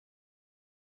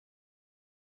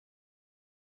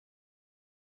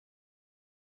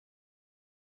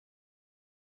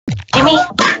Jimmy,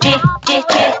 this is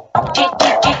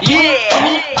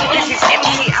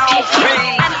MC Alfred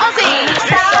and Ozzy.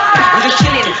 I'm just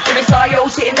chilling, Jimmy Star, yo,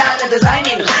 sitting down and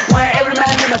designing. Why every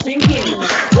man in my thinking,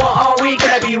 what are we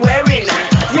gonna be wearing?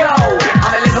 Yo,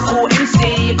 I'm a Liverpool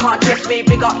MC, you can't test me.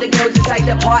 Big up the girls inside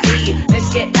the party.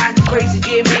 Let's get down to crazy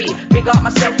Jimmy. Big up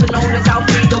myself and known as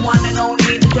Alfred, the one and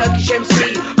only, the Turkish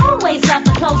MC. Always love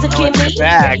the clothes of Jimmy.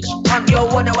 Bags. I'm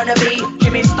your one I wanna be,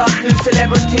 Jimmy Star, new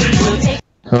celebrity.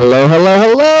 Hello, hello,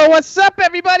 hello. What's up,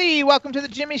 everybody? Welcome to the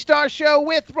Jimmy Star Show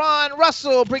with Ron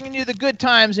Russell, bringing you the good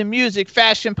times in music,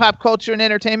 fashion, pop culture, and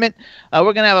entertainment. We're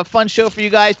going to have a fun show for you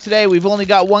guys today. We've only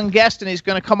got one guest, and he's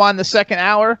going to come on the second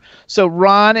hour. So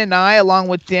Ron and I, along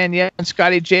with Danielle and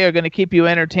Scotty J, are going to keep you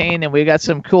entertained, and we got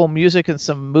some cool music and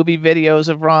some movie videos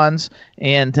of Ron's,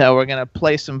 and we're going to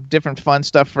play some different fun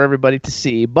stuff for everybody to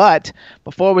see. But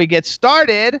before we get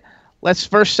started, let's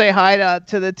first say hi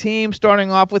to the team,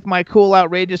 starting off with my cool,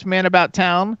 outrageous man about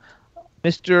town,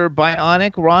 Mr.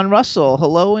 Bionic Ron Russell.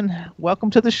 Hello and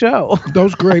welcome to the show.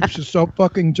 Those grapes are so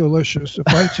fucking delicious. If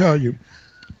I tell you,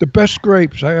 the best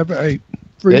grapes I ever ate,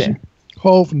 freezing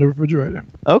whole from the refrigerator.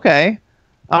 Okay.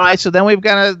 All right, so then we've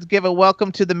got to give a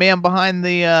welcome to the man behind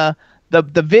the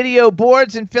video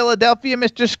boards in Philadelphia,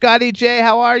 Mr. Scotty J.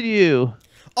 How are you?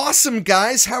 Awesome,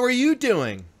 guys. How are you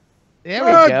doing? There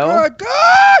we go.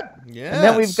 Good. Yes. And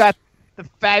then we've got the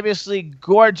fabulously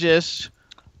gorgeous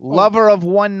lover of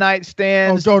one-night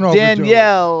stands,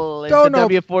 Danielle, at the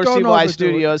W4CY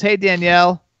Studios. Hey,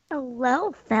 Danielle.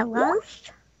 Hello, fellas.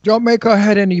 Don't make her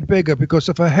head any bigger, because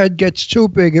if her head gets too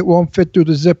big, it won't fit through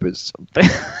the zippers.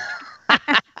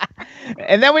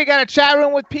 And then we got a chat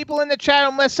room with people in the chat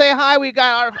room. Let's say hi. We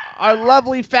got our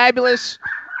lovely, fabulous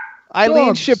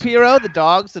Eileen Shapiro, the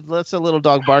dogs. That's a little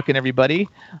dog barking, everybody.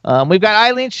 We've got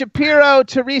Eileen Shapiro,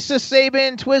 Teresa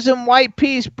Sabin, Twism White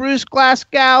Peace, Bruce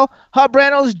Glasgow, Hub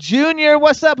Reynolds Jr.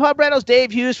 What's up, Hub Reynolds?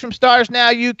 Dave Hughes from Stars Now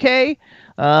UK.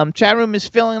 Chat room is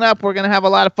filling up. We're going to have a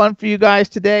lot of fun for you guys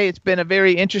today. It's been a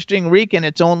very interesting week, and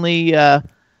it's only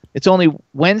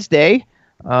Wednesday.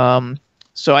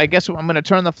 So I guess I'm going to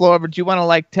turn the floor over. Do you want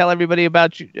to tell everybody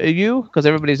about you? Because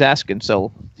everybody's asking.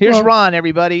 So here's Ron,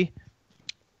 everybody.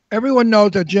 Everyone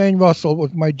knows that Jane Russell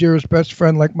was my dearest best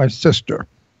friend, like my sister.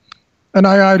 And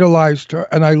I idolized her,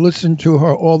 and I listened to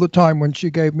her all the time when she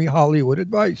gave me Hollywood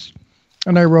advice.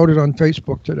 And I wrote it on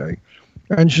Facebook today.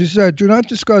 And she said, do not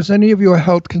discuss any of your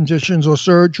health conditions or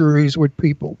surgeries with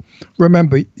people.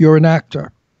 Remember, you're an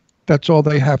actor. That's all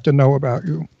they have to know about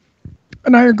you.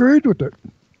 And I agreed with it.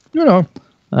 You know.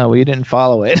 Well, you didn't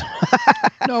follow it.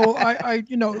 No,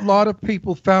 a lot of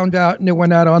people found out, and it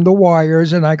went out on the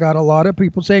wires, and I got a lot of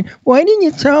people saying, why didn't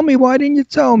you tell me? Why didn't you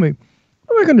tell me?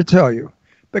 What am I going to tell you?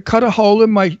 They cut a hole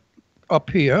in my up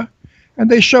here, and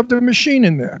they shoved a machine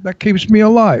in there that keeps me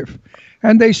alive.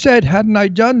 And they said, hadn't I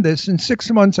done this, in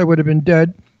 6 months I would have been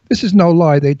dead. This is no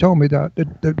lie. They told me that.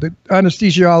 The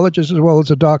anesthesiologist, as well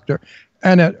as a doctor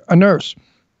and a nurse.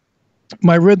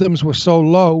 My rhythms were so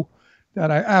low that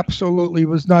I absolutely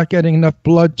was not getting enough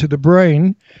blood to the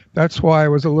brain. That's why I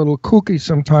was a little kooky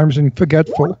sometimes and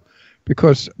forgetful,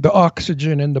 because the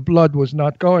oxygen in the blood was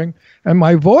not going. And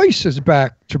my voice is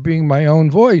back to being my own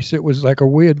voice. It was like a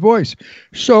weird voice.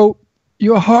 So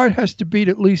your heart has to beat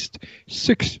at least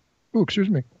See,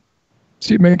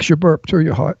 it makes you burp too,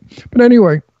 your heart. But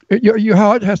anyway, your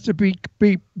heart has to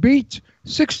beat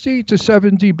 60 to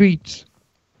 70 beats.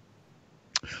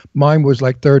 Mine was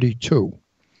like 32.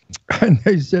 And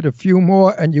they said a few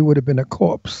more and you would have been a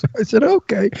corpse. I said,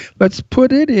 okay, let's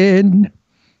put it in.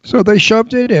 So they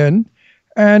shoved it in,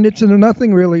 and it's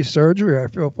nothing really surgery. I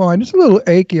feel fine. It's a little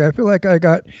achy. I feel like I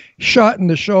got shot in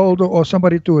the shoulder, or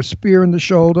somebody threw a spear in the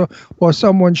shoulder, or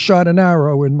someone shot an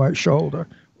arrow in my shoulder,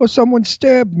 or someone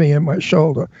stabbed me in my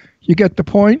shoulder. You get the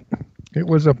point? It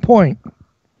was a point.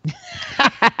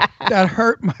 That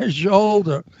hurt my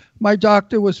shoulder. My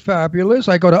doctor was fabulous.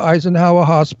 I go to Eisenhower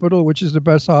Hospital, which is the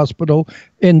best hospital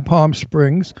in Palm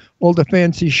Springs. All the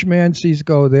fancy schmancies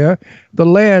go there. The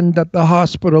land that the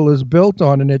hospital is built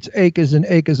on, and its acres and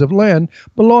acres of land,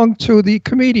 belonged to the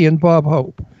comedian Bob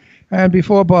Hope. And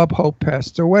before Bob Hope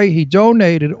passed away, he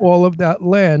donated all of that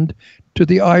land to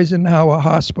the Eisenhower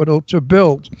Hospital to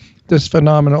build this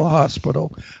phenomenal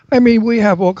hospital. I mean, we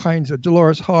have all kinds of,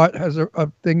 Dolores Hart has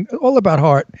a thing all about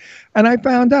heart. And I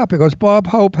found out because Bob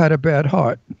Hope had a bad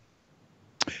heart.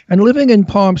 And living in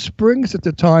Palm Springs at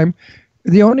the time,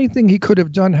 the only thing he could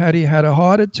have done had he had a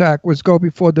heart attack was go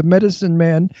before the medicine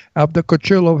man of the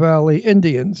Coachella Valley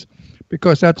Indians,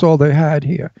 because that's all they had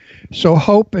here. So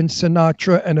Hope and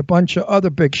Sinatra and a bunch of other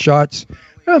big shots,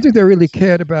 I don't think they really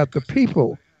cared about the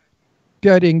people.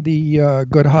 getting the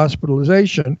good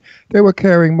hospitalization. They were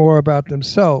caring more about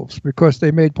themselves because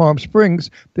they made Palm Springs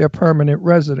their permanent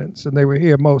residence, and they were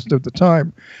here most of the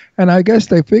time. And I guess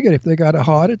they figured if they got a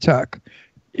heart attack,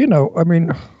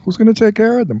 who's going to take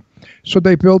care of them? So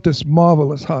they built this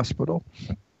marvelous hospital.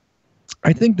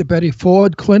 I think the Betty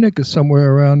Ford Clinic is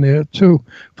somewhere around there too,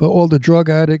 for all the drug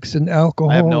addicts and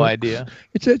alcohol. I have no idea.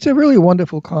 It's a really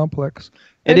wonderful complex.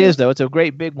 It is, though. It's a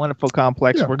great, big, wonderful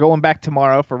complex. Yeah. We're going back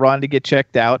tomorrow for Ron to get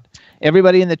checked out.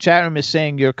 Everybody in the chat room is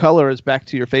saying your color is back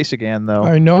to your face again, though.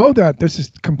 I know that. This is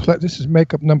complete. This is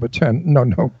makeup number 10. No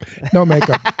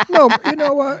makeup. No, you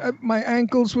know what? My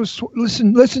ankles was.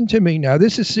 Listen to me now.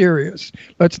 This is serious.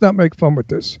 Let's not make fun with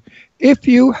this. If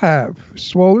you have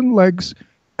swollen legs,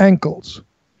 ankles,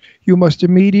 you must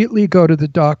immediately go to the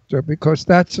doctor because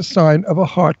that's a sign of a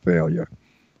heart failure.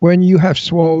 When you have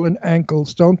swollen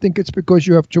ankles, don't think it's because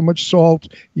you have too much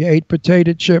salt, you ate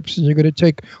potato chips, and you're going to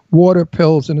take water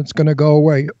pills and it's going to go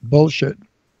away. Bullshit.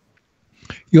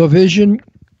 Your vision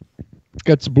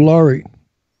gets blurry.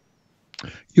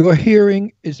 Your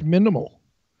hearing is minimal.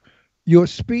 Your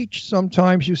speech,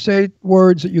 sometimes you say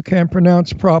words that you can't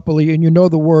pronounce properly and you know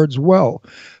the words well.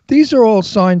 These are all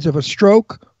signs of a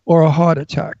stroke or a heart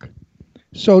attack.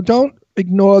 So don't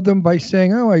ignore them by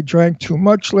saying, oh, I drank too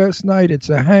much last night, it's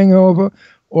a hangover,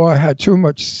 or I had too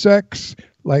much sex,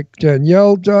 like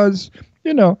Danielle does.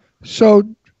 So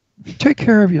take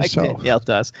care of yourself. Like Danielle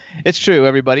does. It's true,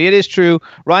 everybody. It is true.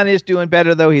 Ron is doing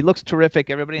better, though. He looks terrific.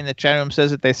 Everybody in the chat room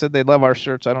says it. They said they love our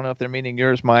shirts. I don't know if they're meaning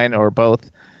yours, mine, or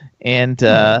both. And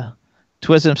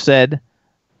Twism said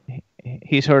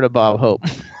he's heard of Bob Hope.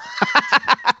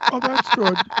 Oh, that's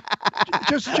good.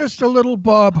 Just a little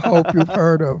Bob Hope you've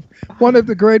heard of. One of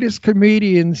the greatest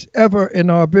comedians ever in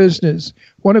our business.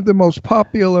 One of the most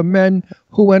popular men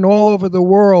who went all over the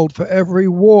world for every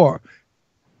war,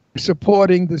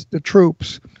 supporting the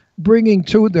troops, bringing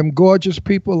to them gorgeous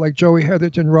people like Joey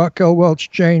Heatherton, Raquel Welch,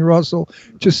 Jane Russell,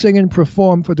 to sing and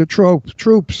perform for the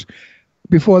troops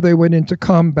before they went into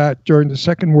combat during the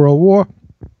Second World War.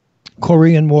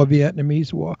 Korean War,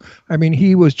 Vietnamese War. I mean,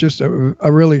 he was just a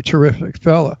really terrific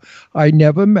fella. I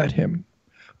never met him,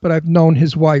 but I've known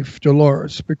his wife,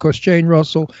 Dolores, because Jane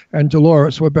Russell and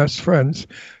Dolores were best friends.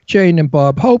 Jane and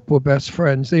Bob Hope were best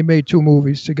friends. They made 2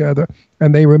 movies together,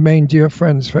 and they remained dear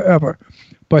friends forever.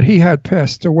 But he had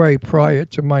passed away prior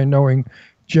to my knowing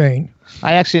Jane.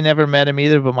 I actually never met him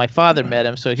either, but my father met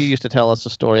him, so he used to tell us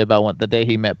a story about the day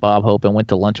he met Bob Hope and went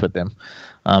to lunch with him.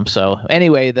 So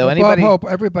anyway, though, Bob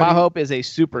Hope is a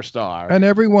superstar. And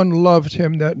everyone loved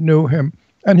him that knew him.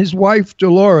 And his wife,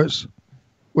 Dolores,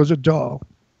 was a doll.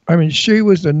 I mean, she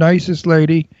was the nicest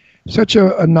lady, such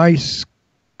a nice,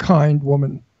 kind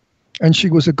woman. And she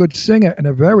was a good singer and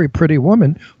a very pretty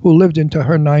woman who lived into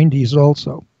her 90s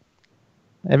also.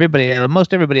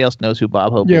 Most everybody else knows who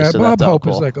Bob Hope is. Yeah, so Bob that's all Hope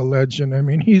cool. is like a legend. I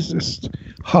mean, he's just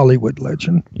Hollywood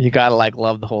legend. You gotta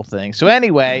love the whole thing. So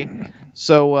anyway,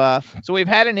 so we've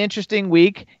had an interesting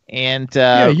week, and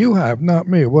yeah, you have, not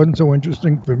me. It wasn't so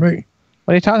interesting for me.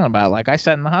 What are you talking about? Like, I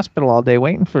sat in the hospital all day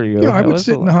waiting for you. Yeah, I would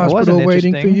sit in the hospital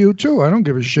waiting for you too. I don't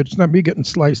give a shit. It's not me getting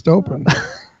sliced open.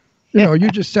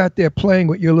 You just sat there playing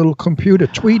with your little computer,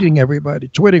 tweeting everybody,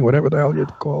 whatever the hell you'd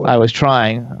call it. I was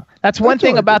trying. That's one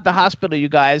thing about the hospital, you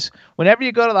guys. Whenever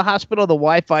you go to the hospital, the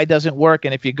Wi-Fi doesn't work.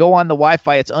 And if you go on the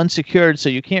Wi-Fi, it's unsecured, so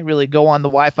you can't really go on the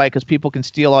Wi-Fi because people can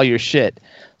steal all your shit.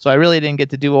 So I really didn't get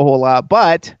to do a whole lot.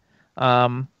 But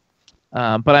I'm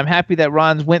happy that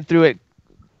Ron's went through it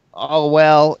all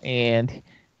well, and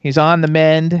he's on the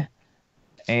mend,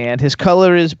 and his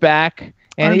color is back.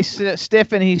 And he's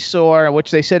stiff and he's sore,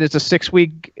 which they said it's a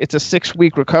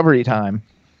 6-week recovery time.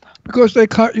 Because they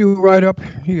cut you right up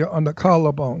here on the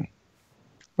collarbone.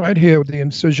 Right here with the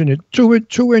incision, a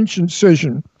 2-inch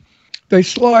incision. They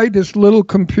slide this little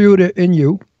computer in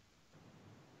you.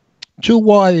 2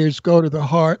 wires go to the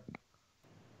heart.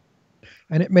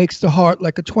 And it makes the heart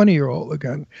like a 20-year-old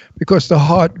again. Because the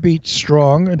heart beats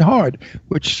strong and hard,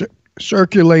 which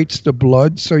circulates the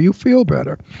blood so you feel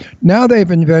better. Now they've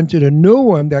invented a new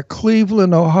one that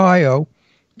Cleveland, Ohio,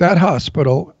 that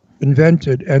hospital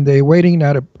invented, and they're waiting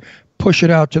now to push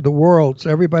it out to the world. So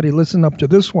everybody listen up to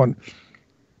this one.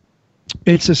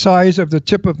 It's the size of the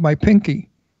tip of my pinky.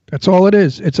 That's all it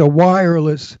is. It's a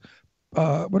wireless,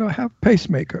 what do I have?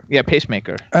 Pacemaker. Yeah,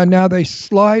 pacemaker. And now they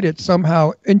slide it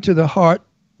somehow into the heart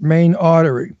main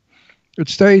artery. It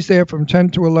stays there from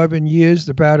 10 to 11 years.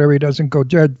 The battery doesn't go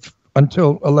dead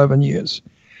until 11 years.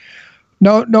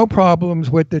 No problems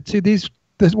with it. See, this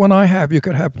one I have, you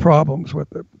could have problems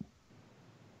with it.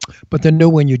 But the new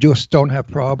one, you just don't have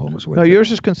problems with it. No,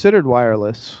 yours is considered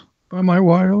wireless. Am I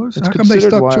wireless? It's How come they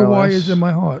considered stuck two wireless. wires in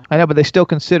my heart? I know, but they still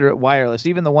consider it wireless.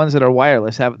 Even the ones that are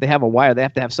wireless have a wire. They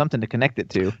have to have something to connect it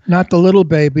to. Not the little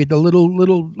baby, the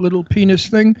little penis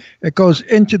thing. It goes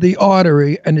into the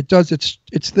artery and it does its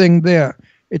thing there.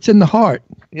 It's in the heart.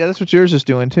 Yeah, that's what yours is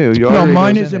doing too. No,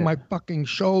 mine is in my fucking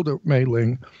shoulder,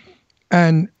 Mei-Ling.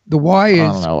 And the wires. I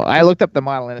don't know. I looked up the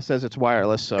model and it says it's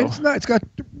wireless. So It's not. It's got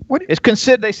what? it's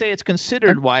considered. They say it's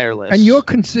considered wireless. And you're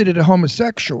considered a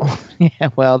homosexual. yeah.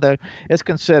 Well, it's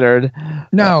considered.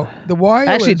 Now the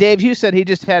wireless. Actually, Dave Hughes said he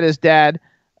just had his dad.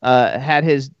 Had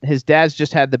his dad's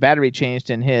just had the battery changed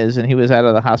in his, and he was out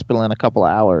of the hospital in a couple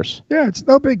of hours. Yeah, it's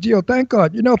no big deal. Thank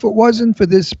God. You know, if it wasn't for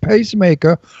this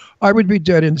pacemaker, I would be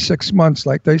dead in 6 months,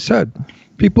 like they said.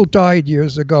 People died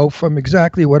years ago from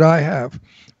exactly what I have.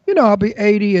 You know, I'll be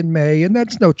 80 in May, and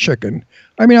that's no chicken.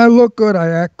 I mean, I look good, I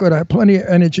act good, I have plenty of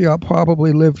energy. I'll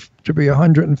probably live to be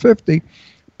 150,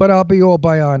 but I'll be all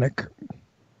bionic.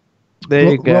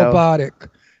 There you go. Robotic.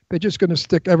 They're just going to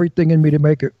stick everything in me to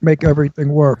make everything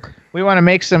work. We want to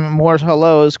make some more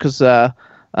hellos because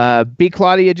B.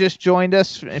 Claudia just joined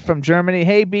us from Germany.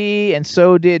 Hey, B, and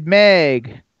so did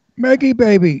Meg. Meggie,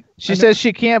 baby. She says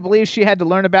she can't believe she had to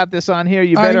learn about this on here.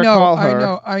 You better call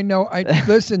her. I know.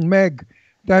 Listen, Meg,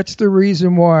 that's the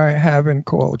reason why I haven't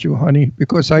called you, honey,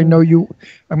 because I know you.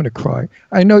 I'm going to cry.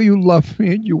 I know you love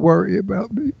me and you worry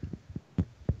about me.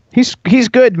 He's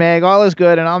good, Meg. All is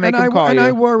good, and I'll make him call you. And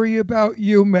I worry about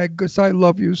you, Meg, because I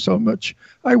love you so much.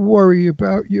 I worry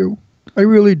about you. I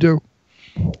really do.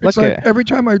 It's like every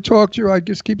time I talk to you, I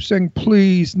just keep saying,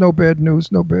 please, no bad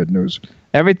news, no bad news.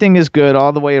 Everything is good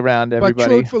all the way around, everybody. But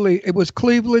truthfully, it was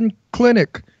Cleveland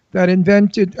Clinic that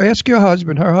invented, ask your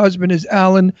husband. Her husband is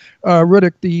Alan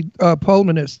Riddick, the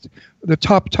pulmonist, the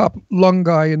top lung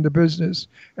guy in the business.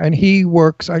 And he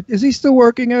works, is he still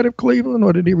working out of Cleveland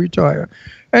or did he retire?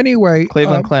 Anyway.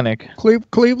 Cleveland Clinic.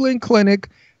 Cleveland Clinic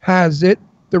has it.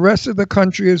 The rest of the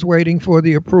country is waiting for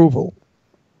the approval.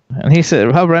 And he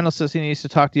said, Hub Reynolds says he needs to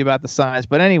talk to you about the signs.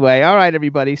 But anyway, all right,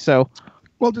 everybody. So.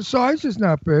 Well, the size is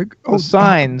not big. The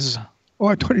signs. Oh,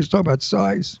 I thought he was talking about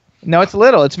size. No, it's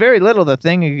little. It's very little. The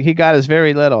thing he got is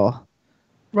very little.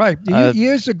 Right.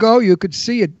 Years ago, you could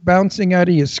see it bouncing out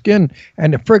of your skin,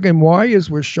 and the friggin' wires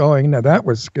were showing. Now, that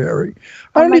was scary.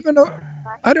 I don't even know.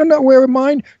 I don't know where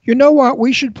mine. You know what?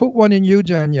 We should put one in you,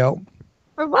 Danielle.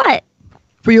 For what?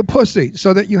 For your pussy,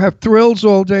 so that you have thrills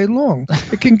all day long.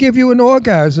 It can give you an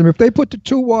orgasm. If they put the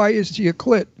two wires to your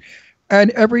clit, and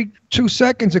every 2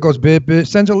 seconds it goes, bip, bip,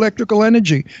 sends electrical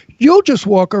energy. You'll just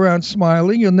walk around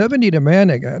smiling. You'll never need a man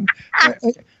again.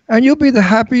 And you'll be the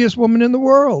happiest woman in the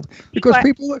world. Because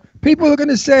people are going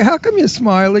to say, how come you're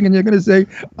smiling? And you're going to say,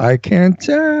 I can't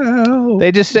tell.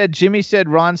 They just said, Jimmy said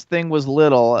Ron's thing was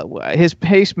little. His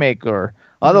pacemaker.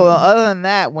 Other than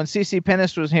that, when CeCe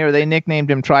Penis was here, they nicknamed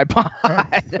him Tripod.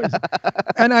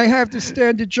 And I have to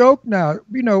stand a joke now.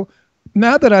 You know,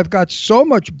 now that I've got so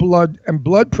much blood and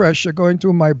blood pressure going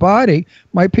through my body,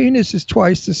 my penis is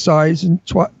twice the size and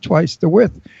twice the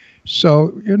width.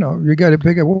 So, you know, you get a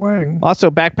bigger wang. Also,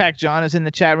 Backpack John is in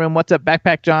the chat room. What's up,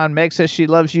 Backpack John? Meg says she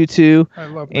loves you too. I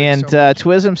love Meg and so much.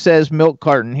 Twism says milk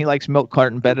carton. He likes milk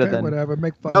carton better than whatever.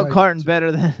 Make fun. milk carton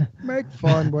better than make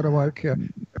fun. What do I care?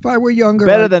 If I were younger,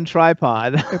 better than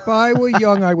Tripod. If I were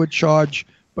young, I would charge,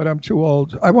 but I'm too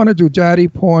old. I want to do daddy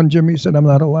porn. Jimmy said I'm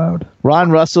not allowed.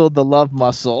 Ron Russell, the love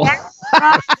muscle.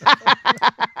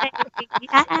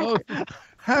 Oh,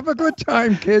 have a good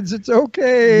time, kids. It's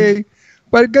okay.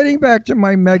 But getting back to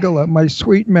my Megala, my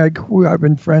sweet Meg, who I've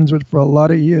been friends with for a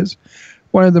lot of years,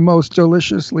 one of the most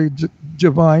deliciously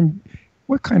divine,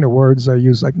 what kind of words I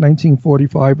use, like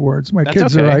 1945 words. My That's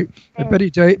kids okay. are right. Betty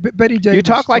Davis. You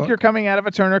talk like you're coming out of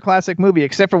a Turner Classic movie,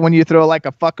 except for when you throw like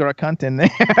a fuck or a cunt in there.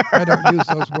 I don't use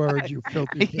those words, you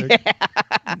filthy pig.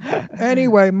 Yeah.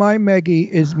 Anyway, my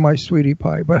Meggie is my sweetie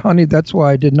pie. But honey, that's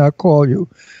why I did not call you.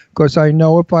 Because I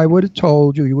know if I would have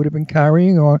told you, you would have been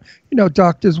carrying on. You know,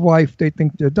 doctor's wife, they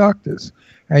think they're doctors.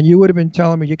 And you would have been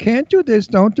telling me, you can't do this,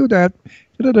 don't do that.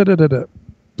 Da-da-da-da-da.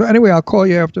 So anyway, I'll call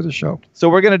you after the show. So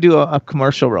we're going to do a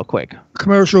commercial real quick.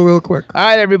 Commercial real quick. All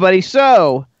right, everybody.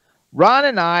 So Ron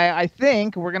and I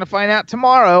think we're going to find out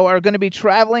tomorrow, are going to be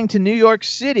traveling to New York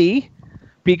City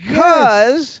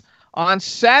because on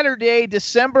Saturday,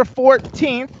 December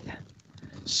 14th,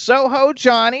 Soho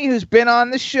Johnny, who's been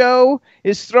on the show,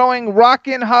 is throwing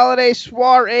Rockin' Holiday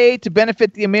Soiree to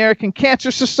benefit the American Cancer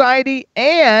Society,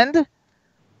 and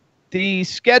the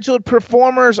scheduled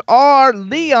performers are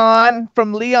Leon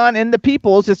from Leon and the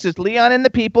Peoples. This is Leon and the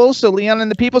Peoples, so Leon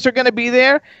and the Peoples are going to be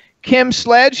there. Kim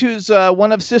Sledge, who's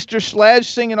one of Sister Sledge,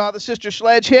 singing all the Sister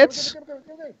Sledge hits.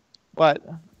 What?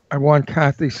 I want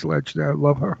Kathy Sledge there. I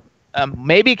love her.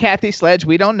 Maybe Kathy Sledge,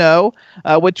 we don't know.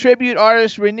 With tribute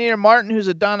artist Rainier Martin, who's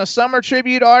a Donna Summer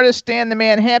tribute artist, Stan the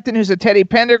Man Hampton, who's a Teddy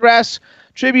Pendergrass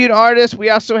tribute artist. We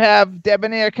also have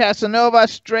Debonair Casanova,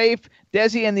 Strafe,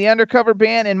 Desi and the Undercover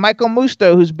Band, and Michael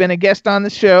Musto, who's been a guest on the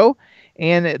show.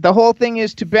 And the whole thing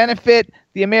is to benefit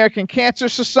the American Cancer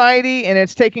Society, and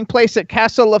it's taking place at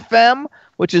Casa La Femme,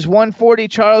 which is 140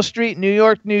 Charles Street, New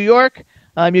York, New York.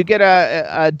 You get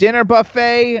a dinner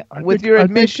buffet with your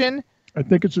admission. I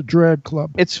think it's a drag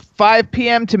club. It's 5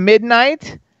 p.m. to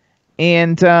midnight,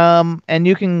 and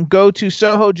you can go to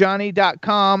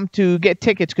sohojohnny.com to get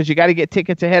tickets, because you got to get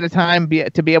tickets ahead of time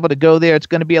to be able to go there. It's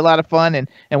going to be a lot of fun,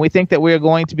 and we think that we're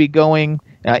going to be going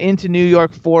into New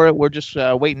York for it. We're just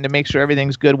waiting to make sure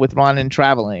everything's good with Ron and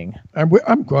traveling. And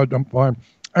I'm good. I'm fine.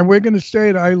 And we're going to stay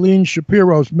at Eileen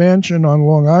Shapiro's mansion on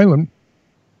Long Island.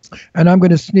 And I'm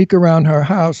going to sneak around her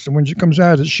house. And when she comes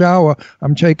out of the shower,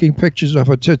 I'm taking pictures of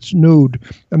her tits nude.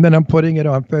 And then I'm putting it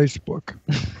on Facebook.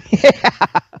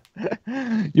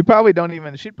 Yeah. You probably don't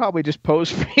even. She'd probably just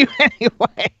pose for you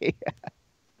anyway.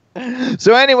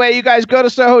 So anyway, you guys go to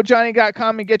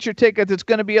SohoJohnny.com and get your tickets. It's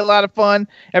going to be a lot of fun.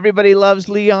 Everybody loves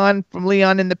Leon from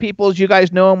Leon and the Peoples. You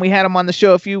guys know him. We had him on the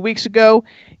show a few weeks ago.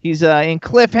 He's in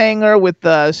Cliffhanger with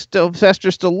Sylvester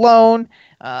Stallone.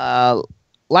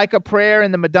 Like a Prayer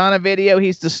in the Madonna video.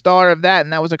 He's the star of that,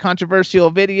 and that was a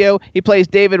controversial video. He plays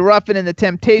David Ruffin in the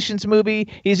Temptations movie.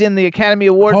 He's in the Academy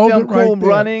Award film Cool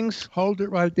Runnings. Hold it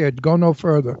right there. Go no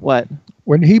further. What?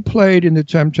 When he played in the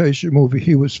Temptation movie,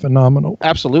 he was phenomenal.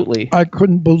 Absolutely. I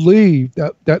couldn't believe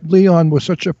that Leon was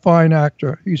such a fine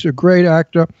actor. He's a great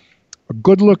actor, a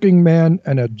good-looking man,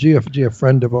 and a dear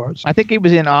friend of ours. I think he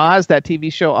was in Oz, that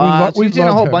TV show Oz. He's in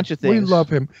a whole bunch of things. We love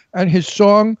him. And his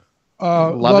song...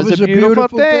 Love is a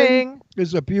beautiful thing.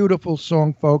 Is a beautiful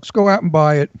song, folks. Go out and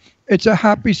buy it. It's a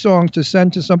happy song to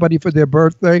send to somebody for their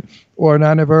birthday or an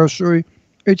anniversary.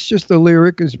 It's just the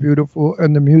lyric is beautiful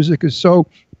and the music is so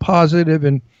positive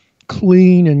and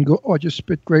clean and I just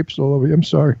spit grapes all over you. I'm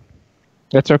sorry.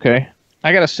 That's okay.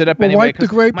 I got to sit up anyway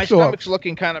because my stomach's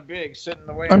looking kind of big sitting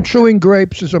the way. I'm chewing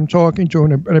grapes as I'm talking to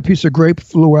him, and a piece of grape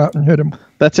flew out and hit him.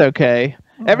 That's okay.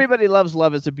 Everybody loves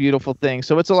Love is a Beautiful Thing,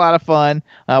 so it's a lot of fun.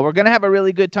 We're going to have a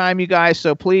really good time, you guys,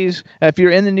 so please, if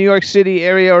you're in the New York City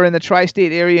area or in the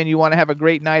tri-state area and you want to have a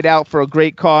great night out for a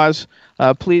great cause,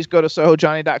 please go to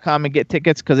SohoJohnny.com and get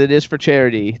tickets, because it is for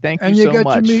charity. Thank you so much. And you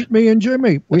get to meet me and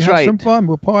Jimmy. We have some fun.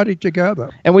 We'll party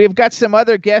together. And we've got some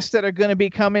other guests that are going to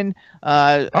be coming.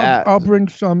 I'll bring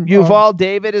some. Yuval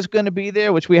David is going to be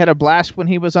there, which we had a blast when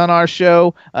he was on our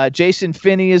show. Jason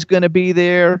Finney is going to be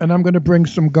there. And I'm going to bring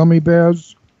some gummy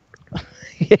bears.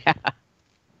 Yeah.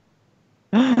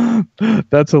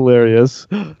 That's hilarious.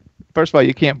 First of all,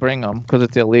 you can't bring them because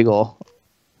it's illegal.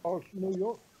 Oh, it's New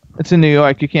York. It's in New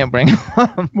York. You can't bring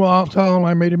them. Well, I'll tell them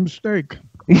I made a mistake.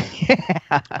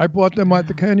 Yeah. I bought them at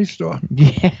the candy store.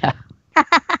 Yeah.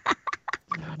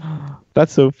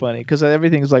 That's so funny because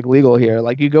everything's like legal here.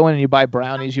 Like you go in and you buy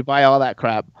brownies, you buy all that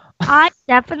crap. I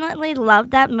definitely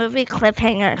love that movie,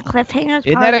 Cliffhanger. Cliffhanger's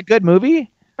Isn't that a good movie?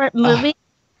 Movie.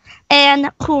 And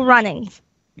Cool Runnings.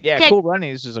 Yeah, Cool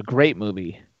Runnings is a great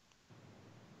movie.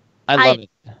 I love it.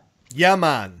 Yeah,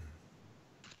 man.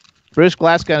 Bruce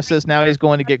Glasgow says now he's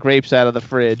going to get grapes out of the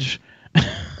fridge.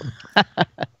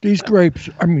 These grapes,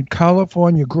 I mean,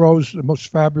 California grows the most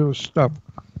fabulous stuff.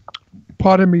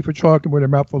 Pardon me for talking with a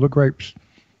mouthful of grapes.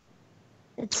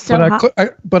 It's so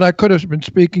hot. But I could have been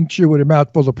speaking to you with a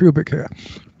mouthful of pubic hair.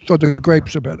 So the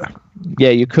grapes are better. Yeah,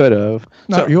 you could have.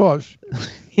 Not yours.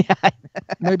 Yeah.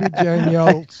 Maybe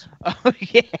Danielle's. Oh,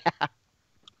 yeah.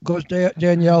 Because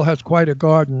Danielle has quite a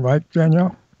garden, right,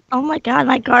 Danielle? Oh, my God.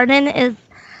 My garden is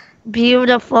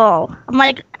beautiful. I'm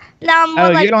like, now I'm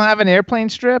more you don't have an airplane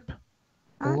strip?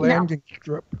 A landing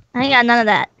strip. I ain't got none of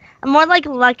that. I'm more like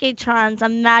Lucky Charms.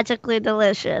 I'm magically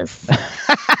delicious.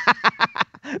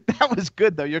 That was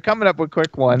good, though. You're coming up with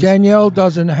quick ones. Danielle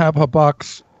doesn't have her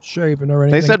box shaven or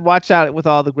anything. They said, watch out with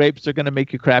all the grapes. They're going to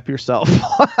make you crap yourself.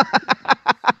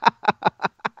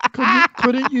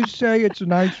 Couldn't you say it's a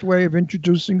nice way of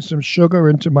introducing some sugar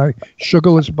into my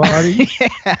sugarless body?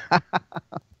 Yeah.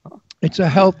 It's a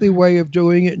healthy way of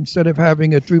doing it instead of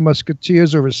having a Three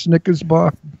Musketeers or a Snickers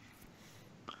bar.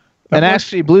 And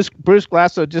actually, Bruce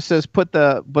Glasso just says put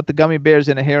the gummy bears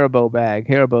in a Haribo bag.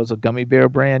 Haribo's a gummy bear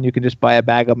brand. You can just buy a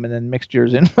bag of them and then mix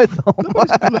yours in with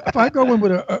them. If I go in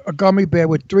with a gummy bear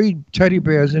with 3 teddy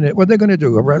bears in it, what are they going to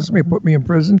do? Arrest me? Put me in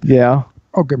prison? Yeah.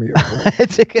 Oh, give me a break.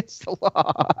 It's against the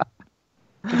law.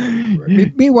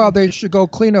 Meanwhile, they should go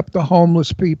clean up the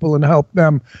homeless people and help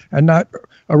them and not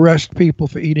arrest people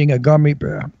for eating a gummy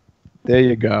bear. There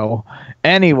you go.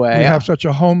 Anyway. We have such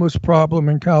a homeless problem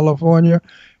in California.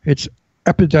 It's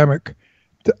epidemic.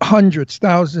 Hundreds,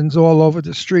 thousands all over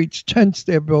the streets, tents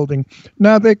they're building.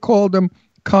 Now they call them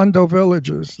condo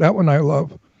villages. That one I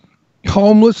love.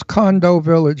 Homeless condo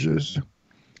villages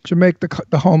to make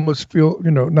the homeless feel,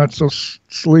 not so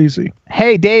sleazy.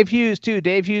 Hey, Dave Hughes, too.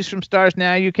 Dave Hughes from Stars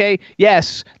Now UK.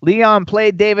 Yes, Leon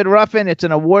played David Ruffin. It's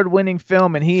an award-winning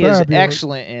film, and he is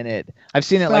excellent in it. I've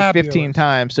seen it like 15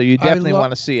 times, so you definitely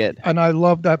want to see it. And I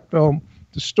love that film.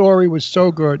 The story was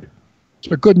so good.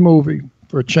 It's a good movie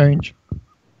for a change.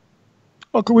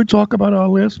 Oh, can we talk about our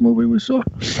last movie we saw?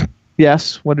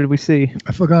 Yes. What did we see?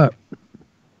 I forgot.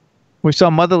 We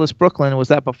saw Motherless Brooklyn. Was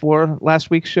that before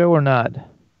last week's show or not?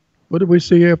 What did we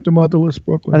see after Motherless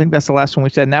Brooklyn? I think that's the last one we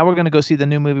said. Now we're going to go see the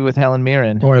new movie with Helen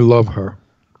Mirren. Oh, I love her.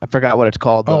 I forgot what it's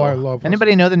called, though. Oh, I love her.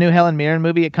 Anybody know the new Helen Mirren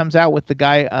movie? It comes out with the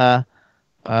guy...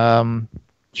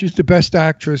 She's the best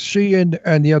actress. She and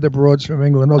the other broads from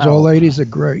England. Those old ladies are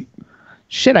great.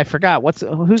 Shit, I forgot.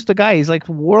 Who's the guy? He's like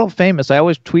world famous. I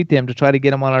always tweet him to try to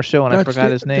get him on our show, and I forgot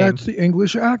his name. That's the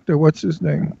English actor. What's his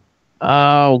name?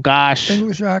 Oh, gosh.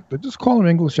 English actor. Just call him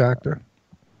English actor.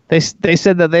 They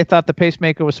said that they thought the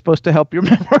pacemaker was supposed to help your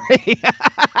memory.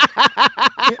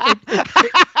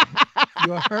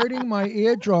 You're hurting my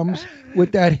eardrums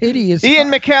with that hideous...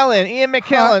 Ian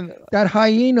McKellen. That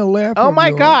hyena laugh. Oh,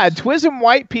 my God. Twism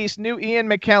White Piece knew Ian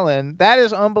McKellen. That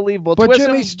is unbelievable. But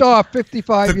Jimmy Starr,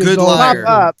 55 years old.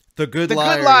 The Good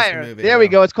Liar. Movie, there we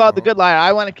go. It's called The Good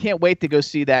Liar. Can't wait to go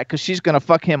see that because she's going to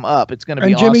fuck him up. It's going to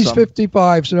be awesome. And Jimmy's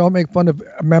 55, so don't make fun of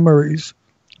memories.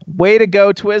 Way to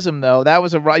go, Twism, though. That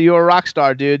was you were a rock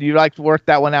star, dude. You worked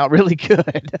that one out really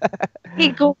good.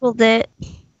 He Googled it.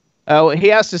 Oh, he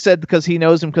has to say because he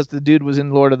knows him because the dude was in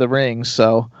Lord of the Rings.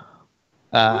 So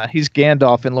he's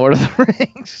Gandalf in Lord of the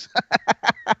Rings.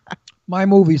 My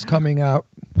movie's coming out.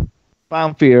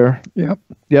 Found Fear.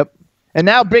 Yep. And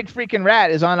now Big Freaking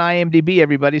Rat is on IMDb,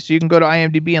 everybody. So you can go to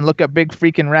IMDb and look up Big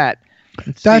Freaking Rat.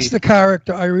 That's the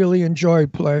character I really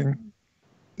enjoyed playing.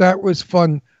 That was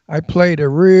fun. I played a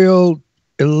real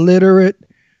illiterate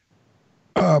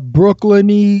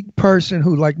Brooklyn-y person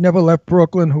who never left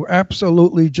Brooklyn, who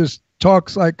absolutely just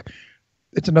talks like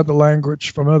it's another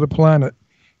language from another planet.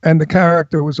 And the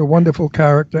character was a wonderful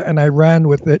character, and I ran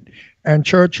with it. And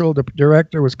Churchill, the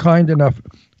director, was kind enough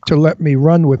to let me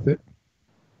run with it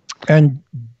and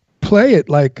play it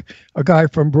like a guy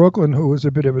from Brooklyn who was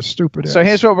a bit of a stupid ass. So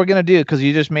here's what we're going to do because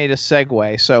you just made a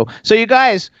segue. So you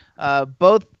guys,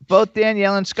 both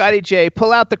Danielle and Scotty J,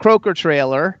 pull out the Croker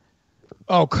trailer.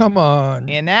 Oh, come on.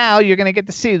 And now you're going to get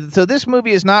to see. So this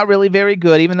movie is not really very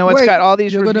good, even though it's got all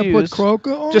these reviews. You're going to put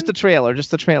Croker on? Just the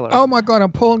trailer. Oh, my God.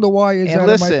 I'm pulling the wires out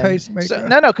of my pacemaker. So,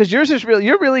 no, because yours is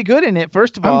you're really good in it,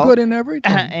 first of all. I'm good in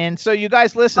everything. And so you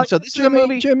guys listen. So this is a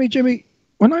movie. Jimmy,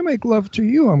 when I make love to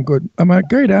you, I'm good. I'm a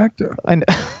great actor. I know.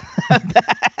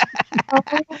 Oh,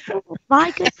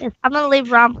 my goodness. I'm going to leave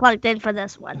Ron plugged in for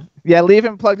this one. Yeah, leave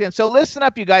him plugged in. So listen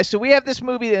up, you guys. So we have this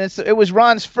movie, and it was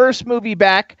Ron's first movie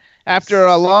back after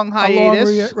a long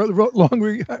hiatus.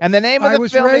 And the name of the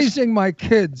film I was raising my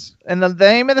kids. And the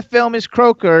name of the film is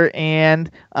Croker, and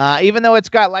even though it's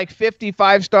got like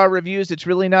 55-star reviews, it's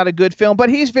really not a good film, but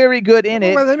he's very good in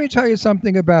it. Well, let me tell you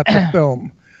something about the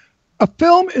film. A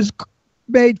film is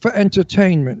made for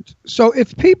entertainment. So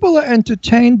if people are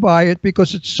entertained by it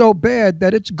because it's so bad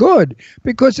that it's good,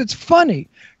 because it's funny.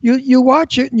 You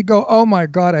watch it and you go, oh my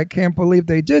God, I can't believe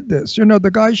they did this.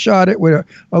 The guy shot it with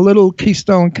a little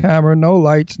Keystone camera, no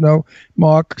lights, no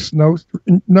marks, no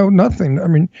nothing. I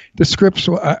mean, the scripts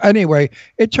were, anyway,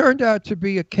 it turned out to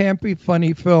be a campy,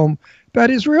 funny film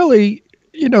that is really,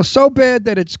 so bad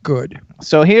that it's good.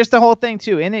 So here's the whole thing,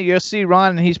 too. In it, you'll see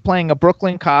Ron, and he's playing a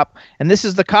Brooklyn cop. And this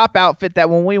is the cop outfit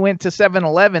that when we went to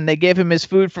 7-Eleven, they gave him his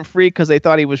food for free because they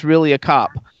thought he was really a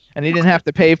cop. And he didn't have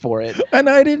to pay for it. And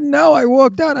I didn't know. I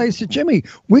walked out. I said, Jimmy,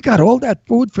 we got all that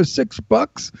food for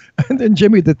 $6. And then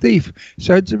Jimmy, the thief,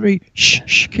 said to me,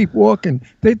 shh, keep walking.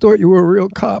 They thought you were a real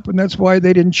cop, and that's why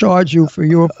they didn't charge you for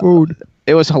your food.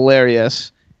 It was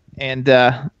hilarious. And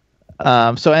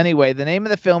so anyway, the name of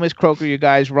the film is Croker, you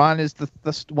guys. Ron is the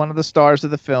one of the stars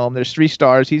of the film. There's 3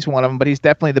 stars. He's one of them, but he's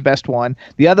definitely the best one.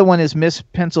 The other one is Miss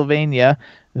Pennsylvania,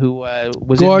 who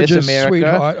was gorgeous, in Miss America.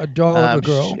 Sweetheart, a doll of a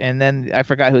girl. And then I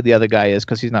forgot who the other guy is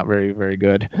because he's not very, very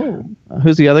good. Oh.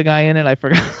 Who's the other guy in it? I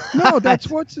forgot. No, that's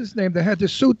what's his name. They had the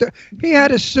suit. He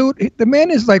had a suit. The man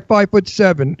is like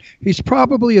 5'7". He's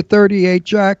probably a 38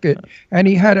 jacket, and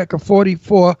he had like a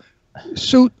 44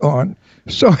 suit on.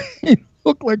 So he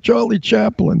looked like Charlie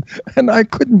Chaplin, and I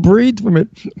couldn't breathe from it.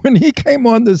 When he came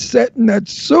on the set in that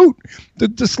suit,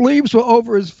 the sleeves were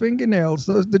over his fingernails.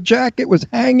 The jacket was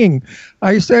hanging.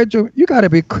 I said to him, you got to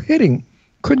be kidding.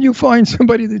 couldn't you find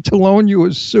somebody to loan you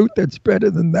a suit that's better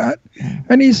than that?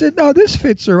 And he said, no, this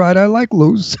fits all right. I like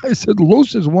loose. I said,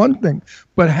 loose is one thing,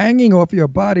 but hanging off your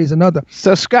body is another.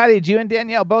 So, Scotty, do you and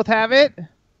Danielle both have it?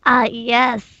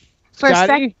 Yes. For a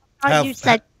Scotty? second, you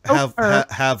said Croker.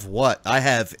 Have what? I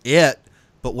have it,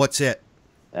 but what's it?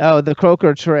 Oh, the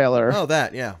Croker trailer. Oh,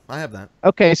 that. Yeah, I have that.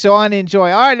 Okay, so on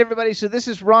Enjoy. All right, everybody. So this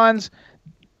is Ron's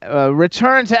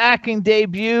return to acting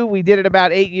debut. We did it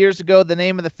about 8 years ago. The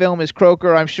name of the film is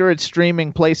Croker. I'm sure it's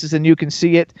streaming places and you can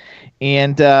see it.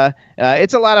 And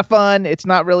it's a lot of fun. It's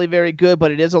not really very good,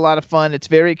 but it is a lot of fun. It's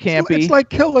very campy. It's like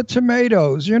Killer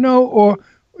Tomatoes, or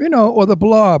The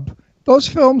Blob. Those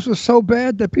films were so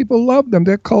bad that people loved them.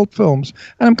 They're cult films.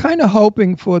 And I'm kind of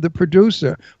hoping for the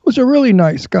producer, who's a really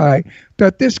nice guy,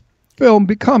 that this film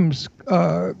becomes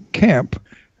camp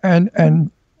and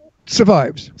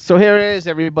survives. So here it is,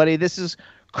 everybody. This is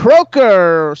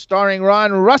Croker, starring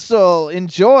Ron Russell.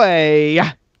 Enjoy.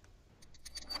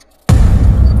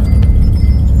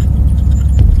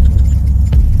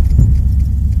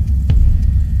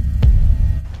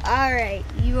 All right,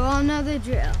 you all know the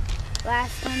drill.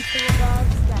 Last one to the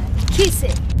dog's got kiss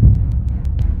it.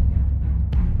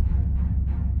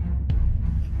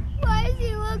 Why does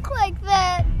he look like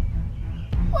that?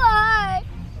 Why?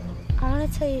 I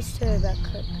want to tell you a story about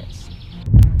Crookers.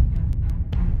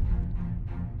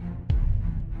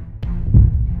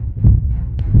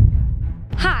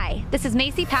 Hi, this is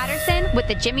Macy Patterson with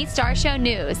the Jimmy Star Show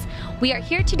News. We are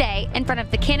here today in front of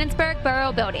the Canonsburg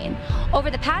Borough Building. Over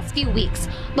the past few weeks,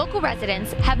 local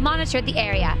residents have monitored the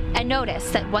area and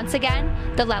noticed that once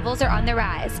again, the levels are on the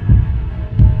rise.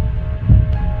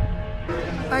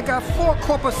 I got 4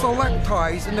 corpus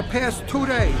electis in the past 2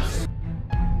 days.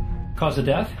 Cause of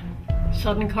death?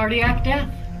 Sudden cardiac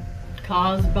death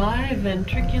caused by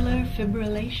ventricular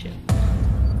fibrillation.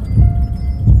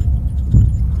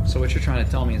 So what you're trying to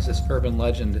tell me is this urban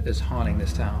legend is haunting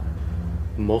this town?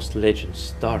 Most legends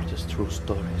start as true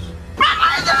stories.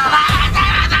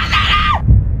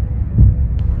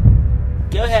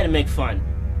 Go ahead and make fun.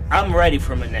 I'm ready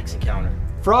for my next encounter.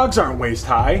 Frogs aren't waist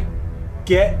high.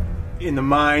 Get in the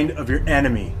mind of your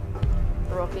enemy.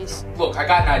 Rookies. Look, I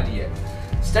got an idea.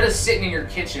 Instead of sitting in your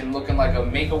kitchen looking like a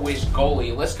Make-A-Wish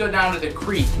goalie, let's go down to the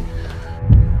creek.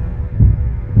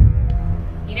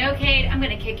 You know, Kate, I'm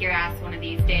gonna kick your ass one of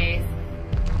these days.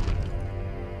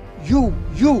 You're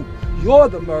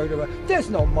the murderer. There's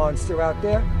no monster out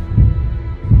there.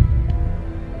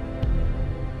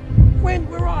 Quinn,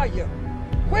 where are you?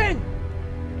 Quinn!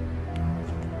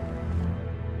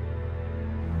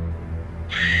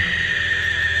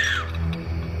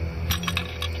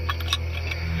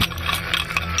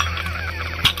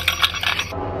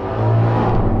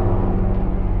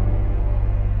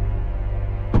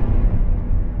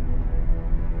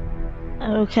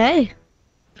 Okay.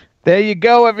 There you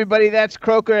go, everybody. That's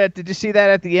Croker. Did you see that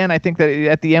at the end? I think that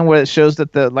at the end where it shows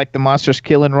that the monster's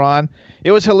killing Ron.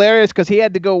 It was hilarious because he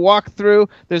had to go walk through.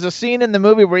 There's a scene in the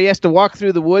movie where he has to walk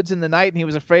through the woods in the night, and he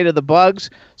was afraid of the bugs.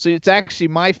 So it's actually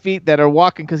my feet that are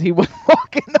walking because he wouldn't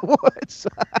walk in the woods.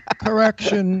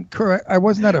 Correct. I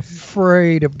was not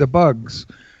afraid of the bugs.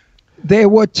 There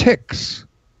were ticks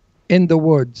in the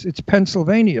woods. It's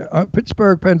Pennsylvania,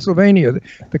 Pittsburgh, Pennsylvania,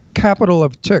 the capital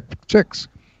of ticks.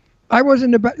 I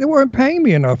wasn't about. They weren't paying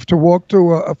me enough to walk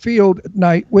through a field at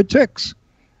night with ticks.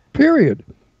 Period.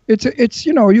 It's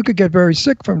you could get very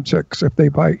sick from ticks if they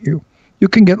bite you. You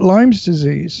can get Lyme's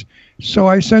disease. So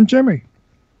I sent Jimmy.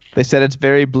 They said it's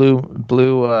very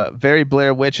very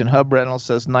Blair Witch, and Hub Reynolds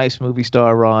says, nice movie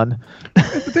star, Ron.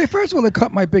 First of all, they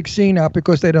cut my big scene out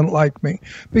because they didn't like me.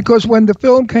 Because when the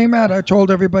film came out, I told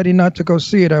everybody not to go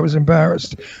see it. I was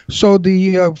embarrassed. So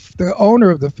the owner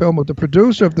of the film, or the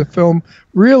producer of the film,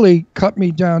 really cut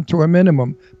me down to a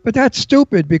minimum. But that's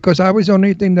stupid because I was the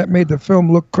only thing that made the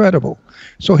film look credible.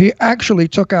 So he actually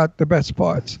took out the best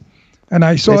parts. And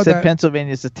I saw they said that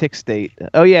Pennsylvania's a tick state.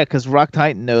 Oh yeah, because Rock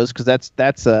Titan knows, because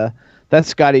that's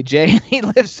Scotty J. And he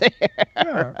lives there.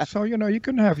 Yeah, so you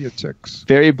can have your ticks.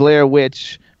 Very Blair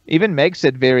Witch. Even Meg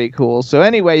said very cool. So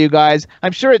anyway, you guys,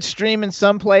 I'm sure it's streaming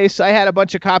someplace. I had a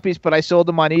bunch of copies, but I sold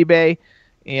them on eBay,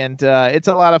 and it's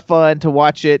a lot of fun to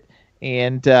watch it,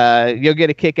 and you'll get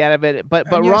a kick out of it. But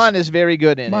yes, Ron is very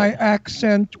good in it. My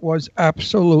accent was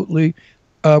absolutely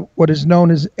what is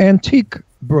known as antique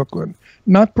Brooklyn.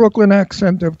 Not Brooklyn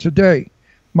accent of today.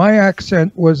 My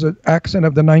accent was an accent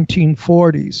of the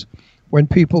 1940s, when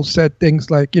people said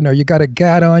things like, you got a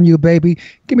gat on you, baby.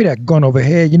 Give me that gun over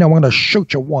here. I'm going to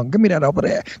shoot you one. Give me that over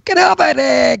there. Get over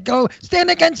there. Go stand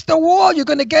against the wall. You're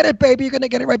going to get it, baby. You're going to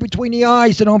get it right between the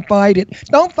eyes. So don't fight it.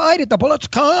 Don't fight it. The bullet's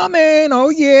coming. Oh,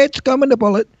 yeah, it's coming, the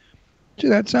bullet. Gee,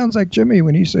 that sounds like Jimmy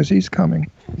when he says he's coming.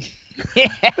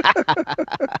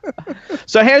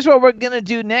 So here's what we're going to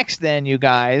do next then, you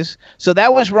guys. So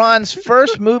that was Ron's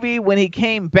first movie when he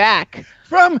came back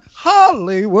from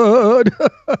Hollywood.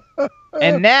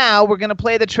 And now we're going to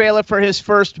play the trailer for his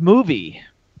first movie.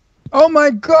 Oh my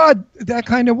God, That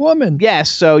Kind of Woman.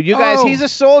 Yes, so you guys, he's a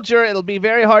soldier. It'll be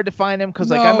very hard to find him because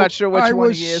like I'm not sure which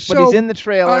one he is, but he's in the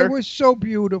trailer. I was so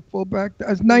beautiful back then.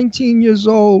 I was 19 years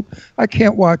old. I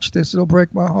can't watch this. It'll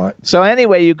break my heart. So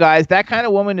anyway, you guys, That Kind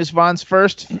of Woman is Ron's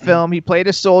first film. He played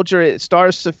a soldier. It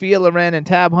stars Sophia Loren and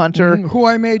Tab Hunter. Who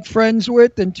I made friends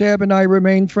with, and Tab and I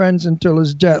remained friends until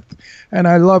his death. And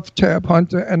I love Tab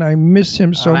Hunter, and I miss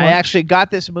him so much. I actually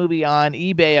got this movie on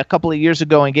eBay a couple of years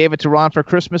ago and gave it to Ron for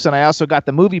Christmas, and I also got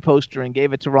the movie poster and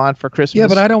gave it to Ron for Christmas. Yeah,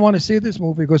 but I don't want to see this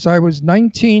movie because I was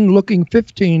 19, looking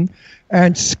 15,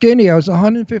 and skinny. I was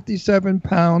 157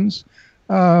 pounds.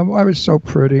 I was so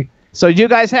pretty. So do you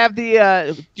guys have the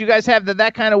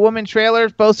That Kind of Woman trailer,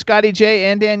 both Scotty J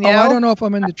and Danielle? Oh, I don't know if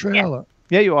I'm in the trailer.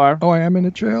 Yeah, you are. Oh, I am in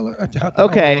the trailer?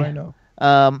 Okay. I know.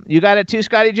 You got it too,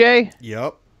 Scotty J?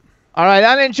 Yep. All right,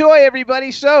 and enjoy,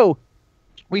 everybody. So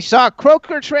we saw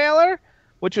Croker trailer,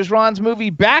 which was Ron's movie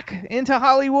Back into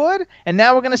Hollywood. And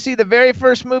now we're going to see the very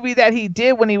first movie that he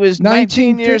did when he was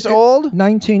 19 years old.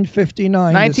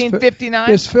 1959. 1959?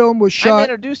 This film was shot... I'm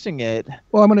introducing it.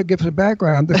 Well, I'm going to give some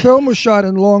background. The film was shot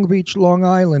in Long Beach, Long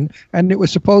Island, and it was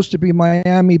supposed to be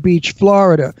Miami Beach,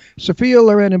 Florida. Sophia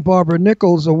Loren and Barbara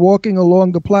Nichols are walking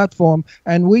along the platform,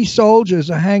 and we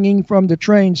soldiers are hanging from the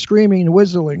train screaming and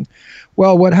whistling.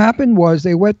 Well, what happened was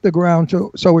they wet the ground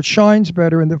so it shines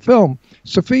better in the film.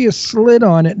 Sophia slid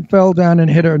on it and fell down and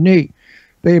hit her knee.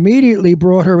 They immediately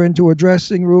brought her into a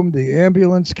dressing room. The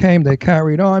ambulance came. They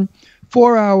carried on.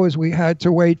 4 hours we had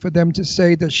to wait for them to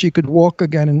say that she could walk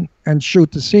again and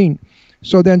shoot the scene.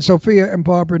 So then Sophia and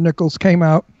Barbara Nichols came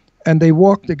out and they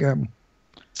walked again.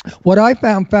 What I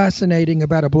found fascinating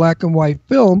about a black and white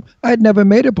film, I had never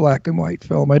made a black and white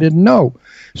film. I didn't know.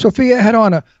 Sophia had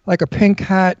on a pink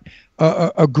hat,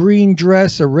 a green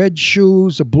dress, a red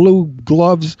shoes, a blue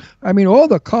gloves. I mean, all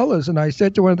the colors. And I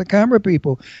said to one of the camera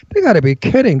people, they got to be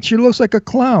kidding. She looks like a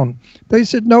clown. They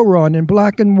said, no, Ron, in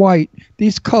black and white,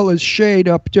 these colors shade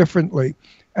up differently.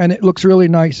 And it looks really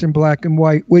nice in black and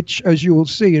white, which, as you will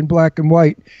see, in black and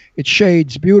white, it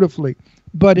shades beautifully.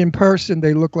 But in person,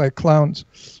 they look like clowns.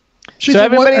 She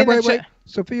said, wait.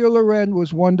 Sophia Loren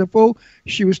was wonderful.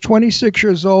 She was 26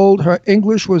 years old. Her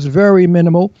English was very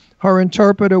minimal. Her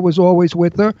interpreter was always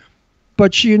with her.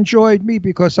 But she enjoyed me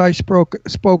because I spoke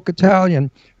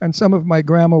Italian, and some of my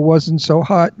grammar wasn't so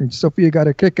hot, and Sophia got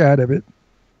a kick out of it.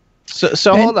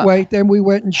 So hold on. Then we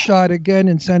went and shot again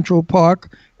in Central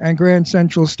Park and Grand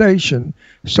Central Station.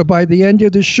 So by the end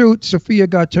of the shoot, Sophia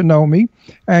got to know me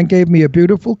and gave me a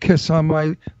beautiful kiss on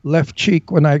my left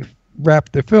cheek when I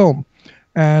wrapped the film.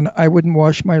 And I wouldn't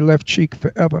wash my left cheek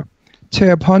forever.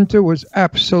 Tab Hunter was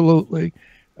absolutely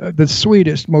the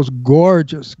sweetest, most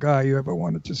gorgeous guy you ever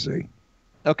wanted to see.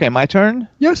 Okay, my turn?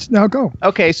 Yes, now go.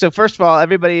 Okay, so first of all,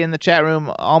 everybody in the chat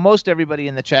room, almost everybody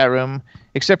in the chat room,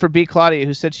 except for B. Claudia,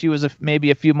 who said she was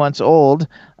maybe a few months old,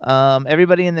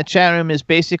 everybody in the chat room is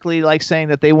basically like saying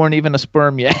that they weren't even a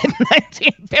sperm yet in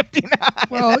 1959.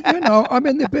 Well, you know, I'm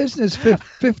in the business.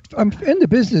 I'm in the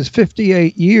business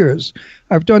 58 years.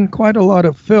 I've done quite a lot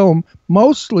of film,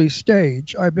 mostly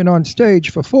stage. I've been on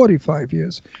stage for 45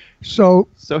 years. So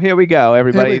here we go,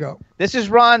 everybody. Here we go. This is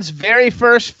Ron's very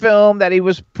first film that he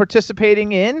was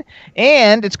participating in,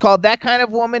 and it's called That Kind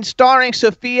of Woman, starring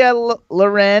Sophia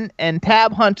Loren and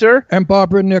Tab Hunter. And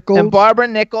Barbara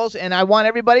Nichols. And I want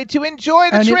everybody to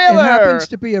enjoy the trailer. It happens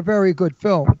to be a very good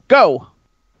film. Go.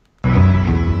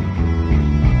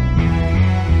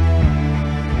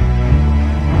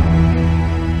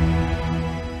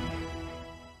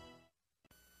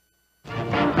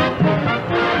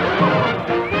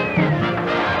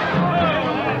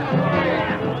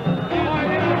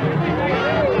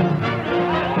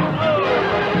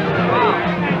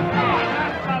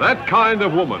 That Kind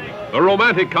of Woman, the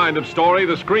romantic kind of story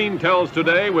the screen tells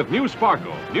today with new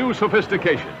sparkle, new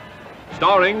sophistication.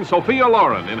 Starring Sophia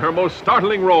Loren in her most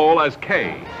startling role as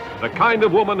Kay, the kind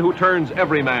of woman who turns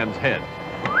every man's head.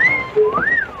 Oh,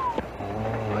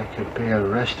 I could be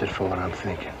arrested for what I'm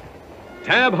thinking.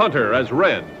 Tab Hunter as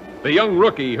Red, the young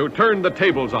rookie who turned the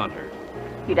tables on her.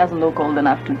 He doesn't look old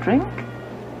enough to drink.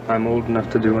 I'm old enough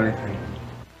to do anything.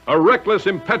 A reckless,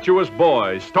 impetuous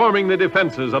boy storming the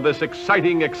defenses of this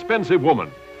exciting, expensive woman.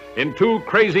 In 2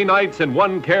 crazy nights and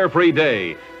 1 carefree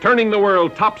day, turning the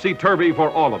world topsy-turvy for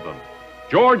all of them.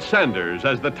 George Sanders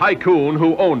as the tycoon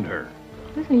who owned her.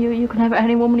 Listen, you can have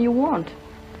any woman you want.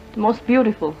 The most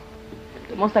beautiful.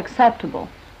 the most acceptable.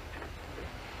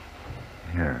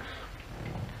 Yes.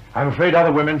 I'm afraid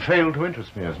other women fail to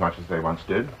interest me as much as they once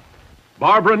did.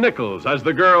 Barbara Nichols as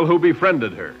the girl who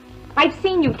befriended her. I've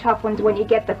seen you tough ones when you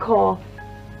get the call.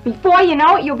 Before you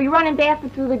know it, you'll be running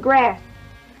barefoot through the grass.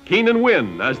 Keenan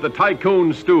Wynn as the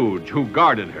tycoon stooge who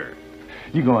guarded her.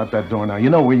 You go out that door now. You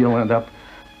know where you'll end up.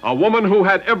 A woman who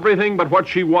had everything but what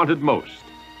she wanted most.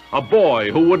 A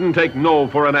boy who wouldn't take no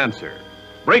for an answer.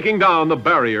 Breaking down the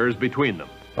barriers between them.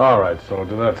 All right,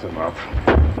 soldier, that's enough.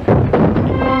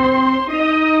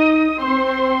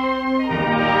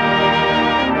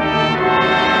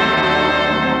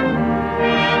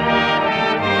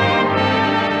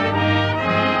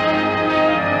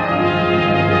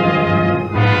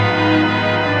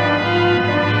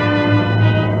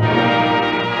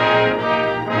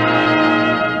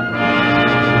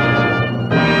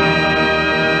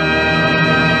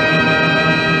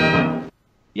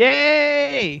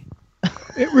 Yay!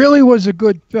 It really was a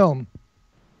good film.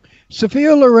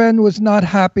 Sophia Loren was not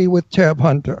happy with Tab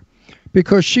Hunter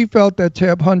because she felt that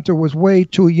Tab Hunter was way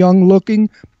too young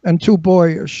looking and too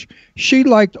boyish. She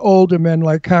liked older men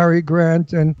like Cary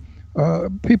Grant and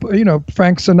people, you know,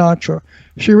 Frank Sinatra.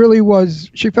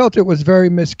 She felt it was very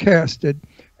miscasted.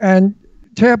 And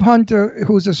Tab Hunter,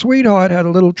 who's a sweetheart, had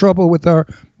a little trouble with her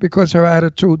because her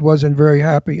attitude wasn't very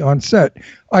happy on set.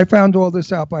 I found all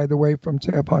this out, by the way, from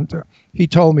Tab Hunter. He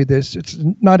told me this. It's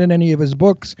not in any of his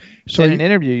books. So in an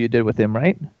interview you did with him,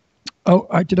 right? Oh,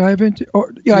 I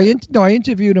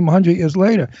interviewed him 100 years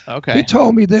later. Okay. He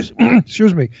told me this.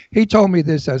 Excuse me. He told me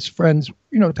this as friends,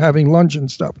 you know, having lunch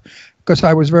and stuff, because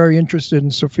I was very interested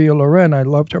in Sophia Loren. I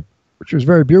loved her. She was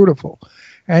very beautiful,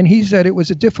 and he said it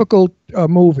was a difficult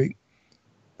movie.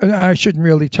 And I shouldn't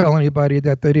really tell anybody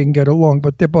that they didn't get along,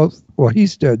 but they're both, well,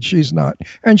 he's dead, she's not.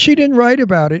 And she didn't write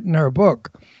about it in her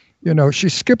book. You know, she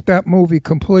skipped that movie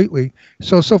completely.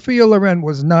 So Sophia Loren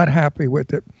was not happy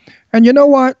with it. And you know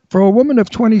what? For a woman of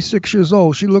 26 years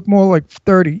old, she looked more like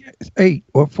 38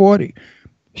 or 40.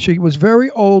 She was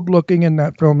very old looking in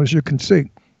that film, as you can see.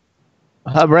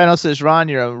 Breno says, Ron,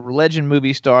 you're a legend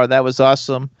movie star. That was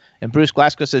awesome. And Bruce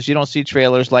Glasgow says, you don't see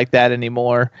trailers like that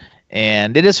anymore.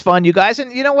 And it is fun, you guys.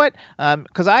 And you know what?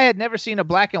 Because I had never seen a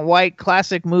black and white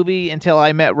classic movie until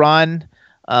I met Ron.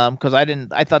 Because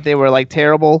I thought they were like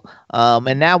terrible.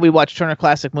 And now we watch Turner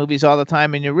Classic Movies all the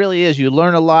time, and it really is. You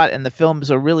learn a lot, and the films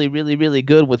are really, really, really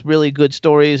good with really good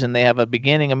stories, and they have a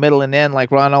beginning, a middle, and end, like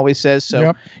Ron always says.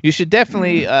 So you should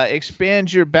definitely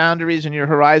expand your boundaries and your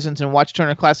horizons and watch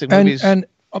Turner Classic Movies. And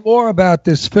more about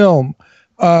this film.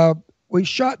 We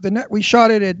shot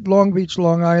it at Long Beach,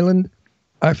 Long Island.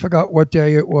 I forgot what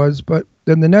day it was, but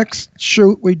then the next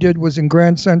shoot we did was in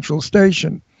Grand Central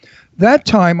Station. That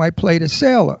time I played a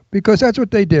sailor because that's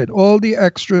what they did. All the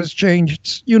extras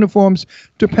changed uniforms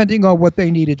depending on what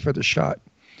they needed for the shot.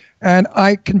 And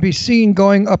I can be seen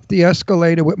going up the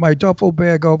escalator with my duffel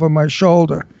bag over my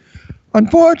shoulder.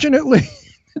 Unfortunately,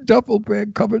 the duffel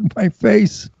bag covered my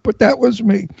face, but that was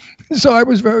me. So I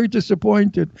was very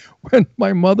disappointed when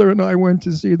my mother and I went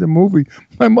to see the movie.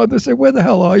 My mother said, "Where the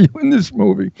hell are you in this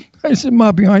movie?" I said,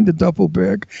 "Ma, behind the duffel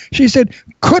bag." She said,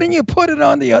 "Couldn't you put it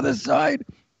on the other side?"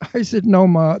 I said, "No,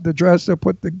 Ma, the dresser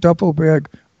put the duffel bag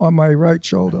on my right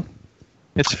shoulder."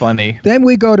 It's funny. Then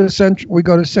we go to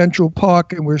Central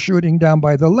Park, and we're shooting down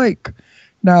by the lake.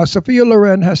 Now, Sophia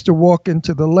Loren has to walk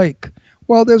into the lake.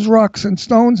 Well, there's rocks and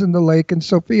stones in the lake, and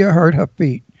Sophia hurt her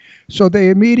feet. So they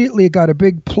immediately got a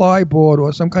big ply board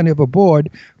or some kind of a board,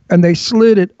 and they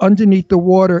slid it underneath the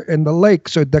water in the lake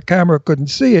so the camera couldn't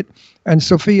see it. And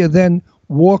Sophia then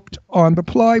walked on the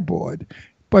ply board.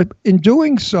 But in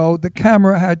doing so, the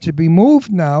camera had to be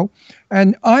moved now.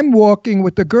 And I'm walking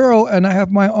with the girl, and I have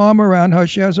my arm around her.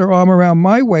 She has her arm around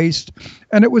my waist.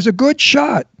 And it was a good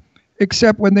shot,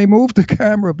 except when they moved the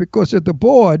camera because of the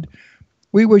board,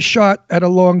 we were shot at a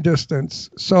long distance.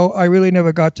 So I really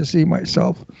never got to see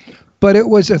myself. But it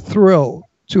was a thrill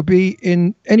to be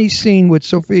in any scene with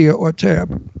Sophia or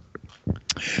Tab.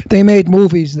 They made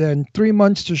movies then, 3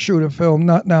 months to shoot a film,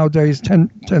 not nowadays 10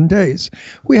 days.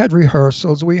 We had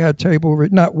rehearsals, we had table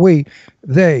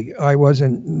I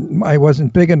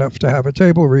wasn't big enough to have a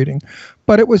table reading,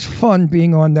 but it was fun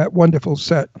being on that wonderful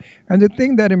set. And the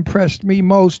thing that impressed me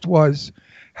most was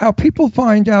how people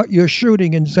find out you're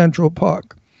shooting in Central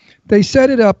Park. They set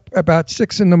it up about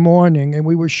 6 in the morning, and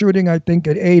we were shooting, I think,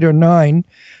 at 8 or 9,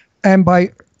 and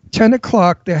by 10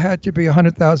 o'clock, there had to be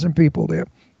 100,000 people there,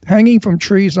 hanging from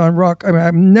trees on rock. I mean, I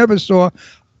never saw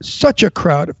such a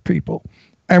crowd of people.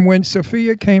 And when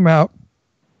Sophia came out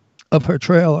of her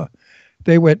trailer,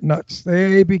 they went nuts.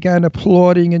 They began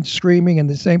applauding and screaming, and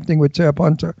the same thing with Tab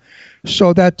Hunter.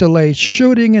 So that delays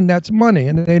shooting, and that's money,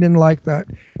 and they didn't like that.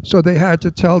 So they had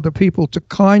to tell the people to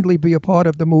kindly be a part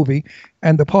of the movie,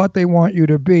 and the part they want you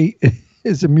to be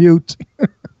is a mute.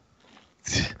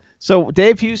 So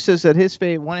Dave Hughes says that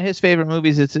one of his favorite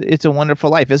movies is It's a Wonderful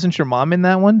Life. Isn't your mom in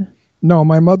that one? No,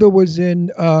 my mother was in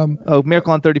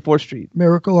Miracle on 34th Street.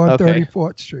 Miracle on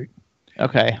 34th Street.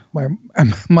 Okay.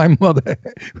 My mother,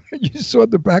 you saw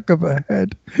the back of her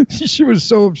head. She was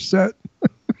so upset.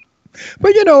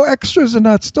 But, extras are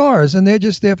not stars, and they're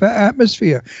just there for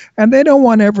atmosphere. And they don't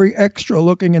want every extra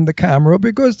looking in the camera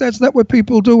because that's not what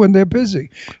people do when they're busy.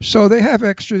 So they have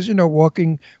extras,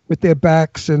 walking with their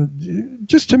backs and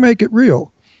just to make it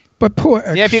real. But poor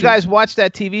extras. Yeah, if you guys watch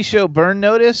that TV show Burn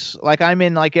Notice, like I'm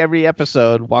in like every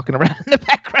episode walking around in the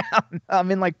background.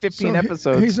 I'm in like 15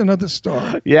 episodes. He's another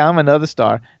star. Yeah, I'm another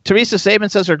star. Teresa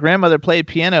Saban says her grandmother played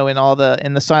piano in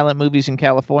in the silent movies in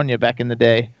California back in the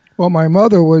day. Well, my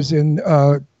mother was in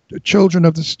Children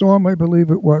of the Storm, I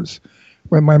believe it was.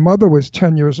 When my mother was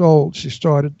 10 years old, she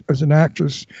started as an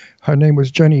actress. Her name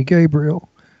was Jenny Gabriel.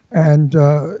 And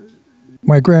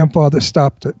my grandfather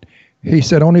stopped it. He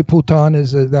said, only Putan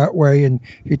is that way. And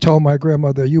he told my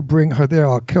grandmother, you bring her there,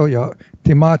 I'll kill you.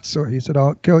 Timatsu, he said,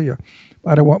 I'll kill you.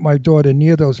 I don't want my daughter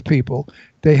near those people.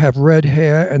 They have red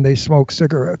hair and they smoke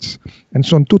cigarettes. And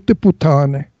son tutte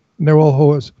putane. And they're all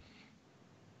whores.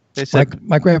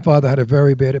 My grandfather had a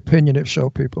very bad opinion of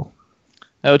show people.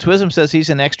 Oh, Twism says he's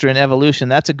an extra in Evolution.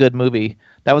 That's a good movie.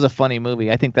 That was a funny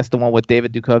movie. I think that's the one with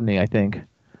David Duchovny, I think.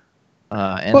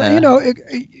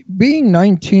 Being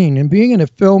 19 and being in a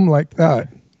film like that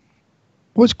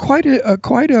was quite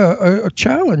a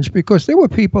challenge because there were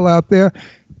people out there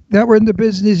that were in the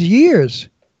business years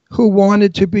who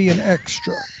wanted to be an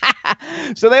extra.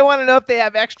 So they want to know if they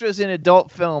have extras in adult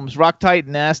films. Rock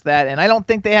Titan asked that, and I don't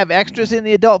think they have extras in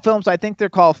the adult films. I think they're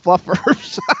called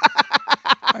fluffers.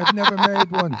 I've never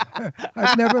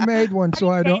made one, so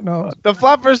I don't know. The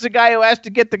fluffer's the guy who has to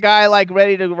get the guy like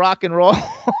ready to rock and roll.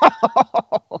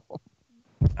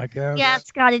 I guess. Yeah,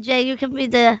 Scotty J, you can be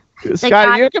the Scotty,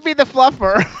 guy. you can be the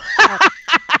fluffer.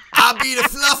 I'll be the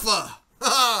fluffer.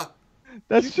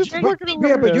 That's just but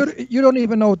you don't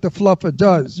even know what the fluffer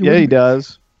does. Yeah, he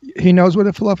does. He knows what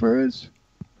a fluffer is?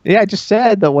 Yeah, I just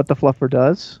said what the fluffer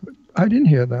does. I didn't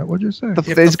hear that. What'd you say?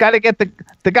 He's got to get the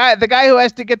guy who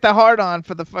has to get the hard on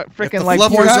for the freaking like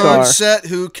porn fluffer's star. on set.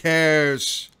 Who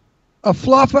cares? A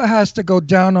fluffer has to go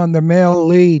down on the male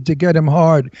lead to get him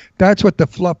hard. That's what the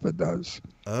fluffer does.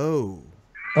 Oh.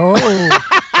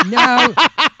 Now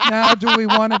do we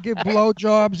want to give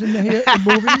blowjobs in the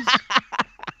movies?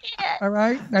 All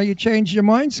right. Now you changed your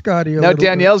mind, Scotty. Now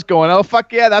Danielle's going, oh,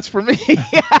 fuck yeah, that's for me.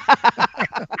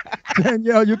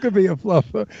 Danielle, you could be a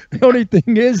fluffer. The only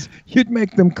thing is you'd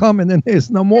make them come and then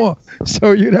there's no more.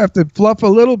 So you'd have to fluff a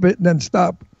little bit and then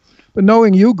stop. But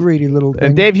knowing you, greedy little thing.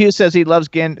 And Dave Hughes says he loves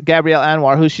Gabrielle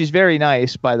Anwar, she's very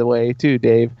nice, by the way, too,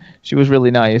 Dave. She was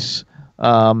really nice.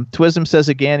 Twism says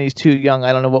again he's too young.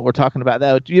 I don't know what we're talking about,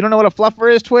 though. You don't know what a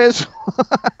fluffer is, Twiz?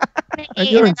 And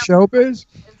you're in showbiz?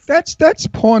 That's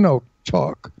porno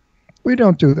talk. We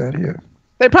don't do that here.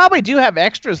 They probably do have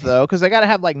extras, though, because they got to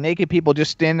have like naked people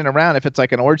just standing around if it's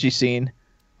like an orgy scene.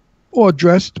 Or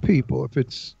dressed people. If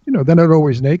it's, they're not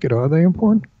always naked, are they in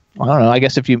porn? I don't know. I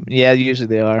guess usually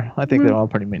they are. I think they're all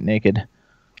pretty naked.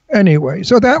 Anyway,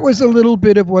 so that was a little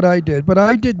bit of what I did. But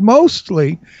I did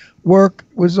mostly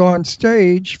was on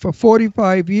stage for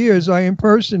 45 years. I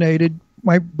impersonated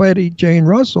my buddy Jane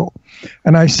Russell.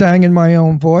 And I sang in my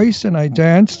own voice, and I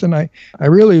danced, and I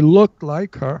really looked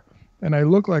like her. And I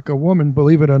look like a woman,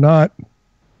 believe it or not.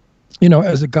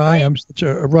 As a guy, I'm such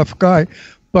a rough guy.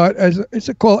 But it's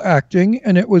called acting,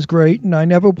 and it was great. And I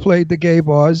never played the gay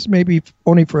bars, maybe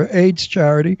only for AIDS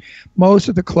charity. Most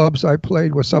of the clubs I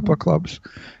played were supper clubs,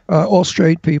 all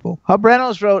straight people. Hub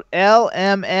Reynolds wrote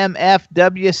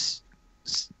LMMFWCAO.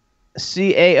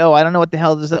 I don't know what the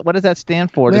hell does that. What does that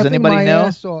stand for? Does anybody know?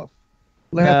 Ass off.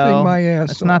 Laughing my ass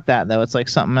off. It's not that though. It's like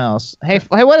something else. Hey,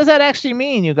 what does that actually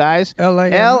mean, you guys?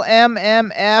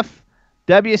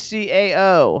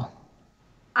 LMMFWCAO.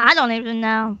 I don't even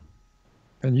know.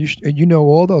 And you know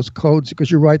all those codes because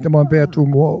you write them on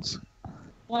bathroom walls.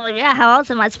 Well, yeah. How else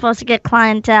am I supposed to get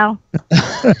clientele?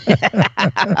 I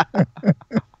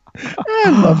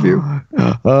love you.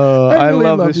 I really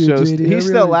love this show. Didi. He's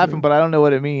still laughing, but I don't know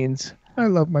what it means. I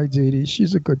love my Didi.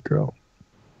 She's a good girl.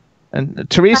 And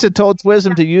Teresa told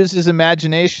Twism to use his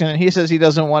imagination, and he says he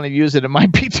doesn't want to use it. It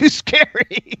might be too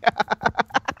scary.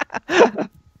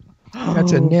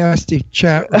 That's a nasty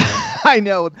chat room. I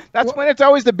know. That's when it's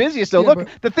always the busiest. So look,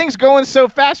 the thing's going so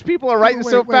fast. People are writing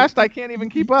so fast. I can't even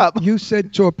keep up. You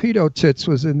said Torpedo Tits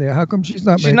was in there. How come she's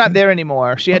not? She's not there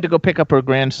anymore. She had to go pick up her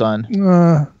grandson.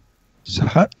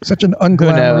 Such an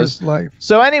unglamorous life.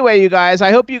 So anyway, you guys, I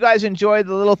hope you guys enjoyed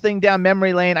the little thing down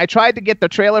memory lane. I tried to get the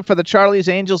trailer for the Charlie's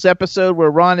Angels episode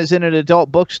where Ron is in an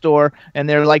adult bookstore and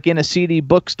they're like in a seedy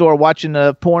bookstore watching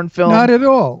a porn film. Not at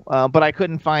all. But I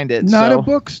couldn't find it. Not a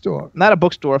bookstore. Not a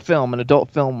bookstore, a film, an adult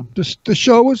film. The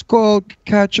show was called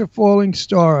Catch a Falling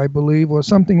Star, I believe, or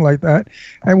something like that.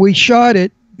 And we shot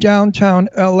it downtown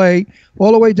L.A.,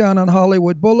 all the way down on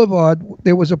Hollywood Boulevard.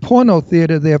 There was a porno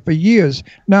theater there for years.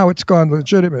 Now it's gone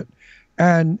legitimate.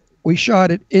 And we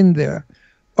shot it in there.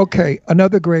 Okay,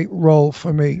 another great role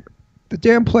for me. The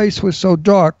damn place was so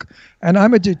dark, and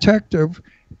I'm a detective,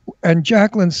 and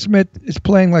Jacqueline Smith is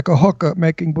playing like a hooker,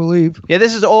 making believe. Yeah,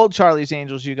 this is old Charlie's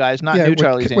Angels, you guys, not new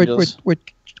Charlie's Angels.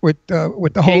 With the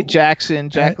whole Kate Jackson,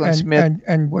 Jacqueline Smith,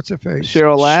 and what's her face?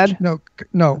 Cheryl Ladd. No,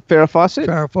 Farrah Fawcett.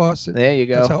 Farrah Fawcett. There you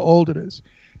go. That's how old it is,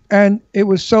 and it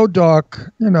was so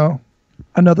dark.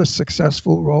 Another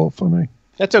successful role for me.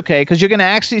 That's okay, because you're going to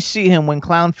actually see him when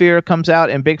Clown Fear comes out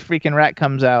and Big Freaking Rat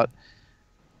comes out.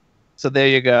 So there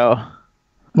you go.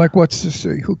 Like what's to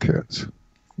see? Who cares?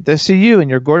 To see you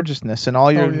and your gorgeousness and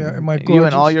all your you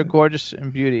and all your gorgeous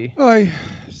and beauty. I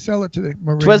sell it to the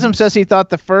Marine. Twism says he thought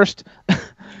that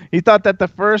the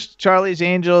first Charlie's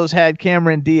Angels had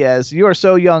Cameron Diaz. You are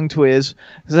so young, Twiz.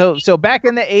 So back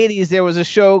in the 80s, there was a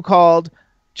show called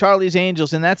Charlie's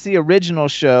Angels, and that's the original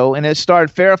show, and it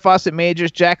starred Farrah Fawcett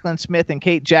Majors, Jacqueline Smith, and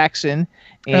Kate Jackson.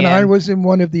 And I was in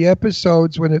one of the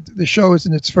episodes when the show is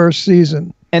in its first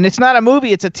season. And it's not a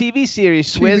movie, it's a TV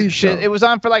series. TV show. It was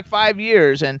on for like 5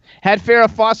 years and had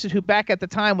Farrah Fawcett, who back at the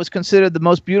time was considered the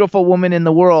most beautiful woman in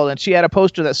the world. And she had a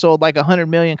poster that sold like 100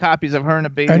 million copies of her in a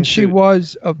bathing And she suit.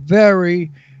 was a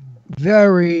very,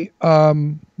 very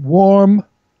warm,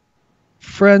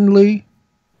 friendly,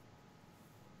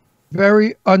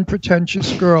 very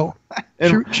unpretentious girl.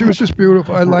 She was just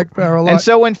beautiful. I liked Farrah a lot. And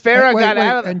so when Farrah got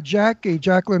out of and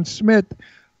Jacqueline Smith,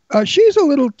 she's a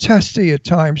little testy at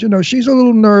times. She's a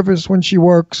little nervous when she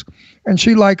works, and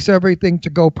she likes everything to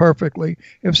go perfectly.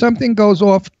 If something goes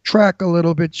off track a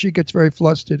little bit, she gets very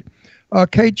flustered.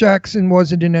 Kate Jackson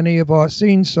wasn't in any of our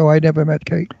scenes, so I never met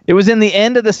Kate. It was in the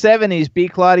end of the 70s, B.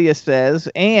 Claudia says,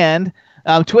 and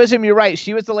Twism, you're right.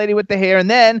 She was the lady with the hair. And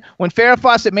then when Farrah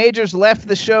Fawcett Majors left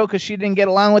the show because she didn't get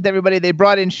along with everybody, they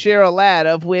brought in Cheryl Ladd,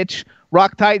 of which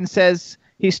Rock Titan says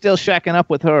he's still shacking up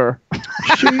with her.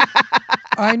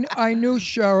 I knew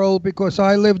Cheryl because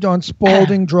I lived on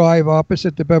Spalding Drive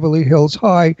opposite the Beverly Hills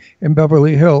High in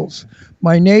Beverly Hills.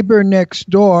 My neighbor next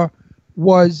door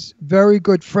was very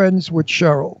good friends with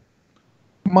Cheryl.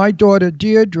 My daughter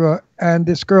Deirdre and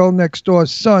this girl next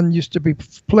door's son used to be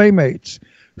playmates.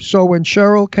 So when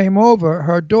Cheryl came over,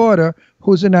 her daughter,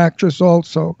 who's an actress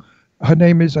also, her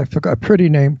name is, I forgot, pretty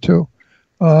name too.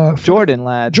 Jordan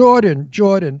Ladd. Jordan.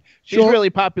 She's really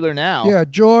popular now. Yeah,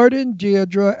 Jordan,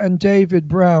 Deirdre, and David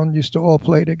Brown used to all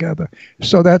play together.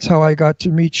 So that's how I got to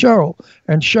meet Cheryl.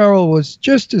 And Cheryl was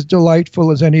just as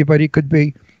delightful as anybody could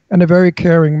be, and a very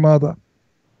caring mother.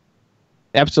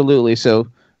 Absolutely. So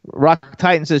Rock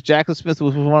Titan says Jacqueline Smith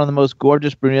was one of the most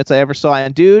gorgeous brunettes I ever saw.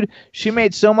 And dude, she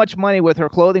made so much money with her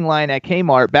clothing line at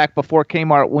Kmart back before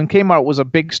Kmart, when Kmart was a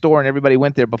big store and everybody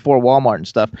went there before Walmart and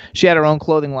stuff. She had her own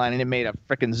clothing line and it made a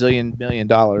freaking $1 million.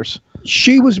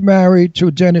 She was married to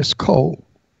Dennis Cole.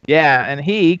 Yeah, and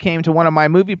he came to one of my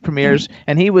movie premieres,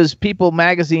 and he was People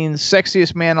Magazine's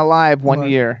sexiest man alive one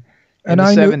year. And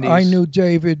I knew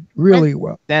David really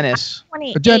well. Dennis.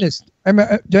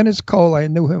 Dennis Cole, I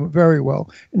knew him very well.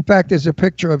 In fact, there's a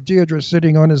picture of Deirdre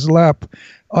sitting on his lap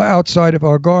outside of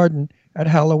our garden at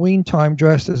Halloween time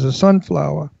dressed as a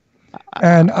sunflower.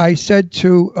 And I said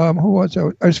to, who was I?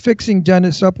 I was fixing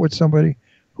Dennis up with somebody.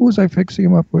 Who was I fixing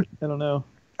him up with? I don't know.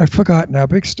 I forgot now.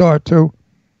 Big star, too.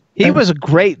 He was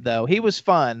great, though. He was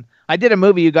fun. I did a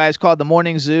movie, you guys, called The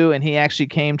Morning Zoo, and he actually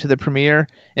came to the premiere.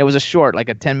 It was a short, like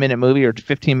a 10-minute movie or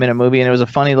 15-minute movie, and it was a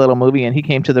funny little movie, and he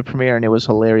came to the premiere, and it was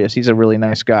hilarious. He's a really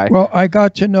nice guy. Well, I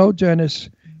got to know Dennis,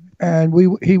 and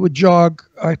he would jog,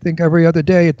 I think, every other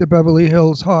day at the Beverly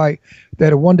Hills High. They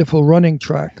had a wonderful running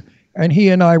track, and he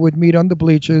and I would meet on the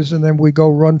bleachers, and then we'd go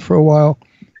run for a while,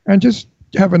 and just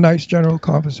have a nice general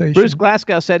conversation. Bruce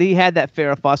Glasgow said he had that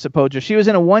Farrah Fawcett poster. She was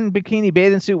in a one bikini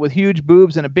bathing suit with huge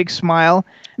boobs and a big smile.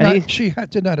 And she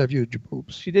did not have huge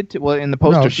boobs. She did, well, in the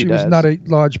poster she does. She was not a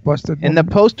large busted woman. In the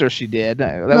poster she did.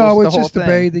 It was just the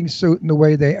bathing suit and the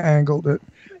way they angled it.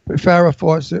 But Farrah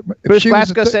Fawcett. Bruce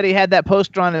Glasgow said he had that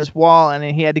poster on his wall and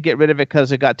he had to get rid of it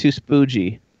because it got too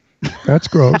spoogy. That's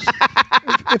gross.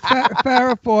 if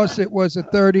Farrah Fawcett was a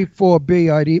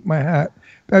 34B, I'd eat my hat.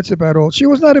 That's about all. She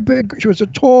was a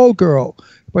tall girl,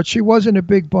 but she wasn't a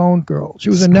big boned girl. She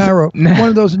was one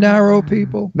of those narrow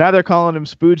people. Now they're calling him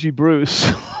Spoogie Bruce.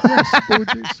 Yes,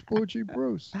 Spoogie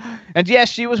Bruce. And yes,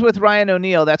 she was with Ryan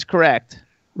O'Neal. That's correct.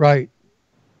 Right.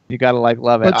 You gotta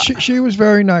love it. But she was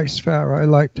very nice, Farrah. I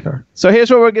liked her. So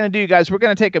here's what we're gonna do, guys. We're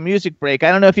gonna take a music break.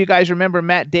 I don't know if you guys remember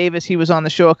Matt Davis. He was on the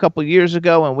show a couple years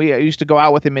ago, and we used to go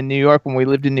out with him in New York when we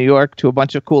lived in New York to a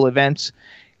bunch of cool events.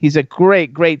 He's a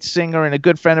great singer and a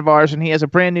good friend of ours, and he has a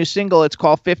brand new single. It's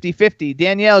called 50/50.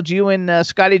 Danielle, do you and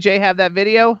Scotty J have that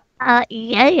video?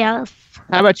 Yes.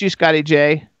 How about you, Scotty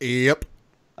J? Yep.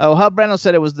 Oh, Hub Reynolds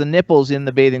said it was the nipples in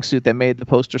the bathing suit that made the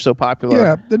poster so popular.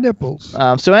 Yeah, the nipples.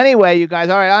 So anyway, you guys,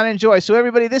 all right, on enjoy. So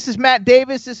everybody, this is Matt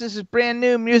Davis. This is his brand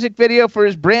new music video for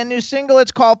his brand new single.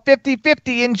 It's called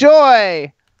 50/50.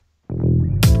 Enjoy.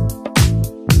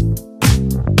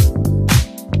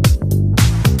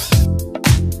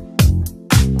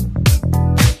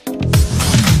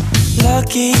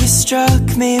 Lucky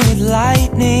struck me with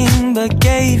lightning, but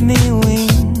gave me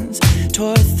wings.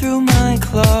 Tore through my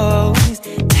clothes,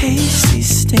 tasty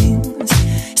stings.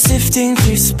 Sifting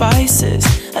through spices,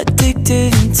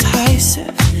 addicted,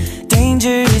 enticing.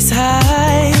 Dangerous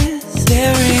highs,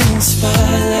 staring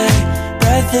spotlight.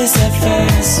 Breathless at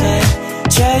first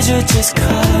sight, treasure just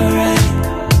caught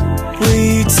right. Will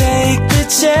you take the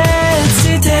chance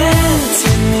to dance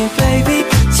with me, baby?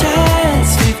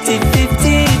 Chance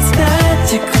 50/50, it's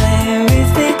magic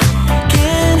with me.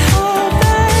 Can't hold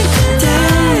back.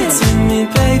 Dance with me,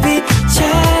 baby.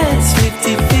 Chance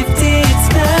 50/50, it's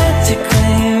magic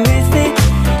with me.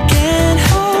 Can't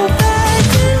hold back.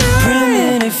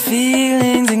 Primitive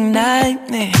feelings ignite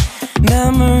me.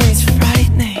 Memories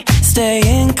frightening. Stay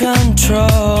in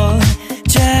control.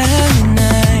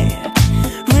 Gemini.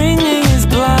 Ringing is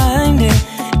blinding.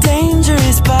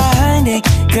 Dangerous binding.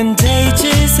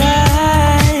 Contagious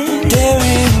high.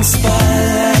 Daring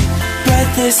spotlight.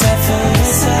 Breathless at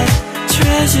first sight.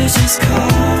 Treasure just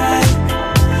caught right.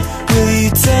 Will you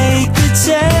take the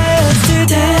chance to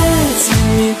dance with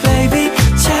me, baby?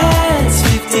 Chance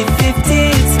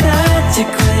 50/50, it's magic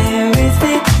with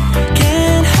me.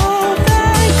 Can't hold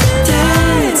back.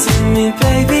 Dance with me,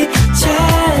 baby.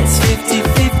 Chance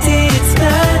 50/50, it's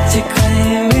magic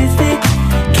with me.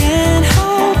 Can't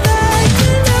hold back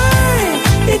tonight.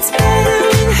 It's better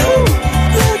with who?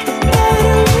 Look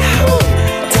better with who?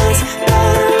 Dance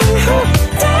better with who?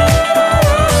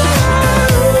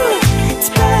 It's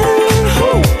better with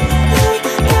who? Look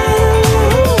better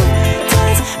with who?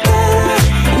 Dance better.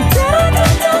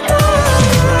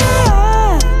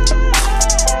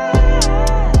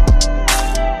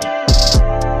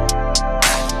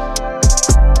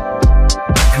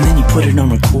 And then you put it on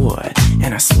record,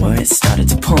 and I swear it started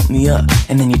to pump me up.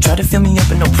 And then you try to fill me up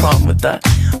and no problem with that.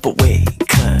 But wait,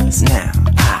 cause now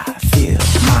I feel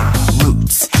my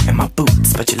roots and my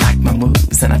boots. But you like my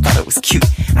moves, and I thought it was cute.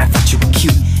 I thought you were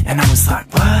cute, and I was like,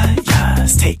 what?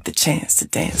 Just take the chance to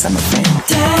dance, I'm a fan.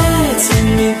 Dance with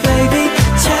me, baby.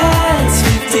 Chance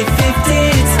 50/50,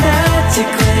 it's magic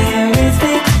with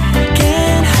me.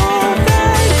 Can't hold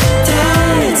back.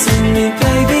 Dance with me,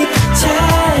 baby.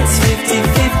 Chance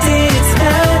 50/50, it's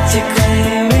magic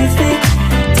with me.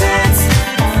 Dance,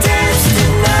 dance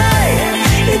tonight.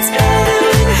 It's better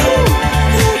with who?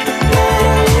 Look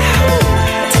better with who?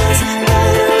 Dance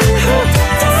better with who?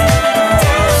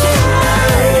 Dance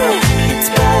tonight. It's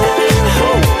better with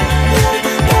who? Look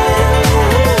better with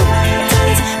who?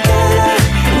 Dance better.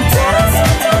 Dance,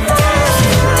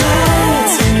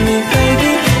 dance with me,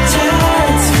 baby.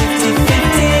 Chance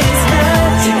 50/50, it's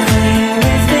magic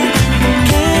with me.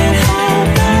 Can't hold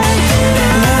back.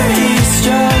 Lucky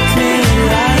struck me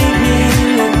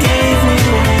lightning, that gave me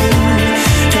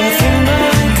wings. Tore through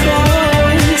my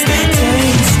clothes,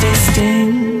 tasty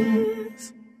stings.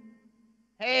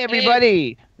 Hey,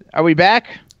 everybody. Are we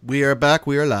back? We are back.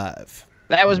 We are live.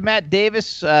 That was Matt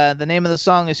Davis. The name of the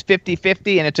song is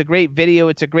 50/50, and it's a great video.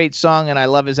 It's a great song, and I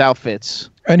love his outfits.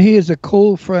 And he is a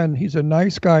cool friend. He's a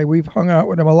nice guy. We've hung out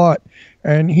with him a lot.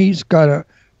 And he's got a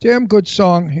damn good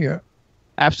song here.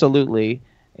 Absolutely.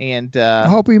 And I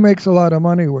hope he makes a lot of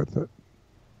money with it.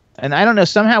 And I don't know,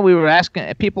 somehow we were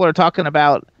asking, people are talking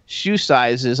about shoe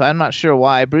sizes. I'm not sure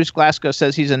why. Bruce Glasgow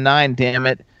says he's a 9, damn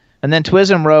it. And then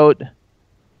Twism wrote,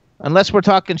 unless we're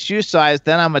talking shoe size,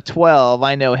 then I'm a 12.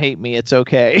 I know, hate me, it's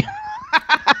okay.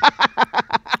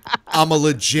 I'm a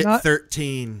legit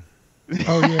 13.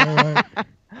 Oh, yeah, right.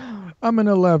 I'm an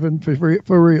 11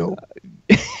 for real.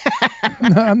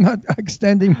 No, I'm not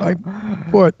extending my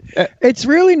foot. It's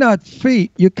really not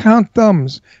feet. You count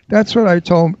thumbs. That's what I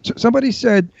told him. Somebody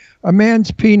said a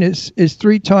man's penis is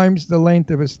 3 times the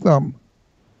length of his thumb.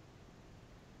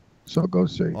 So go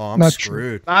see. Oh, I'm not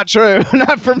screwed. Not true.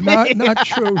 Not for me. Not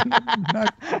true.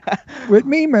 With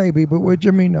me, maybe, but with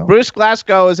Jimmy, no. Bruce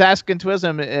Glasgow is asking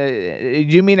Twism,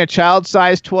 you mean a child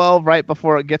size 12 right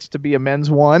before it gets to be a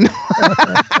men's 1?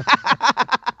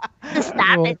 The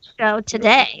Savage Show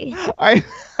today.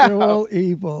 They're all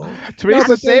evil.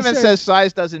 Teresa Saban says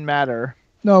size doesn't matter.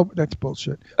 No, that's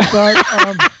bullshit. But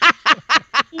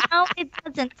No, it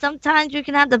doesn't. Sometimes you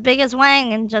can have the biggest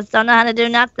wang and just don't know how to do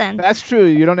nothing. That's true.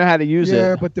 You don't know how to use it.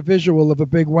 yeah, but the visual of a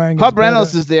big wang. Hub is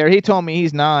Reynolds better. is there. He told me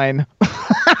he's 9.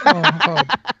 Hub.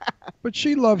 But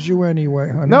she loves you anyway,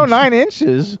 honey. No, 9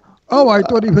 inches. Oh, I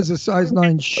thought he was a size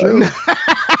 9 shoe.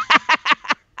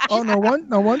 Oh, no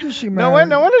wonder she married.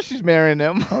 No wonder she's marrying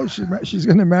him. Oh, she's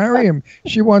going to marry him.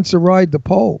 She wants to ride the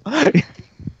pole.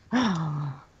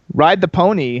 Ride the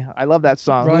Pony. I love that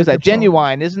song. Ride Who's that? the Pony.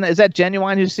 Genuine. Is that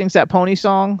Genuine who sings that Pony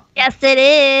song? Yes, it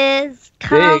is.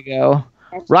 There you go.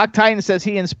 Rock Titan says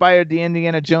he inspired the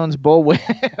Indiana Jones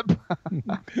bullwhip.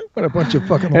 What a bunch of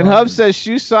fucking And lies. Hub says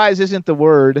shoe size isn't the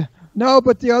word. No,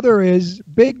 but the other is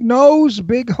big nose,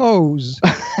 big hose.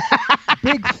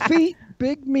 Big feet,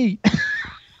 big meat.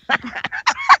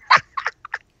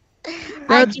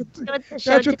 That's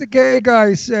what the gay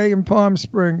guys say in Palm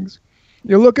Springs.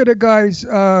 You look at a guy's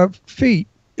feet.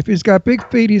 If he's got big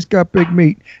feet, he's got big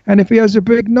meat. And if he has a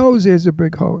big nose, he has a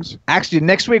big hose. Actually,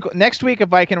 next week,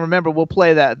 if I can remember, we'll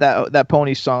play that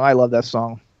Pony song. I love that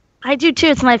song. I do too.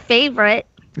 It's my favorite.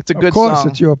 It's a good Of course, song.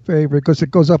 it's your favorite because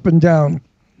it goes up and down.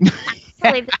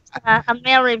 Actually, there's a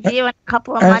mail review in a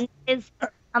couple of And- Mondays.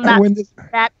 I'm about when to do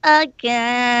that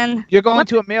again. You're going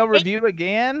to a male review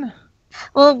again?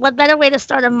 Well, what better way to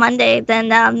start a Monday than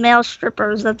male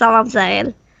strippers? That's all I'm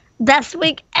saying. Best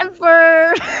week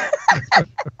ever.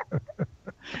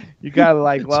 You gotta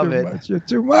love it. Much. You're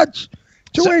too much.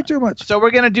 Way too much. So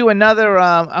we're gonna do another.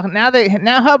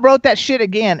 Now Hub wrote that shit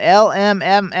again.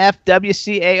 LMMFWCAO.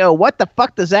 What the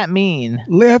fuck does that mean?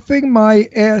 Laughing my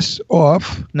ass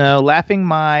off. No, laughing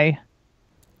my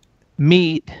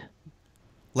meat.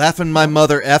 Laughing my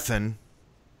mother effing.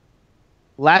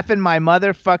 Laughing my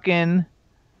motherfucking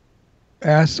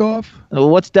ass off.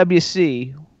 What's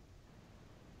WC?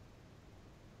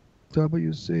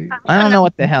 WC. I don't know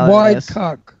what the hell it Wide is.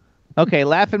 cock. Okay,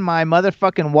 laughing my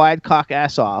motherfucking wide cock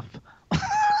ass off.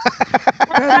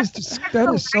 That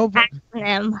is so.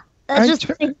 Acronym. That's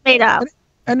just made up.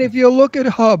 And if you look at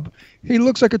Hub, he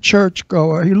looks like a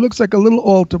churchgoer. He looks like a little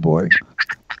altar boy.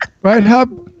 Right,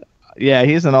 Hub? Yeah,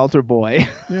 he's an altar boy.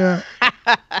 Yeah.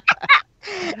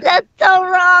 That's so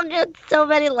wrong. It's so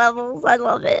many levels. I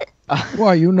love it.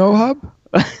 Why, you know Hub?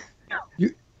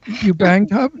 You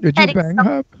banged Hub? Did you bang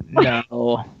Hub?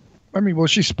 No. I mean, well,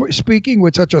 she's speaking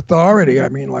with such authority. I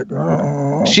mean, like,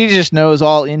 oh. She just knows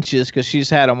all inches because she's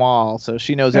had them all, so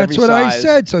she knows every size. That's what I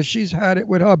said. So she's had it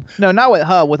with Hub. No, not with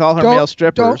Hub. With all her male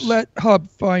strippers. Don't let Hub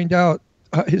find out.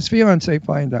 His fiance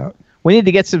find out. We need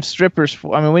to get some strippers.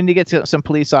 We need to get some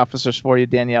police officers for you,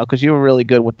 Danielle, because you were really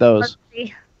good with those.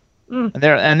 And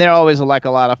they're always like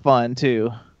a lot of fun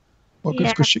too. Well,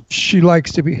 because she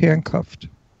likes to be handcuffed.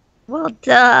 Well,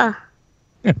 duh.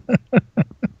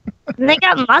 They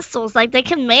got muscles, like they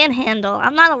can manhandle.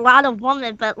 I'm not a lot of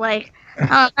woman, but like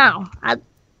I don't know,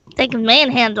 they can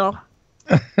manhandle.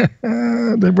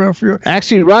 They rough you.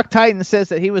 Actually, Rock Titan says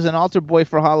that he was an altar boy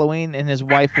for Halloween, and his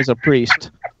wife was a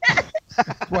priest.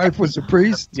 Wife was a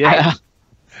priest. Yeah,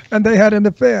 and they had an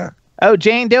affair. Oh,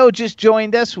 Jane Doe just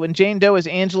joined us. When Jane Doe is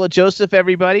Angela Joseph,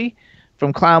 everybody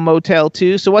from Clown Motel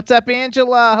 2. So what's up,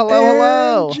 Angela?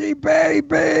 Hello. Angie,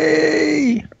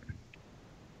 baby.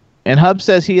 And Hub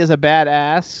says he is a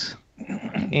badass.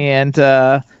 And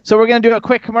so we're going to do a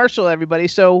quick commercial, everybody.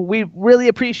 So we really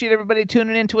appreciate everybody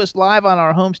tuning in to us live on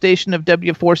our home station of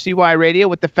W4CY Radio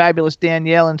with the fabulous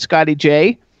Danielle and Scotty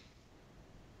J.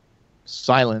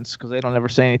 Silence, because they don't ever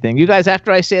say anything. You guys,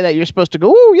 after I say that, you're supposed to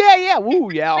go, ooh, yeah,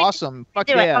 woo, yeah, awesome. Fuck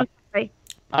yeah. All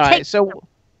right, so,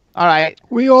 all right.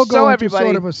 We all go into everybody,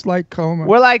 sort of a slight coma.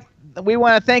 We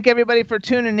want to thank everybody for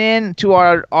tuning in to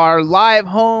our live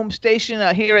home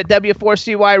station here at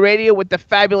W4CY Radio with the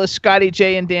fabulous Scotty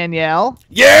J and Danielle.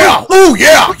 Yeah! Ooh,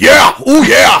 yeah! Yeah! Ooh,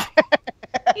 yeah!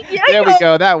 There we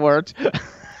go. That worked. You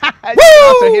can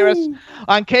also hear us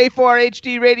on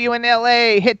K4HD Radio in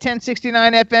LA, Hit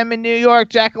 1069 FM in New York,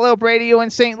 Jackalope Radio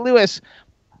in St. Louis,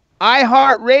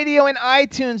 iHeartRadio and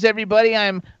iTunes, everybody.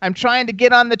 I'm trying to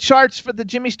get on the charts for the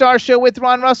Jimmy Star Show with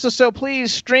Ron Russell, so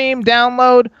please stream,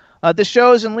 download, the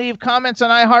shows and leave comments on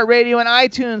iHeartRadio and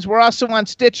iTunes. We're also on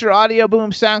Stitcher, Audio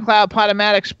Boom, SoundCloud,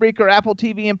 Podomatic, Spreaker, Apple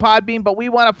TV, and Podbean, but we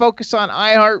want to focus on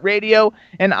iHeartRadio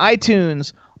and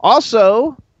iTunes.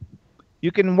 Also,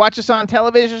 you can watch us on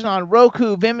television on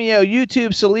Roku, Vimeo, YouTube,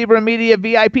 Celebra Media,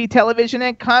 VIP Television,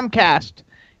 and Comcast.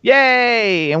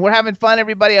 Yay! And we're having fun,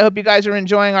 everybody. I hope you guys are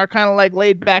enjoying our kind of like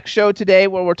laid-back show today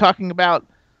where we're talking about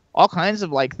all kinds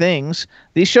of like things.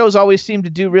 These shows always seem to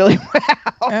do really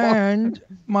well. And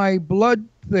my blood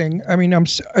thing, I mean,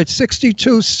 it's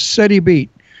 62 steady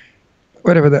beat.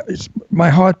 Whatever that is.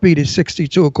 My heartbeat is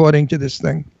 62 according to this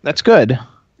thing. That's good.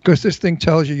 Because this thing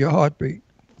tells you your heartbeat.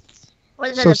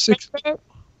 What is it? So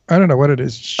I don't know what it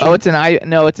is. Oh, it's an eye.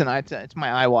 No, it's my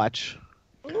iWatch.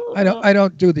 I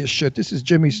don't do this shit. This is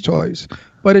Jimmy's Toys.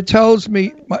 But it tells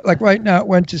me, like right now, it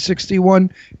went to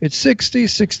 61. It's 60,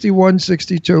 61,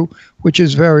 62, which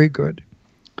is very good.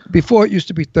 Before it used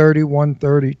to be 31,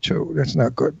 32. That's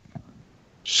not good.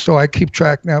 So I keep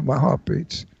track now of my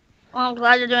heartbeats. Well, I'm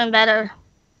glad you're doing better.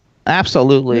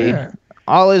 Absolutely. Yeah.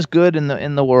 All is good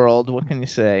in the world. What can you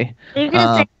say? Are you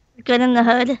gonna say good in the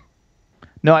hood?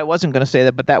 No, I wasn't going to say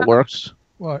that, but that works.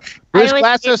 What? Bruce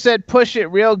Glasso said, push it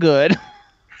real good.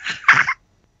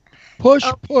 Push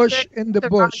in the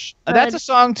bush. That's a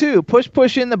song, too.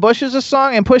 Push in the bush is a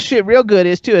song, and push it real good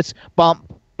is, too. It's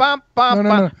bump, bump, bump,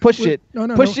 bump. Push it.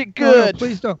 Push it good. No,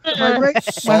 please don't.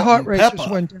 My heart rate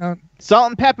just went down. Salt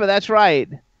and pepper, that's right.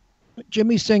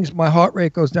 Jimmy sings, my heart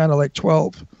rate goes down to like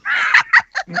 12.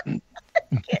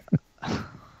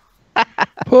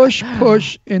 Push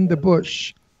in the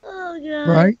bush. Oh, God.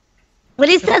 Right? When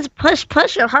he says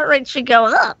push, your heart rate should go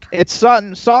up. It's salt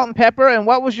and pepper. And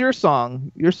what was your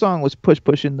song? Your song was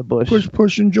push in the bush.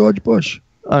 Push in George Bush.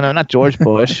 Oh, no, not George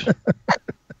Bush.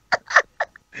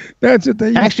 That's what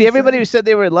they Actually, everybody who said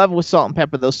they were in love with Salt and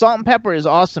Pepper, though. Salt and Pepper is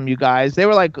awesome, you guys.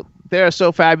 They're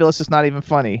so fabulous, it's not even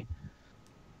funny.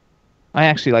 I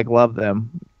actually love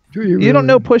them. Do you don't really?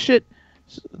 know Push It?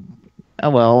 Oh,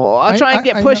 well, I'll try and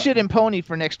get Push It and Pony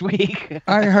for next week.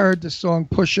 I heard the song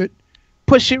Push It.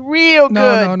 Push it real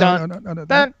good. No.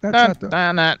 That's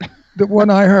not the one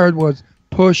I heard was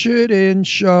push it in,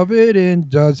 shove it in.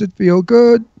 Does it feel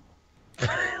good?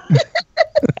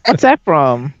 What's that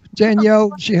from?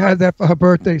 Danielle, she had that for her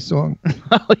birthday song.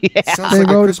 Oh, yeah. Sounds like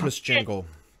a Christmas jingle.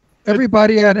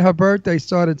 Everybody at her birthday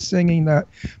started singing that.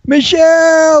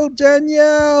 Michelle,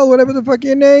 Danielle, whatever the fuck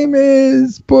your name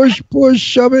is. Push,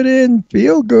 shove it in.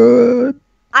 Feel good.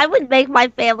 I would make my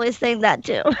family sing that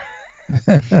too.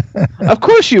 Of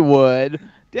course you would.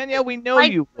 Danielle, we know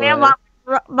you would.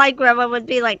 My grandma would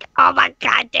be like, oh my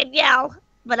God, Danielle.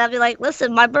 But I'd be like,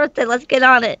 listen, my birthday, let's get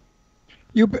on it.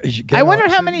 I wonder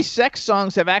how many sex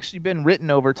songs have actually been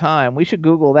written over time. We should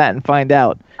Google that and find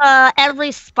out.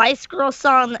 Every Spice Girl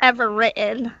song ever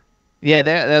written. Yeah,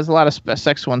 there's a lot of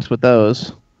sex ones with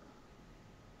those.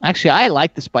 Actually, I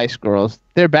like the Spice Girls.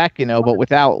 They're back, but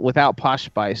without Posh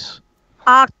Spice.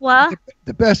 Aqua.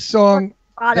 The best song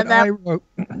that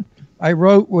I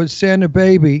wrote was Santa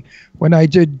Baby when I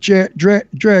did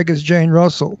drag as Jane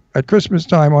Russell at Christmas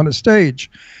time on a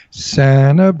stage.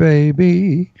 Santa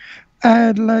Baby,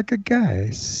 I'd like a guy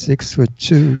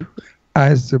 6'2",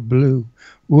 eyes are blue,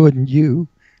 wouldn't you?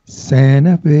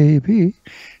 Santa Baby,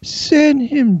 send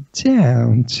him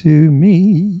down to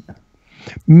me.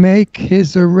 Make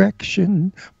his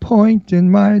erection point in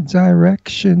my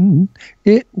direction.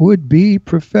 It would be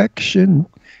perfection.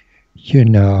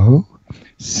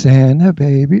 Santa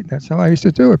Baby. That's how I used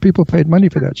to do it. People paid money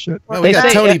for that shit. Well, we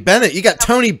got Tony Bennett. You got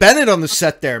Tony Bennett on the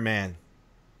set there, man.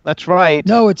 That's right.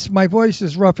 No, my voice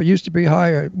is rough. It used to be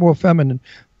higher, more feminine.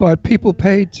 But people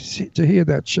paid to hear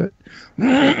that shit.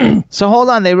 So hold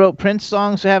on. They wrote Prince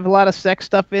songs that have a lot of sex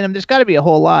stuff in them. There's got to be a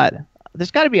whole lot.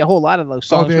 There's got to be a whole lot of those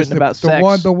songs written about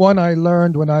sex. The one I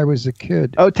learned when I was a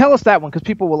kid. Oh, tell us that one, because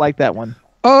people will like that one.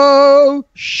 Oh,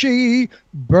 she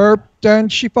burped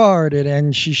and she farted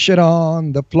and she shit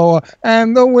on the floor,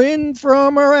 and the wind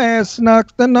from her ass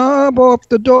knocked the knob off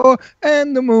the door,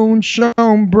 and the moon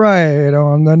shone bright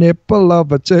on the nipple of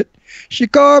her tit. She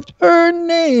carved her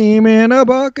name in a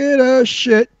bucket of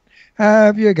shit.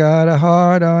 Have you got a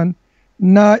heart on?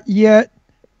 Not yet.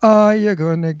 Are you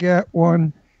gonna get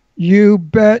one? You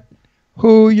bet.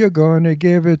 Who you gonna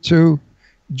give it to?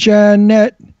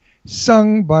 Janet.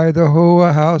 Sung by the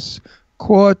Hoa House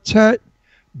Quartet.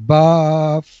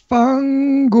 Bafangul.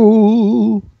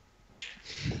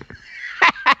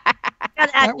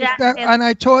 And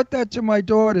I taught that to my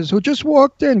daughters who just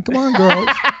walked in. Come on, girls.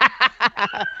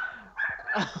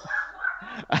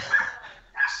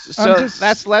 So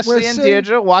that's Leslie and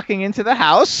Deirdre walking into the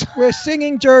house. We're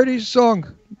singing Dirty's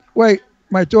song. Wait,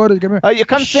 My daughter's giving. Oh, you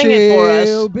come sing it for us.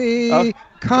 She'll be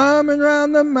coming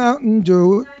round the mountain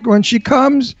dew. When she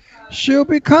comes, she'll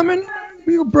be coming.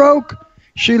 You broke.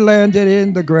 She landed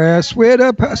in the grass with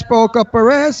a spoke up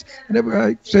her ass. And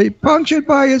I say, punctured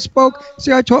by a spoke.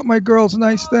 See, I taught my girls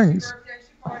nice things.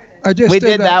 I just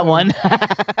did that one.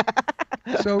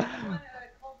 So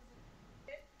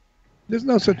there's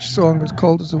no such song as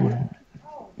Cold as a Wind.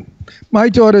 My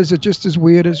daughters are just as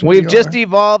weird as We've just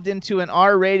evolved into an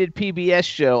R-rated PBS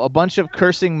show, a bunch of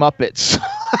cursing Muppets.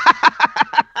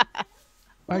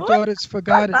 My daughters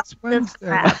forgot it's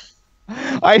Wednesday.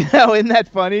 I know, isn't that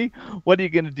funny? What are you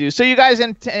going to do? So you guys,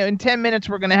 in 10 minutes,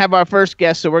 we're going to have our first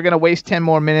guest, so we're going to waste 10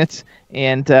 more minutes,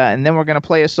 and then we're going to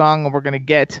play a song, and we're going to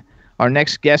get our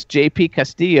next guest, JP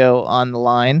Castillo, on the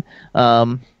line.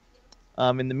 In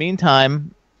the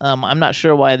meantime, I'm not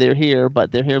sure why they're here,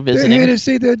 but they're here visiting. They're here to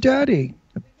see their daddy.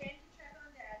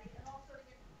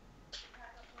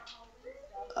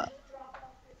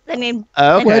 Okay.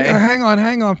 Wait,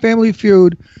 hang on. Family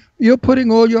Feud. You're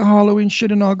putting all your Halloween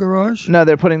shit in our garage? No,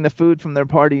 they're putting the food from their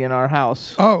party in our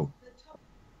house. Oh.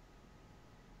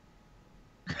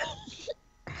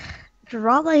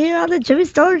 Drama here on the Jimmy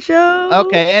Star Show.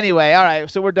 Okay, anyway, all right,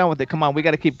 so we're done with it. Come on, we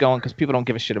got to keep going because people don't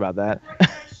give a shit about that.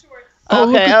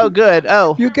 Good.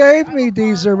 Oh. You gave me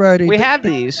these already. We have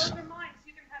these.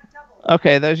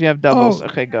 Okay, those you have doubles. Oh,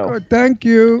 okay, go. Good, thank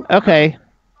you. Okay.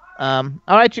 All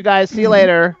right, you guys. See you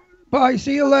later. Bye.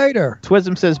 See you later.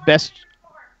 Twism says best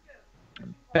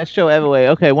show ever.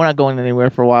 Okay, we're not going anywhere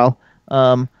for a while.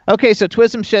 Okay, so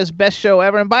Twism says best show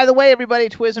ever. And by the way, everybody,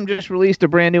 Twism just released a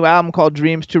brand new album called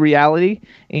Dreams to Reality,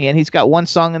 and he's got one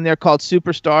song in there called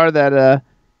Superstar that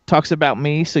talks about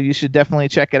me. So you should definitely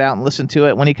check it out and listen to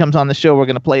it. When he comes on the show, we're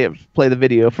gonna play the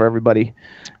video for everybody.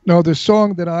 No, the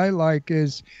song that I like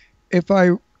is if I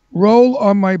roll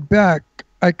on my back,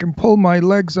 I can pull my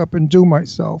legs up and do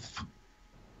myself.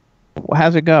 Well,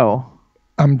 how's it go?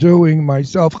 I'm doing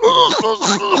myself.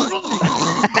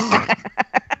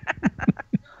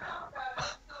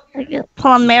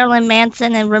 Pull on Marilyn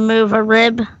Manson and remove a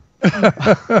rib. Do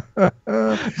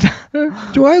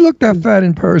I look that fat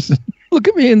in person? Look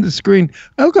at me in the screen.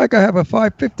 I look like I have a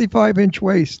 55-inch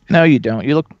waist. No, you don't.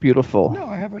 You look beautiful. No,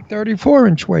 I have a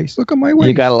 34-inch waist. Look at my waist.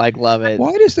 You gotta love it.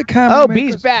 Why does the camera? Oh,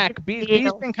 B's back.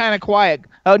 B's been kind of quiet.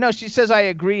 Oh no, she says I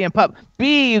agree. And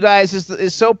B, you guys,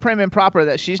 is so prim and proper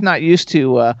that she's not used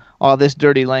to all this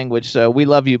dirty language. So we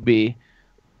love you, B,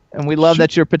 and we love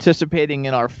that you're participating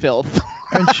in our filth.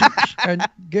 and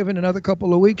given another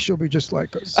couple of weeks, she'll be just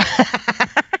like us.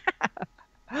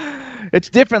 It's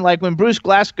different, like when Bruce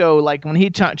Glasgow, like when he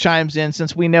chimes in,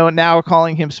 since we know now we're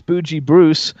calling him Spoogie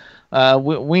Bruce,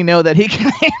 we know that he can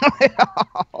handle it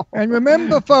all. And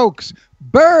remember, folks,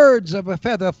 birds of a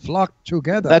feather flock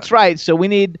together. That's right. So we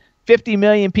need 50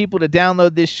 million people to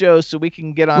download this show so we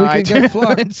can get on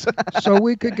iTunes. So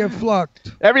we could get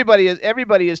flocked. Everybody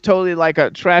is totally like a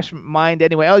trash mind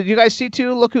anyway. Oh, you guys see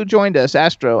too? Look who joined us,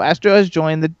 Astro. Astro has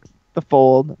joined the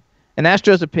fold. And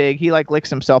Astro's a pig. He like licks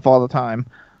himself all the time.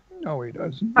 No, he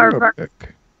doesn't. You're a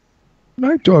pig.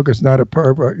 My dog is not a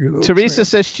pervert. You little Teresa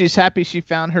says she's happy she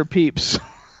found her peeps.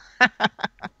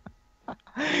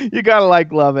 You gotta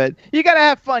love it. You gotta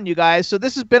have fun, you guys. So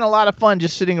this has been a lot of fun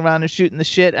just sitting around and shooting the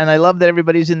shit. And I love that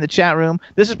everybody's in the chat room.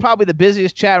 This is probably the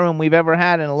busiest chat room we've ever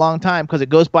had in a long time because it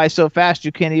goes by so fast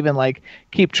you can't even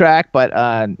keep track. But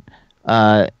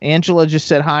Angela just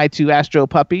said hi to Astro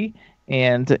Puppy.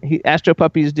 And Astro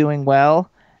Puppy is doing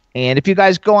well. And if you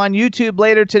guys go on YouTube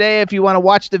later today, if you want to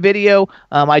watch the video,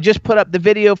 I just put up the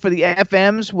video for the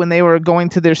FMs when they were going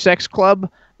to their sex club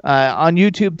on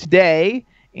YouTube today.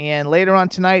 And later on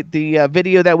tonight, the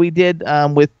video that we did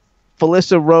with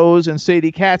Felissa Rose and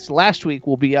Sadie Katz last week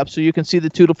will be up. So you can see the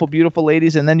beautiful, beautiful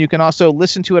ladies. And then you can also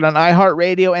listen to it on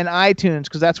iHeartRadio and iTunes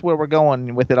because that's where we're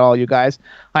going with it all, you guys.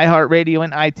 iHeartRadio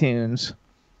and iTunes.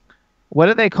 What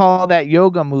do they call that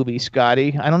yoga movie,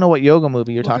 Scotty? I don't know what yoga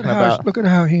movie you're talking about. Look at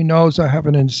how he knows I have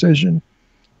an incision.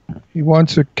 He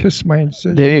wants to kiss my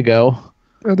incision. There you go.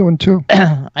 The other one, too.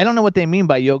 I don't know what they mean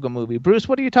by yoga movie. Bruce,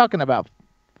 what are you talking about?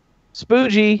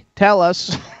 Spoogie, tell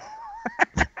us.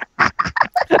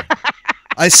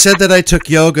 I said that I took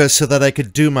yoga so that I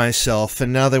could do myself,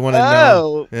 and now they want to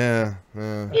know. Yeah.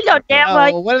 You know damn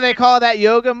right. What do they call that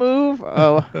yoga move?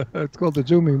 Oh, it's called the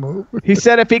Zoomy move. He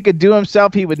said if he could do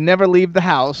himself, he would never leave the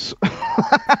house.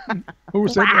 Who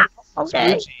said that?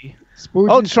 Okay.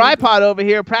 Spoogie. Tripod over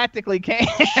here practically can.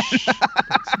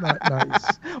 That's not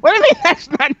nice. What do you mean that's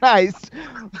not nice?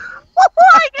 Oh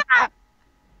my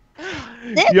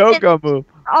God! Yoga move.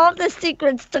 All the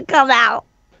secrets to come out.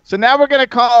 So now we're going to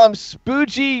call him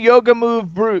Spoogie Yoga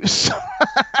Move Bruce.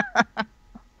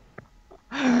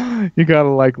 You gotta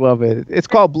love it. It's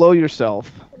called Blow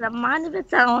Yourself. It's a mind of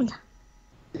its own.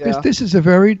 Yeah. This is a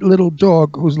very little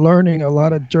dog who's learning a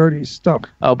lot of dirty stuff.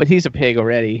 Oh, but he's a pig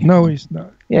already. No, he's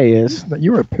not. Yeah, he is.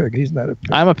 You're a pig. He's not a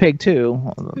pig. I'm a pig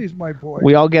too. He's my boy.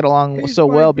 We all get along He's so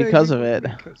my well baby. because of it.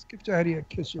 Give Daddy a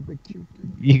kiss, you big cute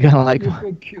thing. You gotta like. You're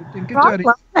big cute thing. Give I Daddy.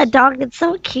 love that dog. It's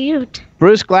so cute.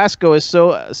 Bruce Glasgow is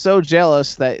so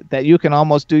jealous that you can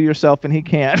almost do yourself and he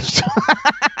can't.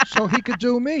 So he could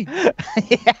do me.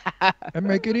 And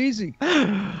make it easy.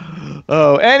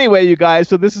 Oh, anyway, you guys.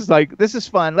 So this is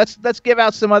fun. Let's give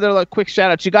out some other quick shout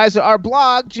outs. You guys, our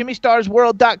blog,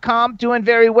 JimmyStarsWorld.com, doing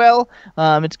very well.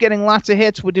 It's getting lots of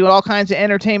hits. We do all kinds of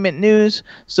entertainment news.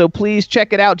 So please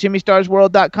check it out,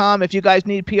 JimmyStarsWorld.com. If you guys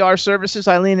need PR services,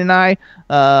 Eileen and I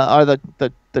are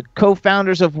the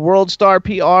co-founders of World Star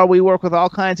PR. We work with all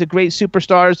kinds of great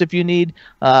superstars. If you need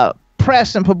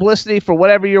press and publicity for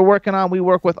whatever you're working on, we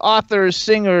work with authors,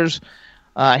 singers,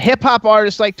 hip-hop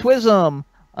artists like Twism.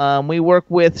 We work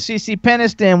with CeCe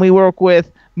Peniston. We work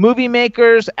with movie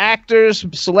makers, actors,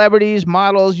 celebrities,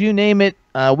 models, you name it.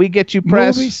 We get you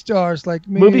press. Movie stars like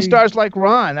me. Movie stars like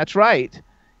Ron. That's right.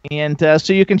 And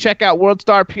so you can check out World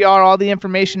Star PR. All the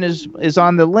information is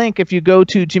on the link if you go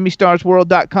to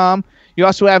JimmyStarsWorld.com. You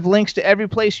also have links to every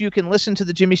place you can listen to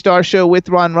the Jimmy Star Show with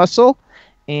Ron Russell.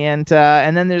 And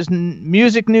then there's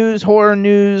music news, horror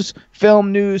news,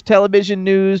 film news, television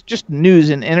news, just news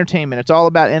and entertainment. It's all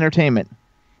about entertainment.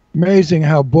 Amazing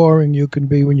how boring you can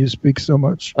be when you speak so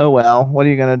much. Oh, well, what are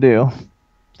you going to do?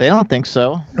 They don't think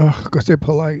so. Oh, because they're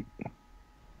polite.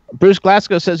 Bruce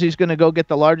Glasgow says he's going to go get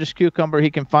the largest cucumber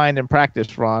he can find and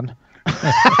practice, Ron.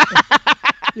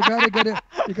 You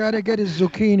gotta get his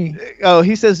zucchini. Oh,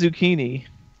 he says zucchini.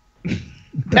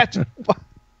 That's...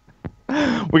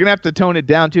 We're going to have to tone it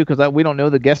down, too, because we don't know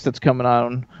the guest that's coming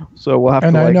on. So we'll have to.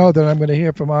 And I know that I'm going to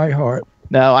hear from iHeart.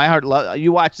 No, iHeart.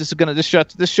 You watch. This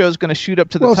show is going to shoot up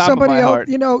to the top of iHeart.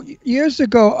 You know, years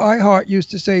ago, iHeart used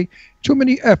to say too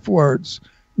many F words.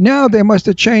 Now they must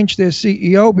have changed their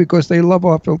CEO because they love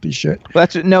our filthy shit.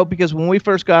 No, because when we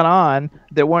first got on,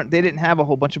 they didn't have a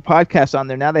whole bunch of podcasts on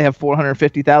there. Now they have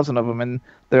 450,000 of them, and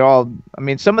they're all. I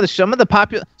mean, some of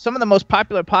the most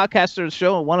popular podcasters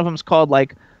show. One of them's called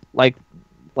like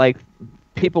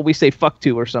people we say fuck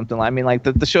to or something. I mean, like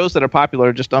the shows that are popular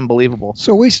are just unbelievable.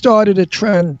 So we started a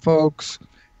trend, folks.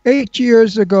 8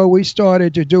 years ago, we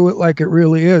started to do it like it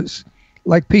really is.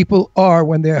 Like people are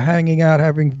when they're hanging out,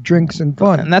 having drinks and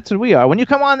fun. And that's what we are. When you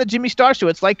come on the Jimmy Star Show,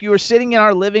 it's like you were sitting in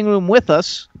our living room with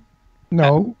us.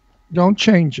 No, don't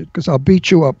change it, because I'll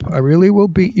beat you up. I really will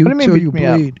beat you till you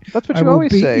bleed. That's what you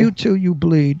always say. I will beat you till you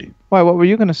bleed. Why? What were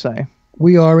you going to say?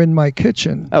 We are in my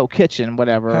kitchen. Oh, kitchen,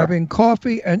 whatever. Having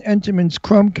coffee and Entenmann's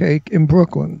crumb cake in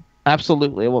Brooklyn.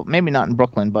 Absolutely. Well, maybe not in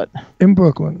Brooklyn, but... In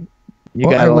Brooklyn.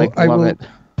 You gotta love it.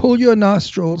 Pull your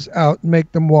nostrils out and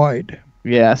make them wide.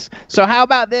 Yes. So how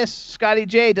about this, Scotty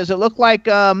J? Does it look like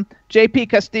JP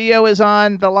Castillo is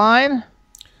on the line?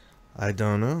 I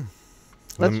don't know.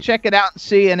 Let's check it out and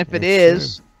see, and if it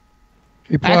is...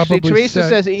 Actually, Teresa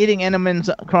says eating Entenmann's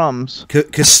crumbs.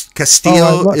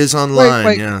 Castillo is online,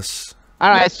 wait. yes. All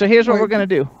right, so here's what we're going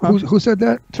to do. Huh? Who said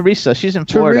that? Teresa. She's in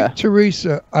Florida.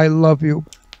 Teresa, I love you.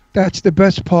 That's the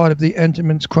best part of the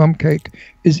Entenmann's crumb cake,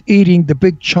 is eating the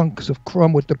big chunks of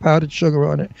crumb with the powdered sugar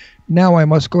on it. Now I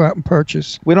must go out and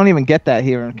purchase. We don't even get that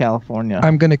here in California.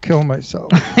 I'm going to kill myself.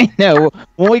 I know.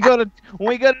 When we go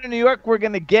to New York, we're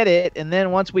going to get it, and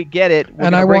then once we get it, we're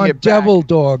and I bring want it devil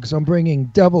dogs. I'm bringing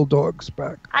devil dogs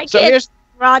back. I get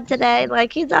Rod today.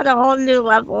 Like, he's on a whole new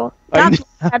level.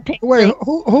 Wait,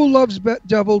 who loves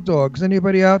devil dogs?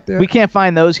 Anybody out there? We can't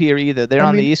find those here either. They're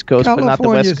on the East Coast, but not the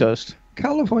West Coast.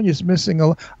 California's missing a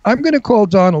lot. I'm going to call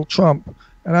Donald Trump,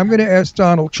 and I'm going to ask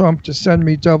Donald Trump to send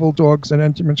me devil dogs and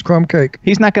Entenmann's crumb cake.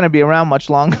 He's not going to be around much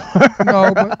longer.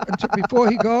 No, but before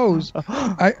he goes,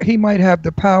 he might have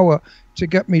the power to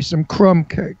get me some crumb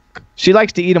cake. She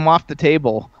likes to eat them off the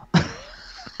table.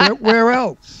 Where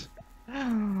else?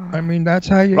 I mean, that's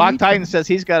how you Rock eat Titan them. says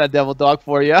he's got a devil dog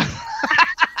for you.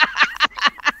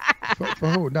 For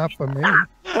who? Not for me.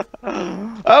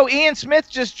 Oh, Ian Smith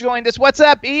just joined us. What's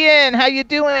up, Ian? How you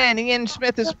doing? Ian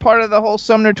Smith is part of the whole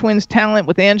Sumner Twins talent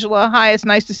with Angela. Hi, it's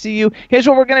nice to see you. Here's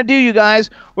what we're going to do, you guys.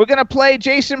 We're going to play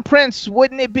Jason Prince,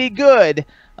 Wouldn't It Be Good?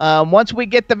 Once we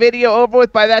get the video over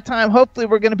with, by that time, hopefully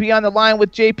we're going to be on the line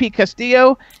with JP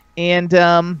Castillo, and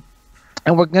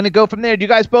we're going to go from there. Do you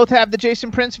guys both have the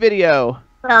Jason Prince video?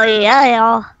 Well,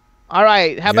 yeah. All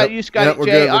right. How about you, Scotty J?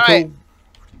 Good. All right. Cool.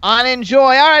 On enjoy.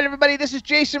 All right, everybody. This is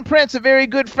Jason Prince, a very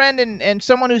good friend and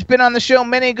someone who's been on the show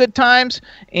many good times.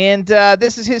 And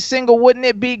this is his single, Wouldn't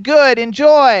It Be Good?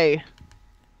 Enjoy.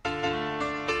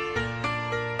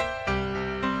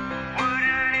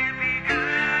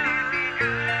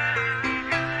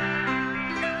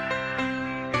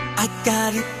 I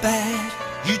got it bad.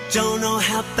 You don't know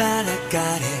how bad I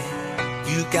got it.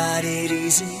 You got it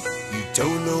easy. You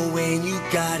don't know when you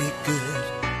got it good.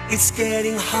 It's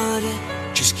getting harder,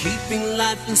 just keeping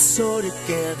life and soul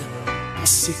together. I'm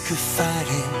sick of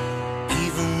fighting,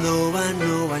 even though I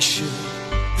know I should.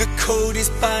 The cold is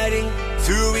biting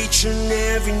through each and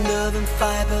every nerve and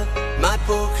fiber. My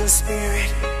broken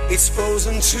spirit, it's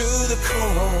frozen to the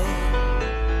core.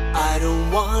 I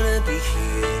don't wanna be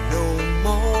here no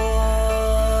more.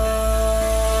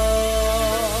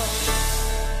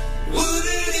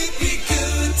 Wouldn't it be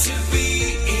good to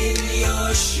be in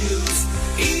your shoes,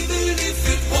 even if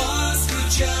it was for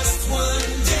just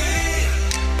one day?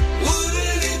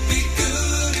 Wouldn't it be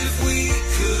good if we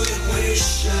could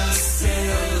wish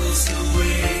ourselves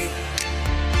away?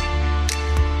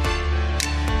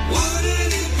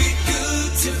 Wouldn't it be good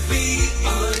to be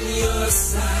on your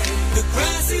side? The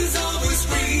grass is always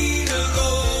greener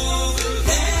over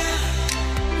there.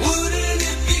 Wouldn't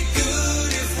it be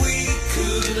good if we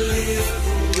could live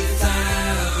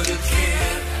without a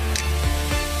care?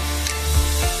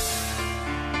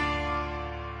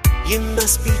 You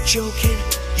must be joking,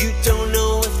 you don't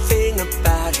know a thing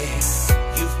about it.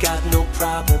 You've got no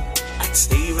problem, I'd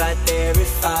stay right there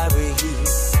if I were you.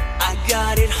 I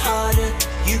got it harder,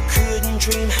 you couldn't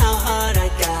dream how hard I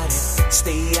got it.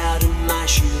 Stay out of my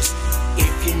shoes,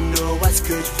 if you know what's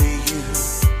good for you.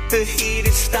 The heat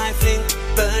is stifling,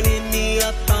 burning me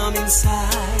up from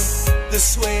inside. The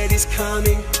sweat is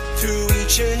coming through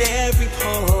each and every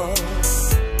pore.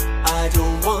 I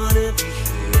don't wanna be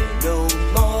here no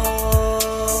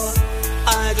more.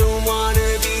 I don't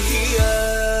wanna be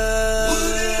here.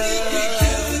 Wouldn't it be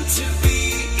good to be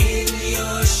in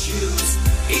your shoes,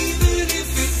 even if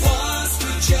it was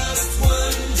for just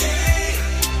one day?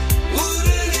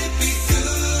 Wouldn't it be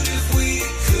good if we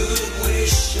could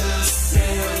wish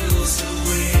ourselves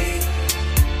away?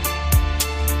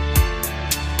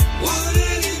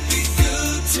 Wouldn't it be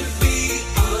good to be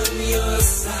on your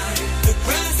side? The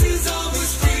grass is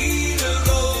always greener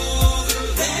over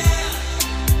there.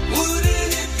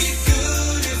 Wouldn't it be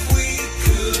good if we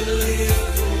could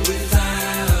live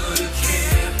without a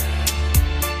care?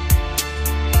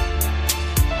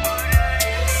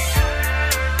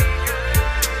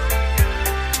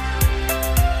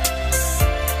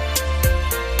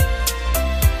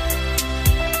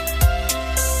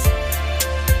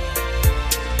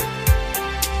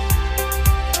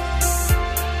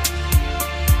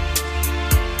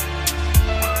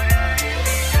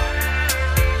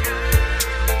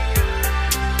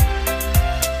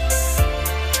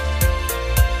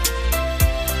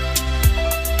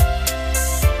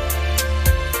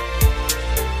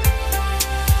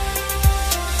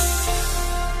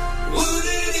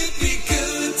 Wouldn't it be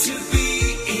good to be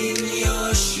in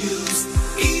your shoes,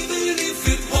 even if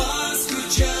it was for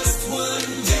just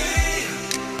one day?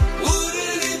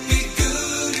 Wouldn't it be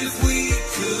good if we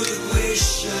could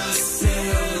wish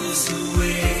ourselves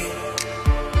away?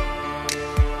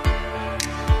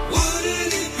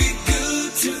 Wouldn't it be good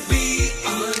to be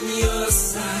on your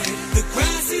side? The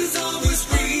grass is always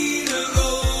greener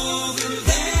over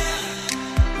there.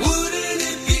 Wouldn't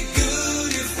it be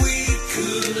good if we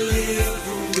could live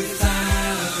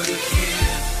without a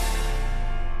care?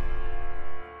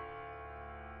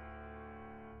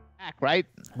 Back, right?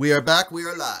 We are back. We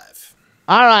are live.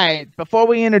 All right. Before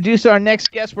we introduce our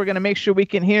next guest, we're going to make sure we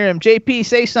can hear him. JP,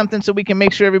 say something so we can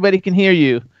make sure everybody can hear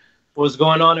you. What's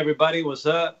going on, everybody? What's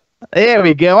up? There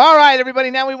we go. All right,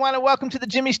 everybody. Now we want to welcome to the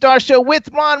Jimmy Star Show with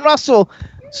Ron Russell.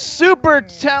 Super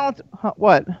talented.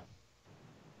 What?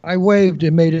 I waved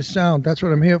and made a sound. That's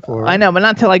what I'm here for. I know, but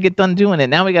not until I get done doing it.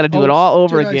 Now we got to do it all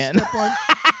over again.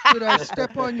 Did I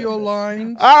step on your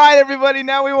lines? All right, everybody.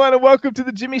 Now we want to welcome to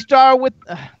the Jimmy Star with...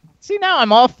 see, now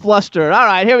I'm all flustered. All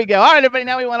right, here we go. All right, everybody.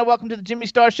 Now we want to welcome to the Jimmy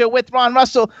Star Show with Ron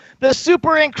Russell, the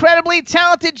super incredibly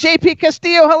talented JP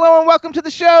Castillo. Hello and welcome to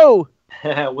the show.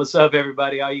 What's up,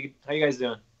 everybody? How you guys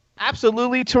doing?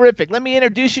 Absolutely terrific. Let me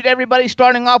introduce you to everybody,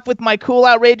 starting off with my cool,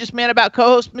 outrageous man about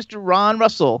co-host, Mr. Ron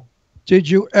Russell. Did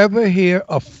you ever hear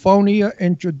a phonier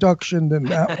introduction than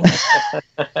that one?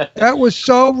 That was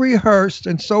so rehearsed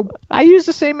and so... I use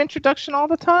the same introduction all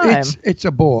the time. It's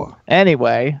a bore.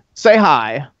 Anyway, say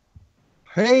hi.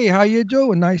 Hey, how you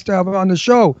doing? Nice to have you on the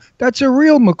show. That's a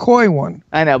real McCoy one.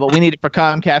 I know, but we need it for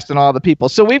Comcast and all the people.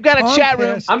 So we've got a chat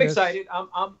room. I'm excited.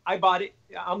 I bought it.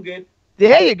 I'm good.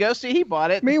 There you go. See, he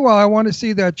bought it. Meanwhile, I want to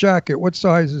see that jacket. What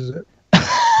size is it?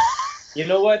 You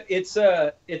know what? It's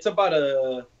about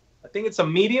I think it's a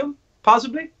medium,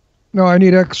 possibly. No, I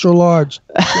need extra large.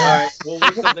 All right, we'll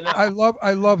work something out. I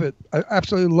love it. I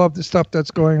absolutely love the stuff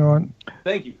that's going on.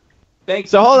 Thank you.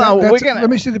 Thanks. So hold on, Let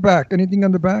me see the back. Anything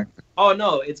on the back? Oh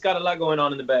no, it's got a lot going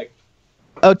on in the back.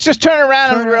 Oh, just turn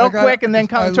around real quick and then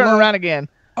turn around again.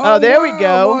 Oh, there we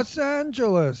go. Los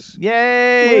Angeles.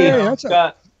 Yay! Yeah, it's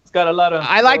got a lot of.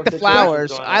 I like the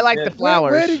flowers. I like the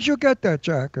flowers. Where did you get that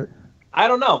jacket? I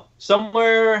don't know.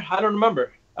 Somewhere, I don't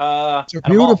remember. It's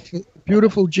a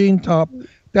beautiful jean top.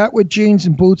 That with jeans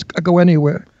and boots, I go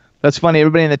anywhere. That's funny.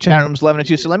 Everybody in the chat room's loving it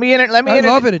too. So let me. I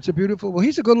love it. It's a beautiful. Well,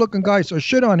 he's a good-looking guy, so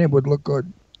shit on him would look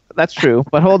good. That's true.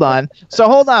 But hold on.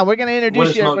 We're gonna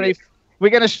introduce you, everybody. We're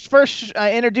going to first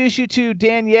introduce you to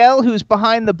Danielle, who's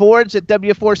behind the boards at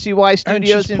W4CY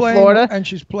Studios in Florida. And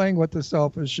she's playing with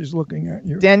herself as she's looking at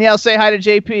you. Danielle, say hi to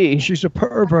JP. She's a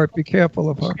pervert. Be careful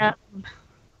of her. Yeah.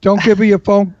 Don't give her your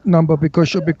phone number because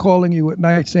she'll be calling you at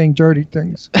night saying dirty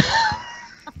things.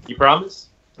 You promise?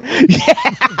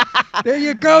 Yeah. There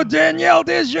you go, Danielle.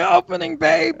 There's your opening,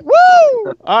 babe.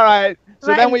 Woo! All right.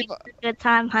 So then we've... Good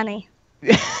time, honey.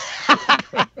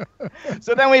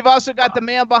 So then we've also got the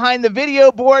man behind the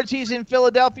video boards. He's in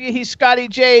Philadelphia. He's Scotty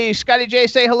J. Scotty J,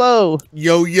 say hello.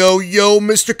 Yo,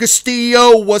 Mr.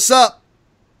 Castillo. What's up?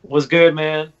 What's good,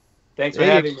 man? Thanks for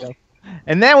having me.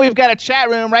 And then we've got a chat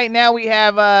room. Right now we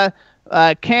have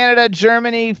Canada,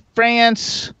 Germany,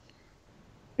 France,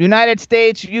 United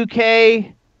States, UK.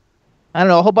 I don't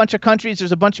know, a whole bunch of countries.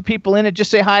 There's a bunch of people in it.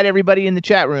 Just say hi to everybody in the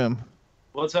chat room.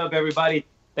 What's up, everybody?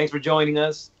 Thanks for joining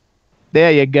us. There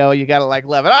you go. You got to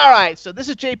love it. All right. So this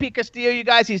is JP Castillo, you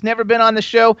guys. He's never been on the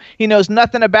show. He knows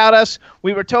nothing about us.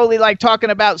 We were totally talking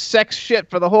about sex shit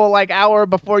for the whole hour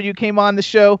before you came on the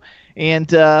show.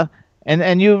 And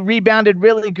you rebounded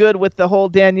really good with the whole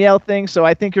Danielle thing. So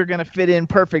I think you're going to fit in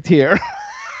perfect here.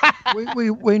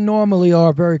 we normally are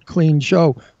a very clean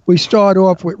show. We start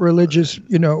off with religious,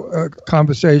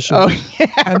 conversation. Oh, yeah,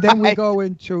 and then we go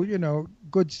into,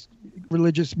 good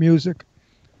religious music.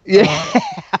 Yeah.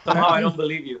 Somehow I don't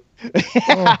believe you.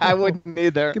 I wouldn't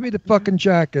either. Give me the fucking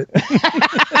jacket.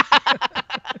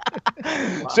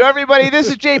 So everybody, this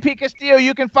is JP Castillo.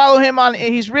 You can follow him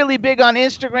he's really big on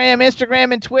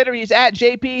Instagram and Twitter. He's at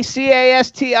JP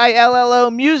Castillo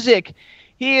Music.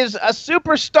 He is a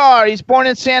superstar. He's born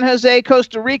in San Jose,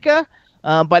 Costa Rica.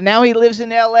 But now he lives in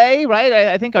LA, right?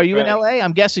 I think, are you in LA?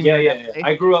 I'm guessing. Yeah.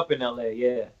 I grew up in LA,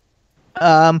 yeah.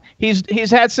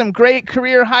 He's had some great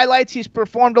career highlights. He's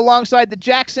performed alongside the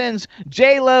Jacksons,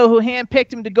 J-Lo, who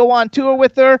handpicked him to go on tour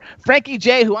with her, Frankie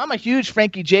J, who I'm a huge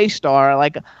Frankie J star.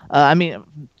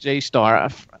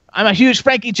 I'm a huge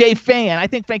Frankie J fan. I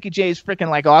think Frankie J is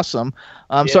freaking awesome.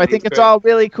 So I think it's all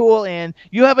really cool. And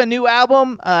you have a new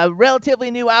album, a relatively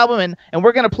new album, and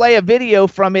we're going to play a video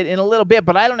from it in a little bit,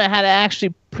 but I don't know how to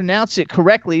actually pronounce it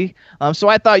correctly. So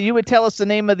I thought you would tell us the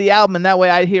name of the album, and that way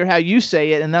I'd hear how you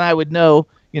say it, and then I would know,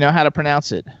 how to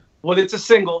pronounce it. Well, it's a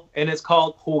single, and it's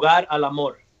called Jugar al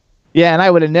Amor. Yeah, and I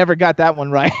would have never got that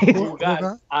one right.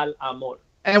 Jugar al Amor.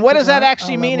 And what does that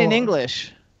actually mean in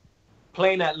English?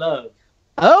 Playing at love.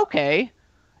 Okay.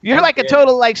 You're a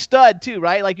total stud too,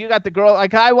 right? You got the girl.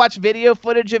 I watch video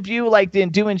footage of you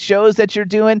doing shows that you're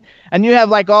doing, and you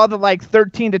have all the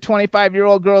 13 to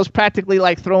 25-year-old girls practically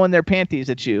throwing their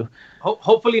panties at you.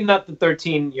 Hopefully not the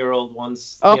 13-year-old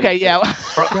ones. Okay, yeah.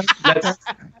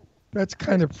 That's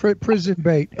kind of prison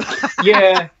bait.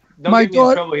 Yeah. Don't get me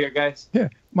in trouble here, guys. Yeah.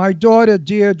 My daughter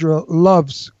Deirdre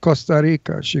loves Costa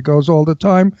Rica. She goes all the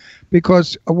time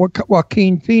because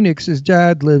Joaquin Phoenix's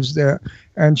dad lives there.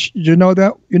 And you know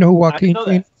that? You know who Joaquin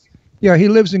Phoenix? Yeah, he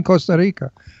lives in Costa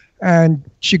Rica. And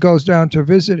she goes down to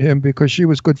visit him because she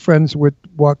was good friends with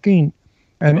Joaquin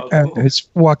and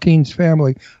Joaquin's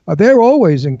family. They're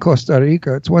always in Costa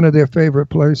Rica. It's one of their favorite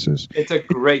places. It's a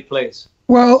great place.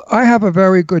 Well, I have a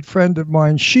very good friend of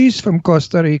mine. She's from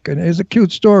Costa Rica, and it's a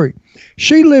cute story.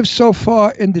 She lives so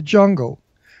far in the jungle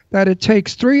that it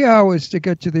takes 3 hours to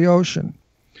get to the ocean.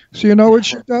 So you know what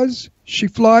she does? She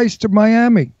flies to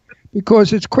Miami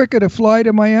because it's quicker to fly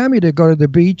to Miami to go to the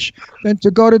beach than to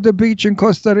go to the beach in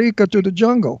Costa Rica to the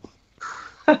jungle.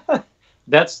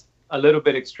 That's a little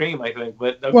bit extreme, I think.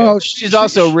 But okay. Well, she's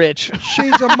also rich.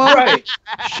 She's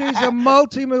a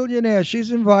multi-millionaire.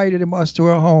 She's invited us to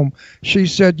her home. She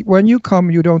said, when you come,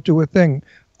 you don't do a thing.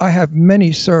 I have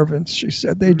many servants. She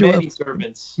said they do. Many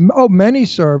servants. Oh, many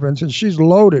servants, and she's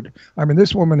loaded. I mean,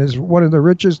 this woman is one of the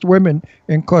richest women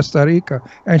in Costa Rica,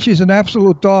 and she's an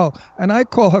absolute doll. And I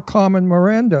call her Carmen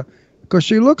Miranda because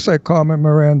she looks like Carmen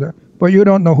Miranda, but you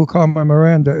don't know who Carmen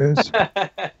Miranda is.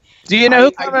 Do you know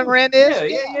who Carmen Miranda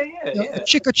is? Yeah.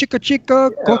 Chica.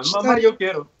 Mama, yo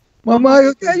quiero.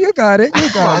 Mama, yeah, you got it.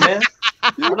 You got it.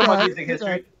 I know my music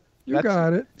history. You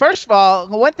got it. First of all,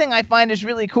 one thing I find is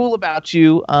really cool about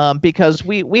you, because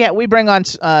we bring on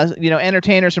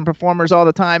entertainers and performers all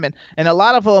the time, and a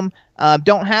lot of them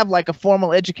don't have like a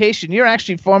formal education. You're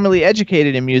actually formally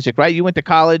educated in music, right? You went to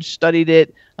college, studied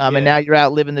it, and now you're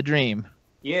out living the dream.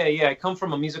 Yeah. I come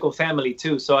from a musical family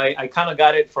too, so I kind of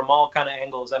got it from all kind of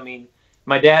angles. I mean,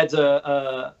 my dad's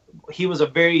he was a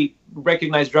very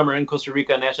recognized drummer in Costa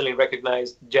Rica, nationally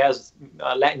recognized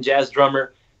Latin jazz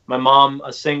drummer. My mom,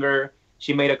 a singer.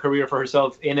 She made a career for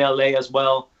herself in LA as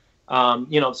well.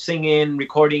 Singing,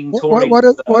 recording, touring.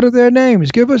 What are their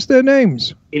names? Give us their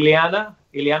names. Ileana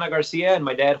Garcia, and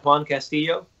my dad, Juan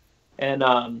Castillo. And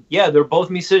they're both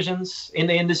musicians in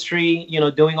the industry,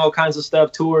 doing all kinds of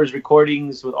stuff, tours,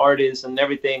 recordings with artists and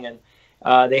everything. And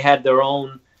they had their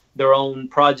own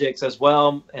projects as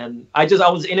well. And I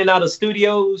was in and out of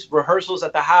studios, rehearsals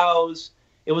at the house.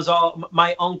 It was all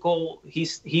my uncle.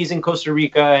 He's in Costa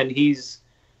Rica, and he's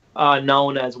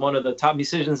known as one of the top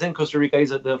musicians in Costa Rica. He's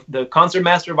the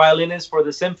concertmaster violinist for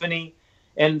the symphony.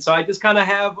 And so I just kind of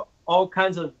have all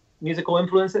kinds of musical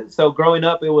influences. So growing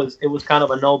up, it was kind of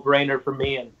a no-brainer for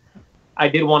me, and I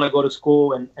did want to go to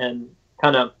school and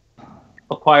kind of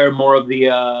acquire more of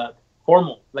the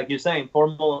formal, like you're saying,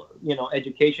 formal,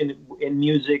 education in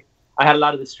music. I had a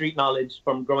lot of the street knowledge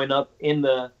from growing up in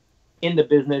the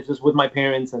business, just with my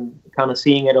parents and kind of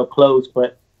seeing it up close.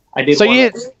 But I did. So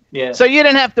you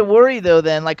didn't have to worry though,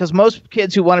 then, like, because most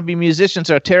kids who want to be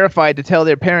musicians are terrified to tell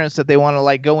their parents that they want to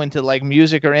like go into like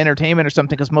music or entertainment or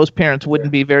something, because most parents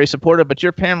wouldn't be very supportive. But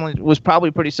your family was probably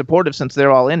pretty supportive since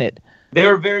they're all in it. They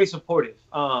were very supportive.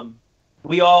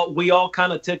 We all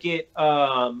kind of took it.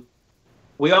 I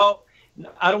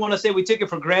don't want to say we took it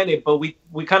for granted, but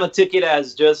we kind of took it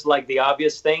as just like the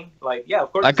obvious thing. Like, yeah,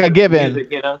 of course. Like a given.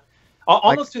 Music,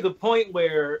 almost to the point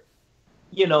where,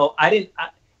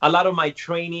 a lot of my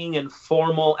training and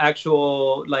formal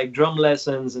actual like drum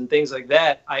lessons and things like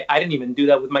that, I didn't even do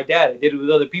that with my dad. I did it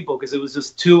with other people because it was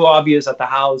just too obvious at the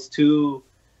house.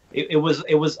 It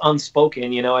was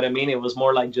unspoken. You know what I mean? It was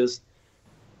more like just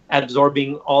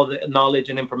absorbing all the knowledge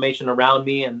and information around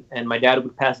me, and my dad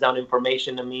would pass down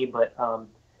information to me. But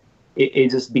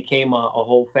it just became a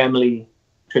whole family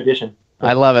tradition.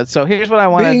 I love it. So here's what I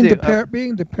want to do.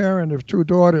 Being the parent of two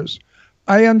daughters,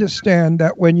 I understand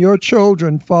that when your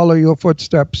children follow your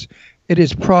footsteps, it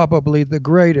is probably the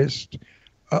greatest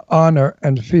honor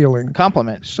and feeling.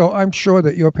 Compliment. So I'm sure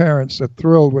that your parents are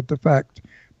thrilled with the fact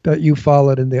that you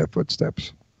followed in their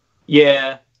footsteps.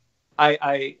 Yeah,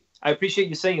 I appreciate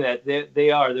you saying that.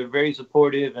 They're very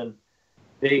supportive, and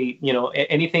they,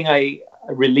 anything I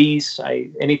release,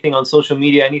 anything on social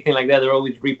media, anything like that, they're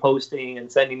always reposting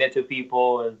and sending it to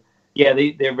people, and yeah,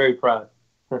 they're very proud.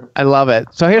 I love it.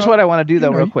 So here's what I want to do,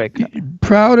 though, real quick.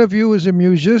 Proud of you as a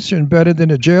musician, better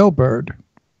than a jailbird.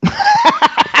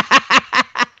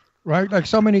 Right? Like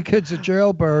so many kids are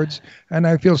jailbirds, and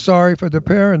I feel sorry for the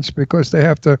parents because they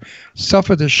have to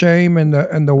suffer the shame and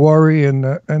the worry and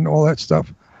all that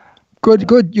stuff. Good.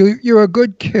 You're a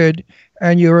good kid,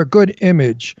 and you're a good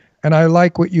image, and I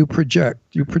like what you project.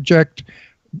 You project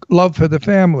love for the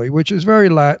family, which is very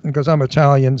Latin because I'm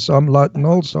Italian, so I'm Latin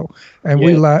also. And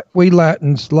we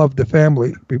Latins love the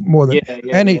family more than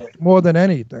more than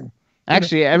anything.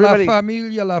 Actually, everybody. La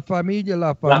familia. La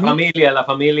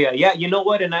familia. Yeah, you know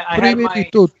what? And I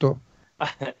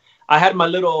had my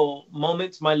little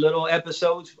moments, my little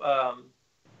episodes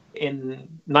in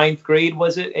ninth grade,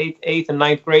 was it? Eighth and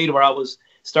ninth grade, where I was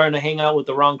starting to hang out with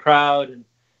the wrong crowd, and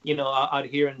out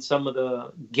here in some of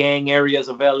the gang areas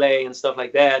of LA and stuff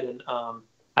like that. And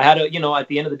I had to, at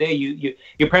the end of the day,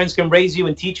 your parents can raise you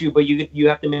and teach you, but you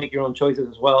have to make your own choices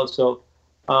as well. So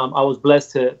I was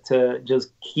blessed to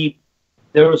just keep.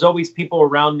 There was always people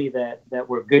around me that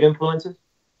were good influences,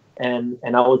 and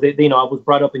I was I was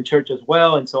brought up in church as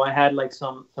well, and so I had like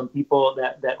some people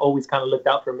that always kind of looked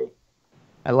out for me.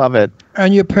 I love it.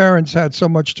 And your parents had so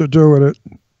much to do with it.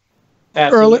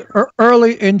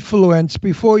 Early influence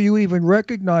before you even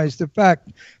recognized the fact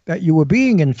that you were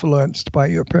being influenced by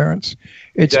your parents.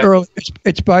 It's early.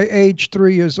 It's by age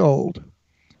 3 years old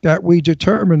that we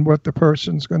determine what the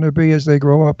person's going to be as they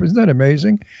grow up. Isn't that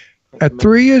amazing? At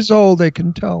 3 years old, they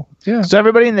can tell. Yeah. So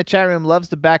everybody in the chat room loves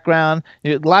the background.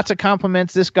 Lots of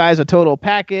compliments. This guy's a total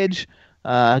package.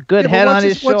 Good head on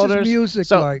his shoulders. What's his music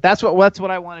so like? That's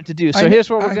what I wanted to do. So here's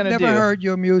what we're going to do. I've never heard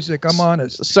your music. I'm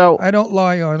honest. So I don't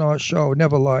lie on our show.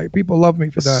 Never lie. People love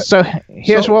me for that. So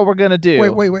here's what we're going to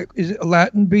do. Wait. Is it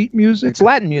Latin beat music? It's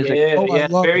Latin music. Yeah,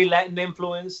 very Latin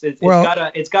influenced. It's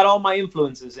got all my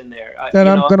influences in there. Then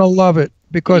I'm going to love it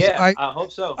because I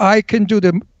hope so. I can do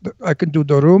the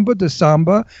rumba, the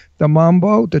samba, the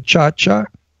mambo, the cha-cha,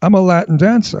 I'm a Latin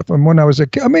dancer from when I was a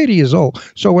kid. I'm 80 years old.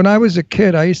 So when I was a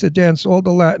kid, I used to dance all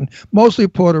the Latin, mostly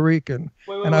Puerto Rican.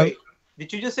 Wait.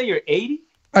 Did you just say you're 80?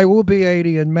 I will be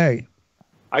 80 in May.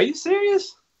 Are you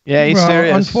serious? Yeah, he's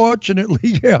serious.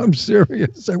 Unfortunately, yeah, I'm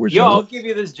serious. I wish. I'll give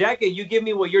you this jacket. You give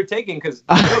me what you're taking, because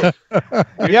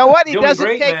you know what? He doesn't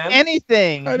take man.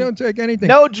 anything. I don't take anything.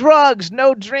 No drugs,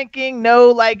 no drinking, no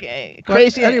like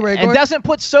crazy. Anyway, and doesn't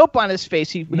put soap on his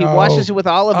face. He washes it with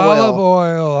olive oil. Olive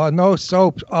oil, no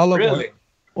soap. Olive oil.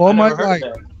 All my life.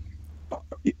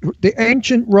 The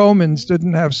ancient Romans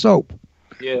didn't have soap.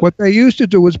 Yeah. What they used to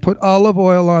do was put olive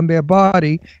oil on their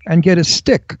body and get a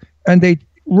stick, and they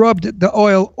rubbed the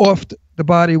oil off the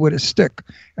body with a stick,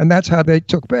 and that's how they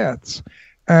took baths.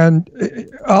 And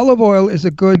olive oil is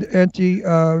a good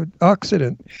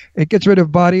antioxidant. It gets rid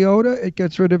of body odor. It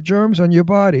gets rid of germs on your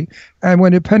body. And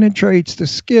when it penetrates the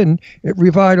skin, it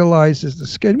revitalizes the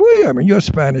skin. Well, I mean, you're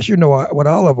Spanish. You know what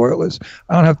olive oil is.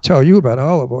 I don't have to tell you about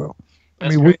olive oil.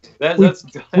 That's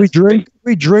we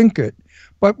drink it.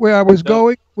 But where I was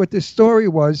going with this story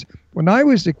was, when I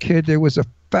was a kid, there was a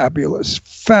fabulous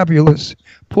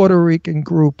Puerto Rican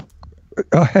group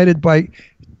headed by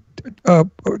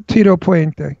Tito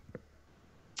Puente.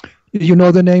 You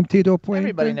know the name Tito Puente?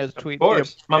 Everybody knows Tweet. Of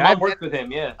course. My mom worked with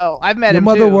him, yeah. Oh, I've met him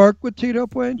Your mother too. worked with Tito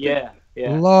Puente?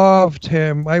 Yeah. Loved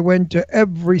him. I went to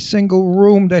every single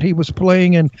room that he was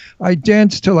playing in. I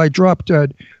danced till I dropped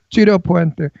dead. Tito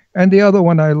Puente. And the other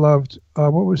one I loved,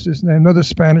 what was his name? Another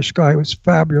Spanish guy. Was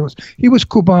fabulous. He was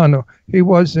Cubano. He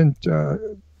wasn't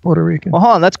Puerto Rican. Well,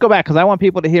 hold on. Let's go back, because I want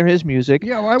people to hear his music.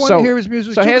 Yeah, well, I want to hear his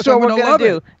music So too, here's what we're going to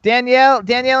do.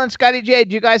 Danielle and Scotty J,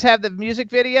 do you guys have the music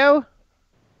video?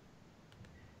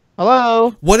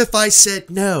 Hello? What if I said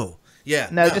no? Yeah.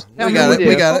 No, just tell we me got what it. to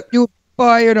We do. got it. You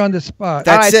fired on the spot.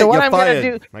 That's All right, it. so what You're I'm fired.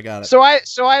 gonna do, I got it.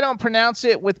 So I don't pronounce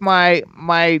it with my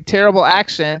terrible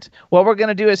accent. What we're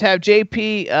gonna do is have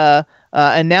JP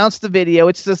announce the video.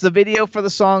 It's just the video for the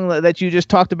song that you just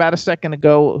talked about a second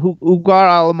ago. Jugar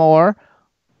al amor.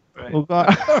 Right.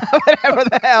 Whatever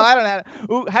the hell, I don't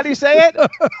know. How do you say it?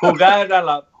 Jugar al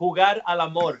amor. Jugar al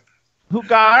amor.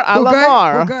 Jugar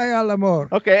al amor.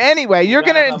 Okay, anyway, you're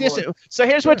going to... So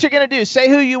here's what you're going to do. Say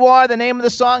who you are, the name of the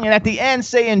song, and at the end,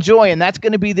 say enjoy, and that's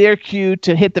going to be their cue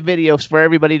to hit the videos for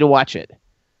everybody to watch it.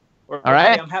 All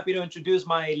right? I'm happy to introduce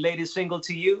my latest single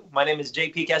to you. My name is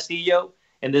JP Castillo,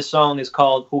 and this song is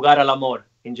called Jugar al amor.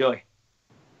 Enjoy.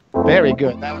 Very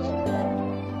good. That was...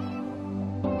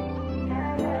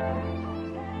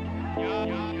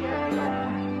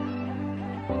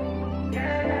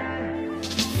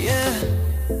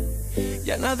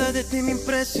 Ya nada de ti me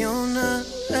impresiona,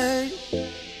 ey.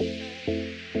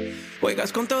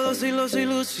 Juegas con todos y los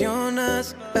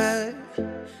ilusionas, ey.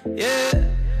 Yeah.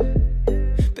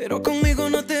 Pero conmigo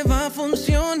no te va a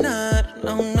funcionar,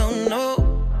 no, no, no.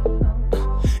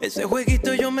 Ese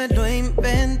jueguito yo me lo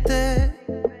inventé,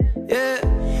 yeah.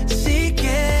 Si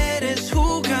quieres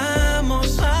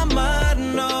jugamos a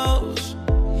amarnos,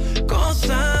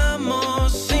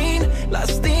 gozamos sin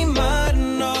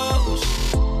lastimarnos,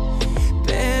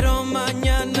 pero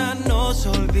mañana nos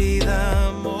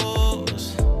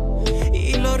olvidamos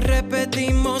y lo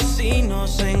repetimos si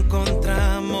nos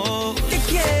encontramos. ¿Qué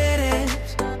quieres?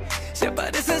 Si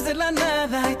apareces de la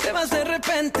nada y te vas de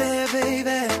repente,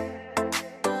 baby,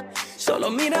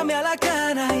 solo mírame a la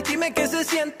cara y dime qué se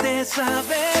siente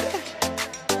saber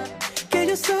que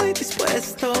yo estoy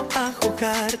dispuesto a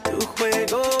jugar tu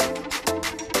juego.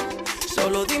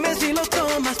 Solo dime si lo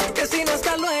tomas, porque si no,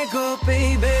 hasta luego,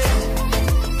 baby.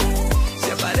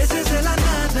 Si apareces de la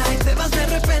nada y te vas de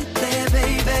repente,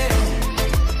 baby,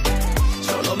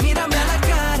 solo mírame a la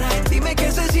cara y dime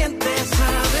qué se siente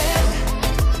saber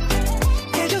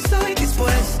que yo estoy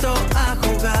dispuesto a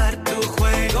jugar tu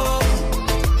juego.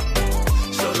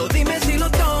 Solo dime si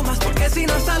lo tomas, porque si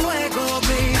no, hasta luego,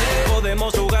 baby.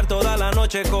 Podemos jugar toda la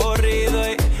noche corrido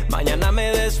y mañana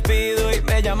me despido y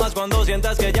me llamas cuando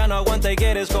sientas que ya no aguanta y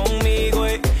quieres conmigo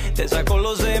y te saco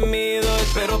los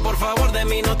gemidos. Pero por favor de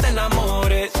mí no te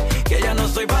enamores, que ya no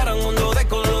estoy para un mundo de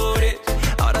colores.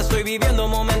 Ahora estoy viviendo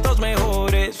momentos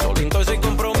mejores, solito y sin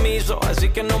compromiso, así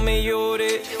que no me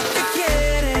llores. ¿Qué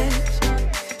quieres?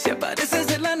 Si apareces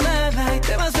de la nada y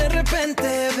te vas de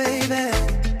repente, baby,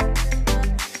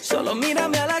 solo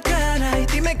mírame a la cara y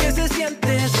dime qué se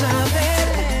siente saber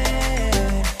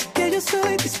que yo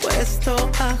estoy dispuesto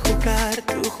a jugar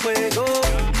tu juego.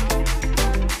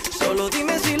 Solo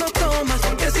dime si lo tomas,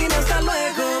 porque si no, hasta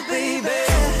luego, baby.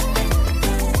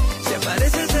 Si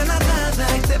apareces de la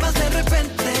nada y te vas de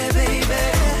repente, baby,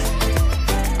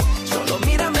 solo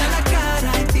mírame a la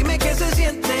cara y dime qué se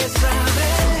siente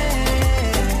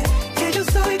saber que yo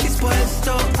estoy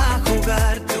dispuesto a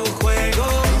jugar tu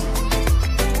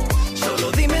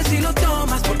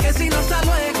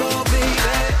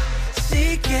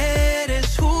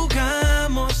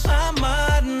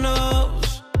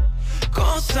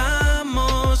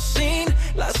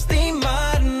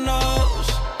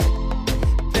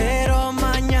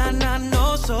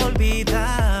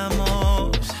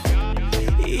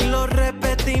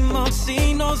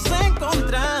nos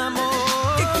encontramos.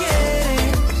 ¿Qué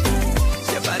quieres?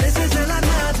 Si apareces de la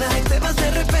nada y te vas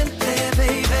de repente,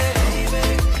 baby.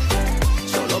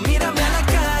 Solo mírame a la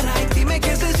cara y dime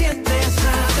qué se siente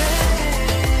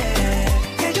saber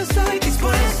que yo estoy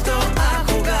dispuesto a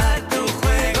jugar tu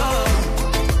juego.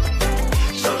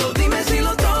 Solo dime si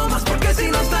lo tomas, porque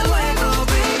si no hasta luego,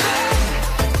 baby.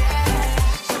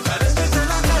 Si apareces de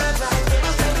la nada y te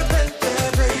vas de repente,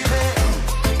 baby.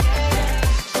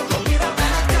 Solo mírame a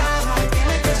la cara y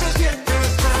dime qué se siente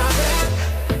saber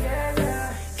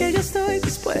que yo estoy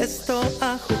dispuesto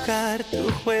a jugar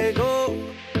tu juego.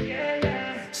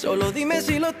 Solo dime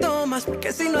si lo tomas,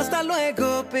 porque si no hasta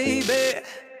luego, baby.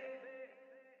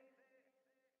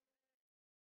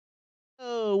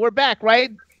 Oh, we're back,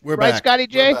 right? We're right, back. Scotty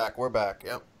J? We're back.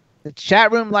 Yep. The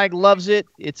chat room loves it.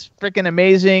 It's freaking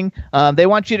amazing. They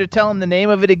want you to tell them the name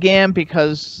of it again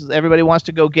because everybody wants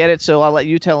to go get it. So I'll let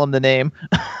you tell them the name.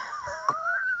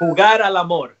 Jugar al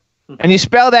amor. And you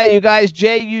spell that, you guys,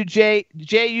 Jugar,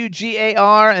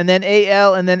 and then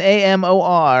AL, and then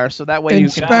AMOR. So that way you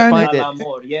can find it.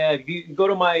 Amor. Yeah, if you go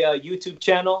to my YouTube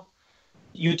channel,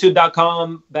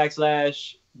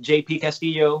 youtube.com/JP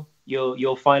Castillo,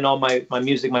 you'll find all my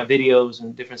music, my videos,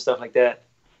 and different stuff like that.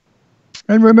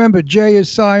 And remember, J is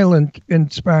silent in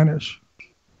Spanish.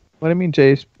 What do you mean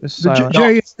J is silent?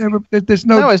 J is never. There's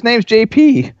no. No, his name's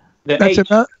JP. The H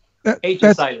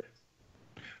is silent.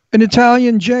 In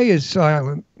Italian, J is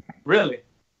silent. Really?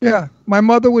 Yeah. My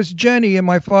mother was Jenny, and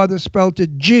my father spelled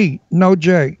it G, no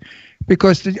J,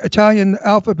 because the Italian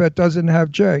alphabet doesn't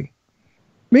have J.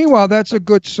 Meanwhile, that's a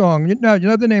good song. Now,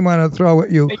 another name I'm going to throw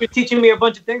at you. Hey, you're teaching me a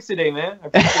bunch of things today, man. I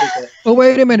appreciate that. Oh,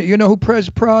 wait a minute. You know who Prez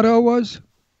Prado was?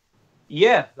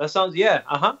 Yeah, that sounds, yeah.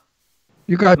 Uh-huh.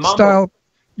 You got Mambo. style.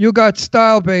 You got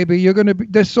style, baby. You're going to be,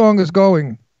 this song is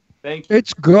going. Thank you.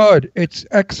 It's good. It's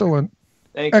excellent.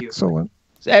 Thank you. Excellent.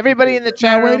 So everybody in the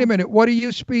chat room. Wait a minute. What are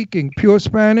you speaking? Pure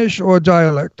Spanish or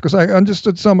dialect? Because I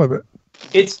understood some of it.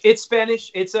 It's Spanish.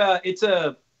 It's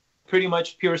a pretty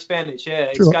much pure Spanish.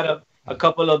 Yeah, Sure. It's got a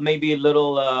couple of maybe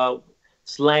little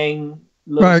slang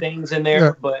little things in there,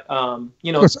 Yeah. but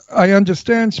you know. Because I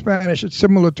understand Spanish. It's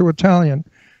similar to Italian.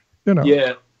 You know.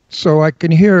 Yeah. So I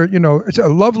can hear, it's a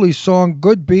lovely song,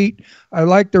 good beat. I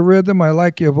like the rhythm. I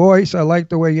like your voice. I like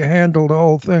the way you handled the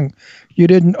whole thing. You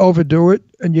didn't overdo it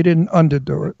and you didn't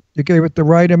underdo it. You gave it the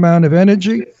right amount of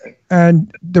energy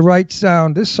and the right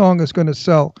sound. This song is going to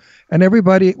sell. And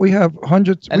everybody, we have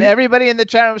hundreds. And everybody in the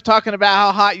chat room is talking about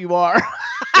how hot you are.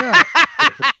 Yeah.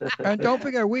 And don't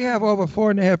forget, we have over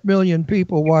 4.5 million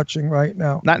people watching right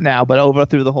now. Not now, but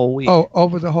through the whole week. Oh,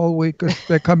 over the whole week. 'Cause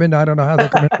they come in. I don't know how they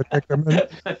come in, but they come in.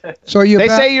 So They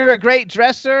say you're a great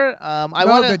dresser.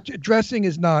 The dressing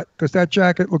is not, because that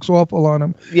jacket looks awful on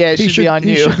him. Yeah, it should be on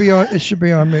you. It should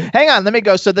be on me. Hang on, let me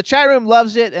go. So the chat room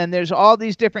loves it, and there's all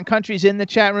these different countries in the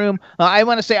chat room. I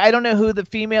want to say, I don't know who the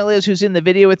female is who's in the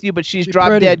video with you, but she's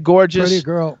drop dead gorgeous. Pretty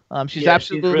girl. She's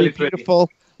absolutely really beautiful.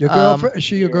 Your girlfriend? Is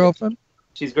she your girlfriend?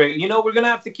 She's great. We're gonna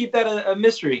have to keep that a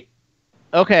mystery.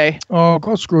 Okay. Oh,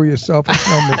 go screw yourself. It's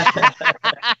no mystery.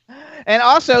 And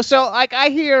also, so like I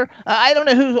hear, I don't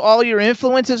know who all your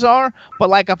influences are, but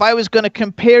like if I was going to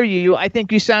compare you, I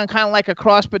think you sound kind of like a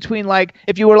cross between like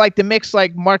if you were like the mix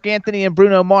like Mark Anthony and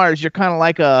Bruno Mars, you're kind of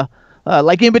like a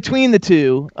like in between the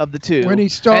two. When he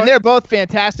started, and they're both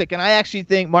fantastic. And I actually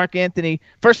think Mark Anthony,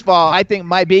 first of all, I think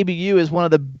My Baby You is one of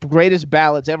the greatest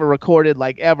ballads ever recorded,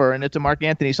 like ever. And it's a Mark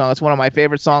Anthony song. It's one of my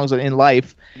favorite songs in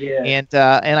life. Yeah.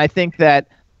 And I think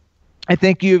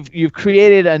you've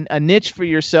created a niche for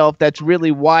yourself that's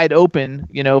really wide open,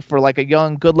 for like a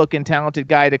young, good-looking, talented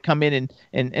guy to come in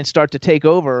and start to take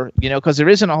over, because there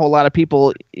isn't a whole lot of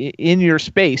people in your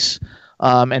space.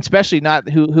 And especially not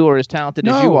who are as talented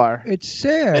as you are. It's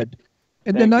sad.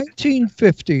 In the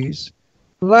 1950s,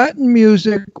 Latin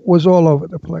music was all over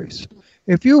the place.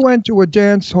 If you went to a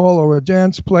dance hall or a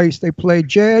dance place, they played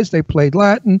jazz, they played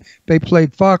Latin, they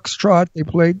played foxtrot, they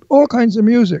played all kinds of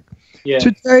music. Yeah.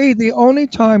 Today, the only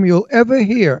time you'll ever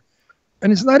hear,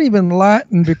 and it's not even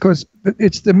Latin because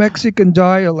it's the Mexican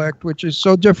dialect, which is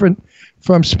so different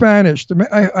from Spanish.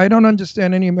 I don't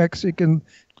understand any Mexican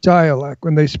dialect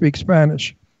when they speak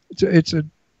Spanish. It's a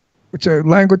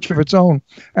language of its own,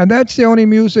 and that's the only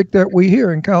music that we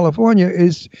hear in California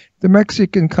is the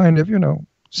Mexican kind of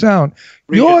sound.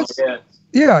 Regional,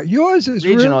 yours is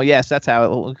regional. really, yes, that's how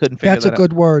we couldn't figure that's that a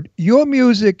good word. Your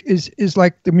music is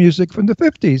like the music from the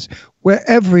 50s, where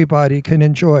everybody can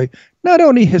enjoy. Not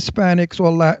only Hispanics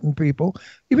or Latin people,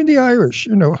 even the Irish.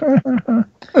 Do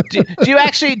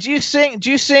you sing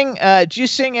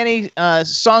any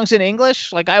songs in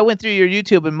English? Like I went through your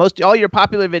YouTube and all your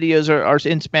popular videos are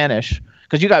in Spanish.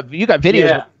 because you got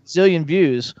videos with zillion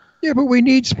views. Yeah, but we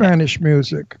need Spanish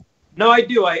music. No, I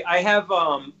do. I have.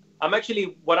 I'm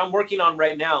actually, what I'm working on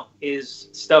right now is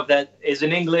stuff that is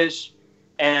in English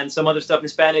and some other stuff in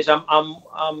Spanish.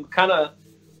 I'm kind of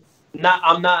not.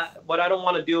 I'm not. What I don't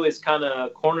want to do is kind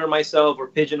of corner myself or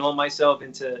pigeonhole myself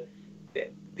into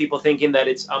people thinking that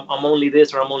I'm only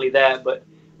this or I'm only that. But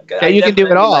yeah, you can do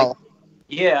it all.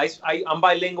 I'm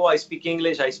bilingual. I speak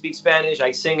English. I speak Spanish.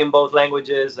 I sing in both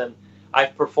languages, and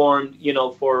I've performed,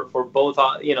 for both,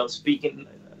 speaking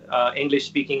English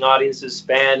speaking audiences,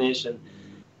 Spanish, and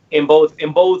in both.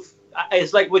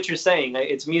 It's like what you're saying.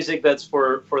 It's music that's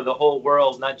for the whole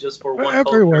world, not just for one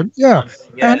everyone. Culture.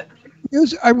 Yeah. And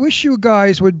I wish you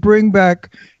guys would bring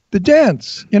back the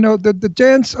dance, the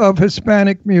dance of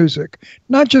Hispanic music,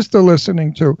 not just the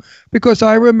listening to, because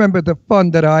I remember the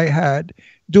fun that I had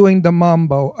doing the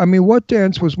mambo. I mean, what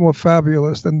dance was more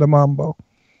fabulous than the mambo?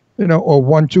 Or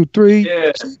 1, 2,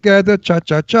 3, together,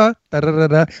 cha-cha-cha,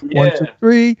 da-da-da-da, 1, 2,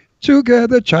 3,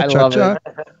 together, cha-cha-cha,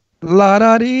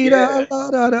 la-da-dee-da,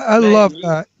 la-da-da. I love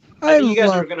that. I think you guys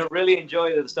are going to really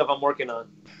enjoy the stuff I'm working on.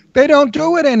 They don't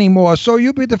do it anymore, so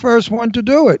you be the first one to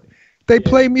do it. They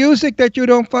play music that you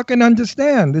don't fucking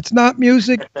understand. It's not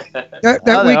music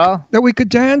that we could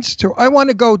dance to. I want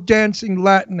to go dancing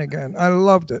Latin again. I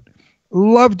loved it.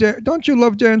 Don't you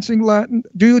love dancing Latin?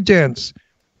 Do you dance?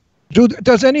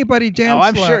 Does anybody dance? Oh,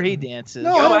 I'm Latin? sure he dances.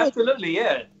 No, absolutely,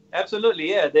 yeah. Absolutely,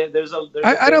 yeah.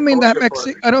 I don't mean that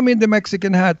I don't mean the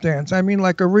Mexican hat dance. I mean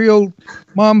like a real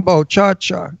mambo,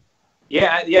 cha-cha.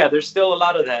 Yeah. There's still a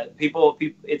lot of that. People.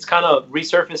 It's kind of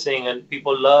resurfacing, and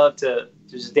people love to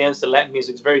just dance to Latin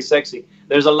music. It's very sexy.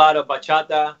 There's a lot of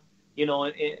bachata,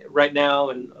 right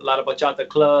now, and a lot of bachata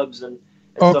clubs and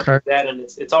stuff like that. And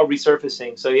it's all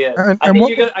resurfacing. So yeah, I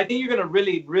think you're gonna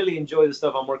really, really enjoy the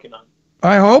stuff I'm working on.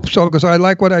 I hope so, because I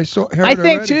like what I saw. I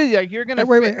think too. Like you're gonna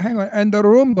wait, hang on. And the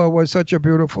rumba was such a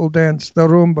beautiful dance. The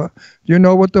rumba. Do you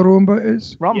know what the rumba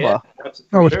is? Rumba. Yeah,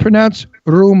 no, it's pronounced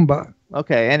rumba.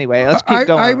 Okay. Anyway, let's keep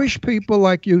going. Irish people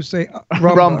like you say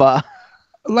rumba.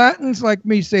 Latins like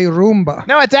me say rumba.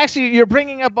 No, it's actually, you're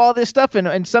bringing up all this stuff,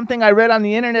 and something I read on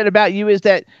the internet about you is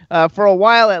that for a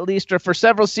while at least, or for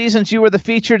several seasons, you were the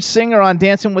featured singer on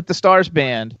Dancing with the Stars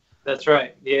band. That's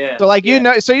right. Yeah.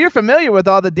 So so you're familiar with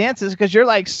all the dances because you're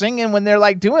like singing when they're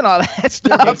like doing all that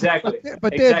stuff. Exactly.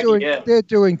 But they're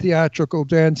doing theatrical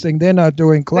dancing. They're not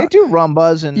doing They do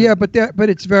rumbas and but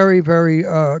it's very, very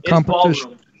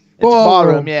competition. It's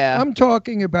ballroom, yeah. I'm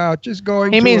talking about just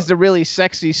going. He means the really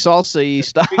sexy salsa-y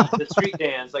stuff. The street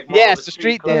dance, like yes, the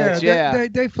street dance. Yeah,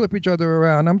 they flip each other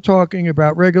around. I'm talking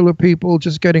about regular people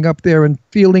just getting up there and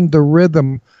feeling the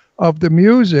rhythm of the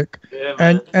music,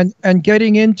 and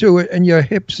getting into it, and your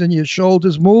hips and your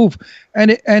shoulders move,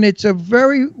 and it's a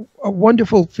very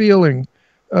wonderful feeling,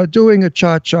 doing a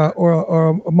cha-cha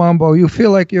or a mambo. You feel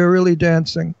like you're really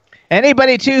dancing.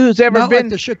 Anybody too who's ever Not been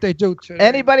like the shit they do today.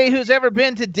 Anybody who's ever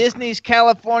been to Disney's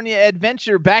California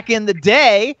Adventure back in the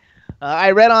day,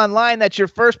 I read online that your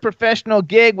first professional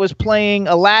gig was playing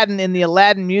Aladdin in the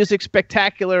Aladdin Music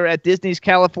Spectacular at Disney's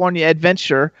California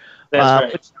Adventure.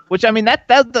 That's right. Which I mean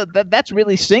that's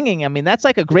really singing. I mean that's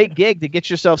like a great gig to get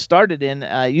yourself started in.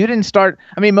 You didn't start.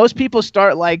 I mean most people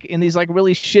start like in these like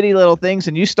really shitty little things,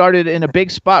 and you started in a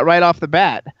big spot right off the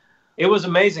bat. It was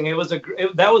amazing.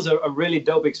 That was a really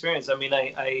dope experience. I mean,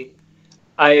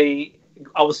 I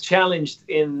was challenged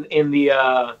in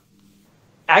the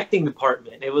acting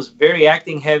department. It was very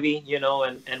acting heavy,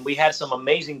 and we had some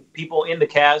amazing people in the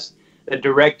cast. The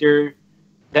director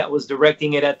that was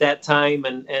directing it at that time,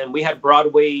 and we had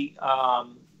Broadway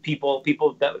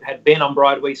people that had been on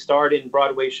Broadway, starred in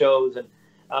Broadway shows, and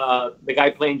the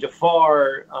guy playing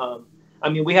Jafar. I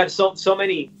mean, we had so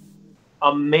many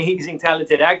amazing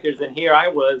talented actors, and here I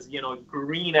was,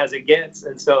 green as it gets,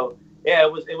 and so yeah,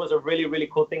 it was a really, really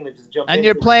cool thing to just jump into. And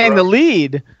you're playing the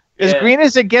lead, as green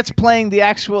as it gets, playing the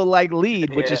actual like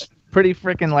lead, which is pretty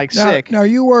freaking like sick. Now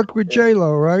you worked with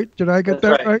J-Lo, right? Did I get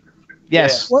that right?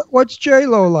 Yes. Yeah. What's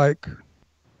J-Lo like?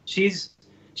 She's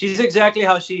exactly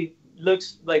how she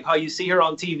looks, like how you see her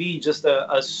on TV, just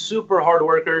a super hard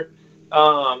worker,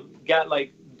 got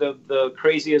like the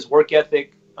craziest work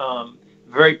ethic,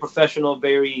 very professional,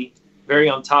 very, very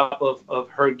on top of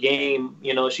her game.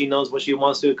 She knows what she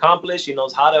wants to accomplish. She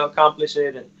knows how to accomplish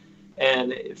it.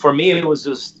 And for me, it was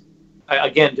just,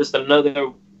 again, just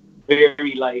another very,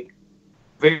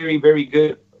 very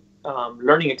good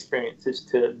learning experience, is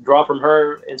to draw from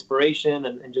her inspiration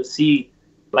and just see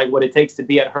like what it takes to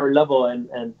be at her level.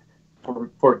 And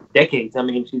for decades, I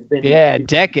mean, she's been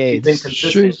decades. She's been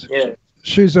consistent.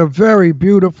 She's a very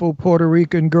beautiful Puerto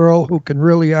Rican girl who can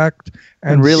really act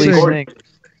and really sing.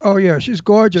 Oh yeah, she's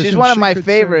gorgeous. She's and one of she my could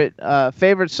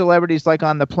favorite celebrities, like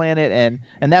on the planet.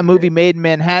 And that movie Made in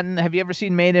Manhattan. Have you ever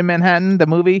seen Made in Manhattan? The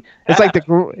movie. It's like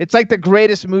the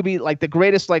greatest movie, like the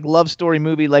greatest like love story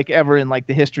movie like ever in like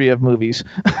the history of movies.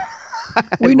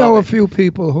 We know a few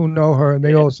people who know her, and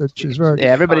they all said she's very. Yeah,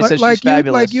 everybody says she's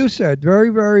fabulous. Like you said, very,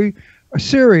 very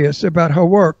serious about her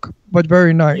work, but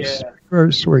very nice,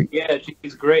 very sweet. Yeah,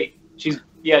 she's great. She's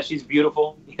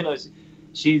beautiful. You know,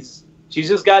 she's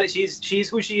just got it. She's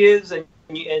who she is, and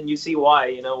you see why.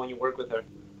 You know, when you work with her.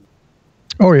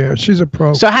 Oh yeah, she's a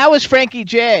pro. So how is Frankie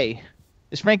J?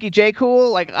 Is Frankie J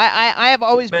cool? Like I have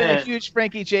always been a huge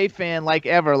Frankie J fan, like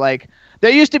ever. Like there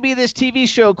used to be this TV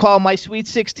show called My Sweet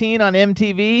 16 on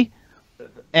MTV,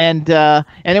 and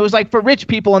it was like for rich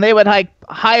people, and they would like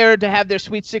hire to have their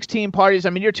Sweet 16 parties. I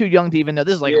mean, you're too young to even know.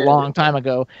 This is like a long time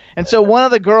ago. And so one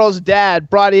of the girls' dad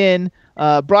brought in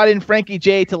Frankie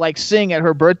J to like sing at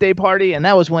her birthday party, and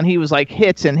that was when he was like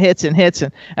hits and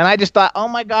I just thought, oh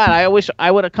my God, I wish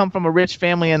I would have come from a rich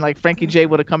family and like Frankie J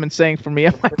would have come and sang for me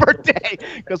at my birthday,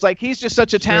 because like he's just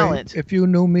such a talent. If you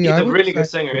knew me, he's a really good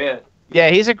singer. Yeah,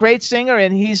 he's a great singer,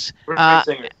 and he's great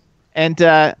singer. And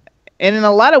in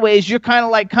a lot of ways, you're kind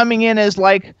of like coming in as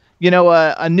like, you know,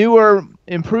 a newer,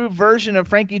 improved version of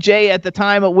Frankie J at the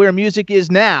time of where music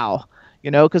is now,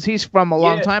 you know, because he's from a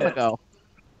long time ago.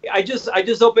 I just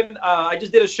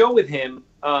did a show with him,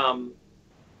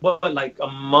 like a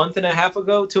month and a half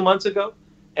ago, 2 months ago,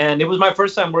 and it was my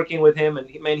first time working with him. And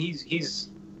he's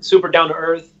super down to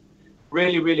earth,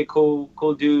 really, really cool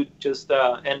dude, just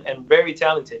and very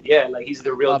talented. Yeah, like he's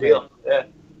the real deal. Yeah.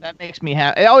 That makes me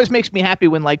happy. It always makes me happy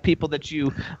when like people that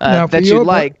you now, that you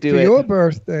like do it. For your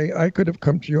birthday, I could have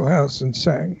come to your house and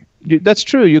sang. That's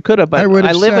true. You could have, but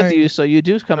I live with you, so you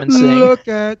do come and sing. Look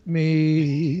at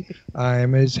me.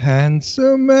 I'm as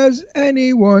handsome as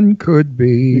anyone could be.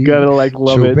 You gotta like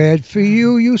love it. Too bad for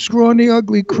you, you scrawny,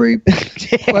 ugly creep.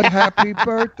 But happy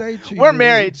birthday to you. We're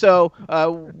married, so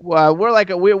we're like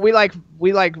we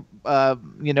like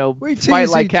you know, we fight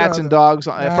like cats and dogs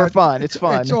for fun. It's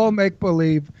fun. It's all make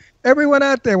believe. Everyone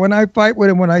out there, when I fight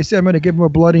with him, when I say I'm going to give him a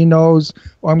bloody nose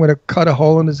or I'm going to cut a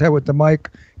hole in his head with the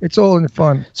mic, it's all in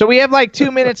fun. So we have like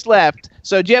 2 minutes left.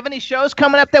 So do you have any shows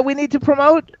coming up that we need to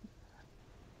promote?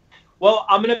 Well,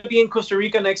 I'm going to be in Costa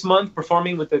Rica next month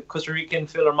performing with the Costa Rican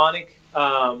Philharmonic.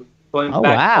 Going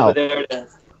back over there to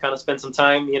kind of spend some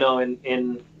time, you know,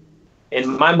 in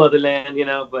my motherland, you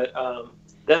know. But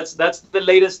that's the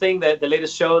latest thing, the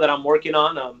latest show that I'm working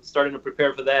on. I'm starting to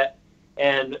prepare for that.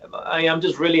 And I'm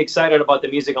just really excited about the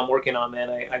music I'm working on, man.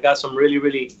 I got some really,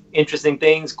 really interesting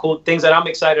things, cool things that I'm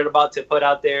excited about to put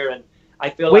out there. And I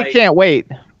feel we can't wait.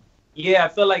 Yeah, I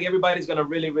feel like everybody's going to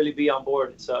really, really be on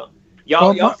board. So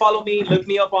y'all follow me. Look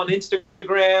me up on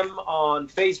Instagram, on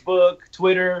Facebook,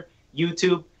 Twitter,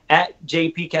 YouTube, at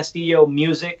JP Castillo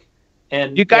Music.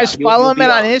 And you guys follow him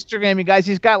on Instagram, you guys.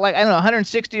 He's got like, I don't know,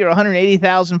 160 or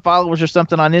 180,000 followers or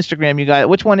something on Instagram, you guys.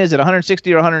 Which one is it,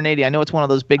 160 or 180? I know it's one of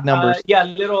those big numbers. Yeah, a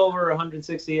little over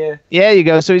 160, yeah. Yeah, you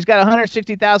go. So he's got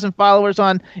 160,000 followers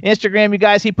on Instagram, you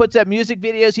guys. He puts up music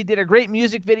videos. He did a great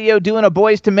music video doing a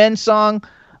Boys to Men song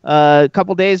a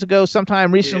couple days ago,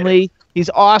 sometime recently. Yeah. He's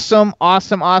awesome,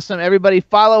 awesome, awesome. Everybody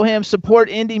follow him, support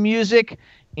indie music.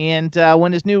 And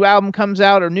when his new album comes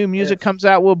out or new music comes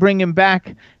out, we'll bring him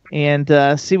back and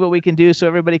see what we can do so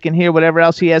everybody can hear whatever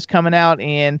else he has coming out.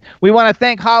 And we want to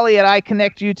thank Holly at I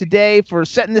Connect You today for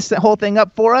setting this whole thing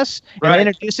up for us and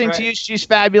introducing to you. She's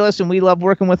fabulous, and we love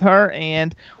working with her.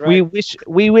 And we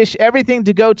wish everything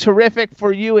to go terrific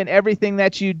for you and everything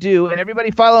that you do. And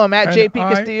everybody follow him at JP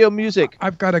Castillo Music.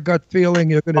 I've got a gut feeling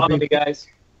you're going to be. Me, guys.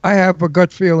 I have a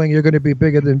gut feeling you're going to be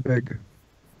bigger than big.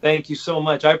 Thank you so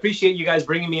much. I appreciate you guys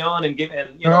bringing me on and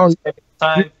spending time.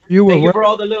 Thank you for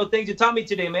all the little things you taught me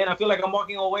today, man. I feel like I'm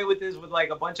walking away with this with like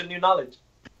a bunch of new knowledge.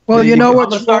 Well, you know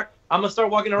what? I'm gonna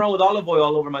start walking around with olive oil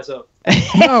all over myself.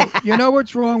 No, you know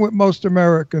what's wrong with most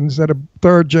Americans that are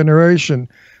third generation?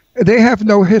 They have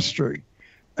no history.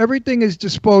 Everything is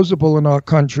disposable in our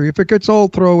country. If it gets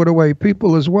old, throw it away.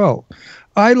 People as well.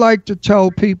 I like to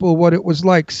tell people what it was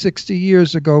like 60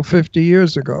 years ago, 50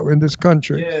 years ago in this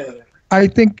country. Yeah. I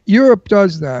think Europe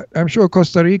does that. I'm sure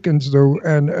Costa Ricans do,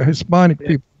 and Hispanic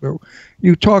people do.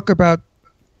 You talk about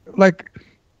like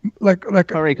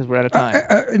sorry, because we're out of time.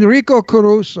 Enrico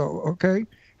Caruso, okay?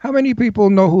 How many people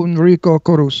know who Enrico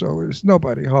Caruso is?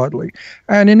 Nobody, hardly.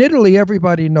 And in Italy,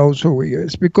 everybody knows who he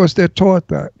is because they're taught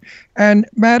that. And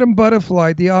Madame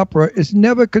Butterfly, the opera, is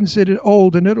never considered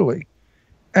old in Italy.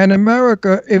 And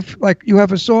America, if like you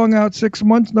have a song out 6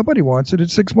 months, nobody wants it.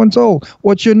 It's 6 months old.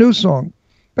 What's your new song?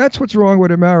 That's what's wrong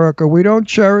with America. We don't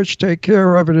cherish, take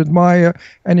care of, and admire,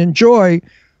 and enjoy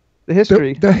The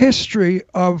history. The history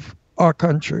of our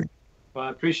country. Well, I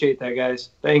appreciate that, guys.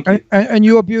 Thank you. And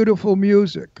your beautiful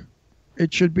music.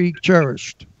 It should be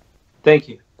cherished. Thank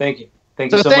you. Thank you.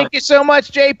 Thank you so much. So thank you so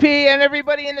much, JP, and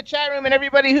everybody in the chat room and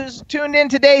everybody who's tuned in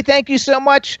today. Thank you so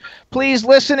much. Please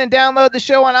listen and download the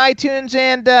show on iTunes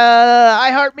and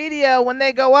iHeartMedia when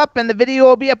they go up, and the video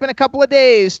will be up in a couple of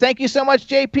days. Thank you so much,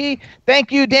 JP.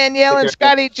 Thank you, Danielle and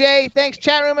Scotty J. Thanks,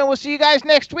 chat room, and we'll see you guys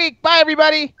next week. Bye,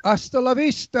 everybody. Hasta la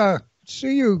vista.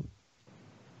 See you.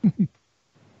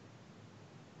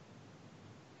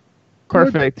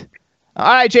 Perfect. All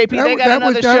right, JP, they got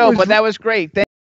another show, but that was great.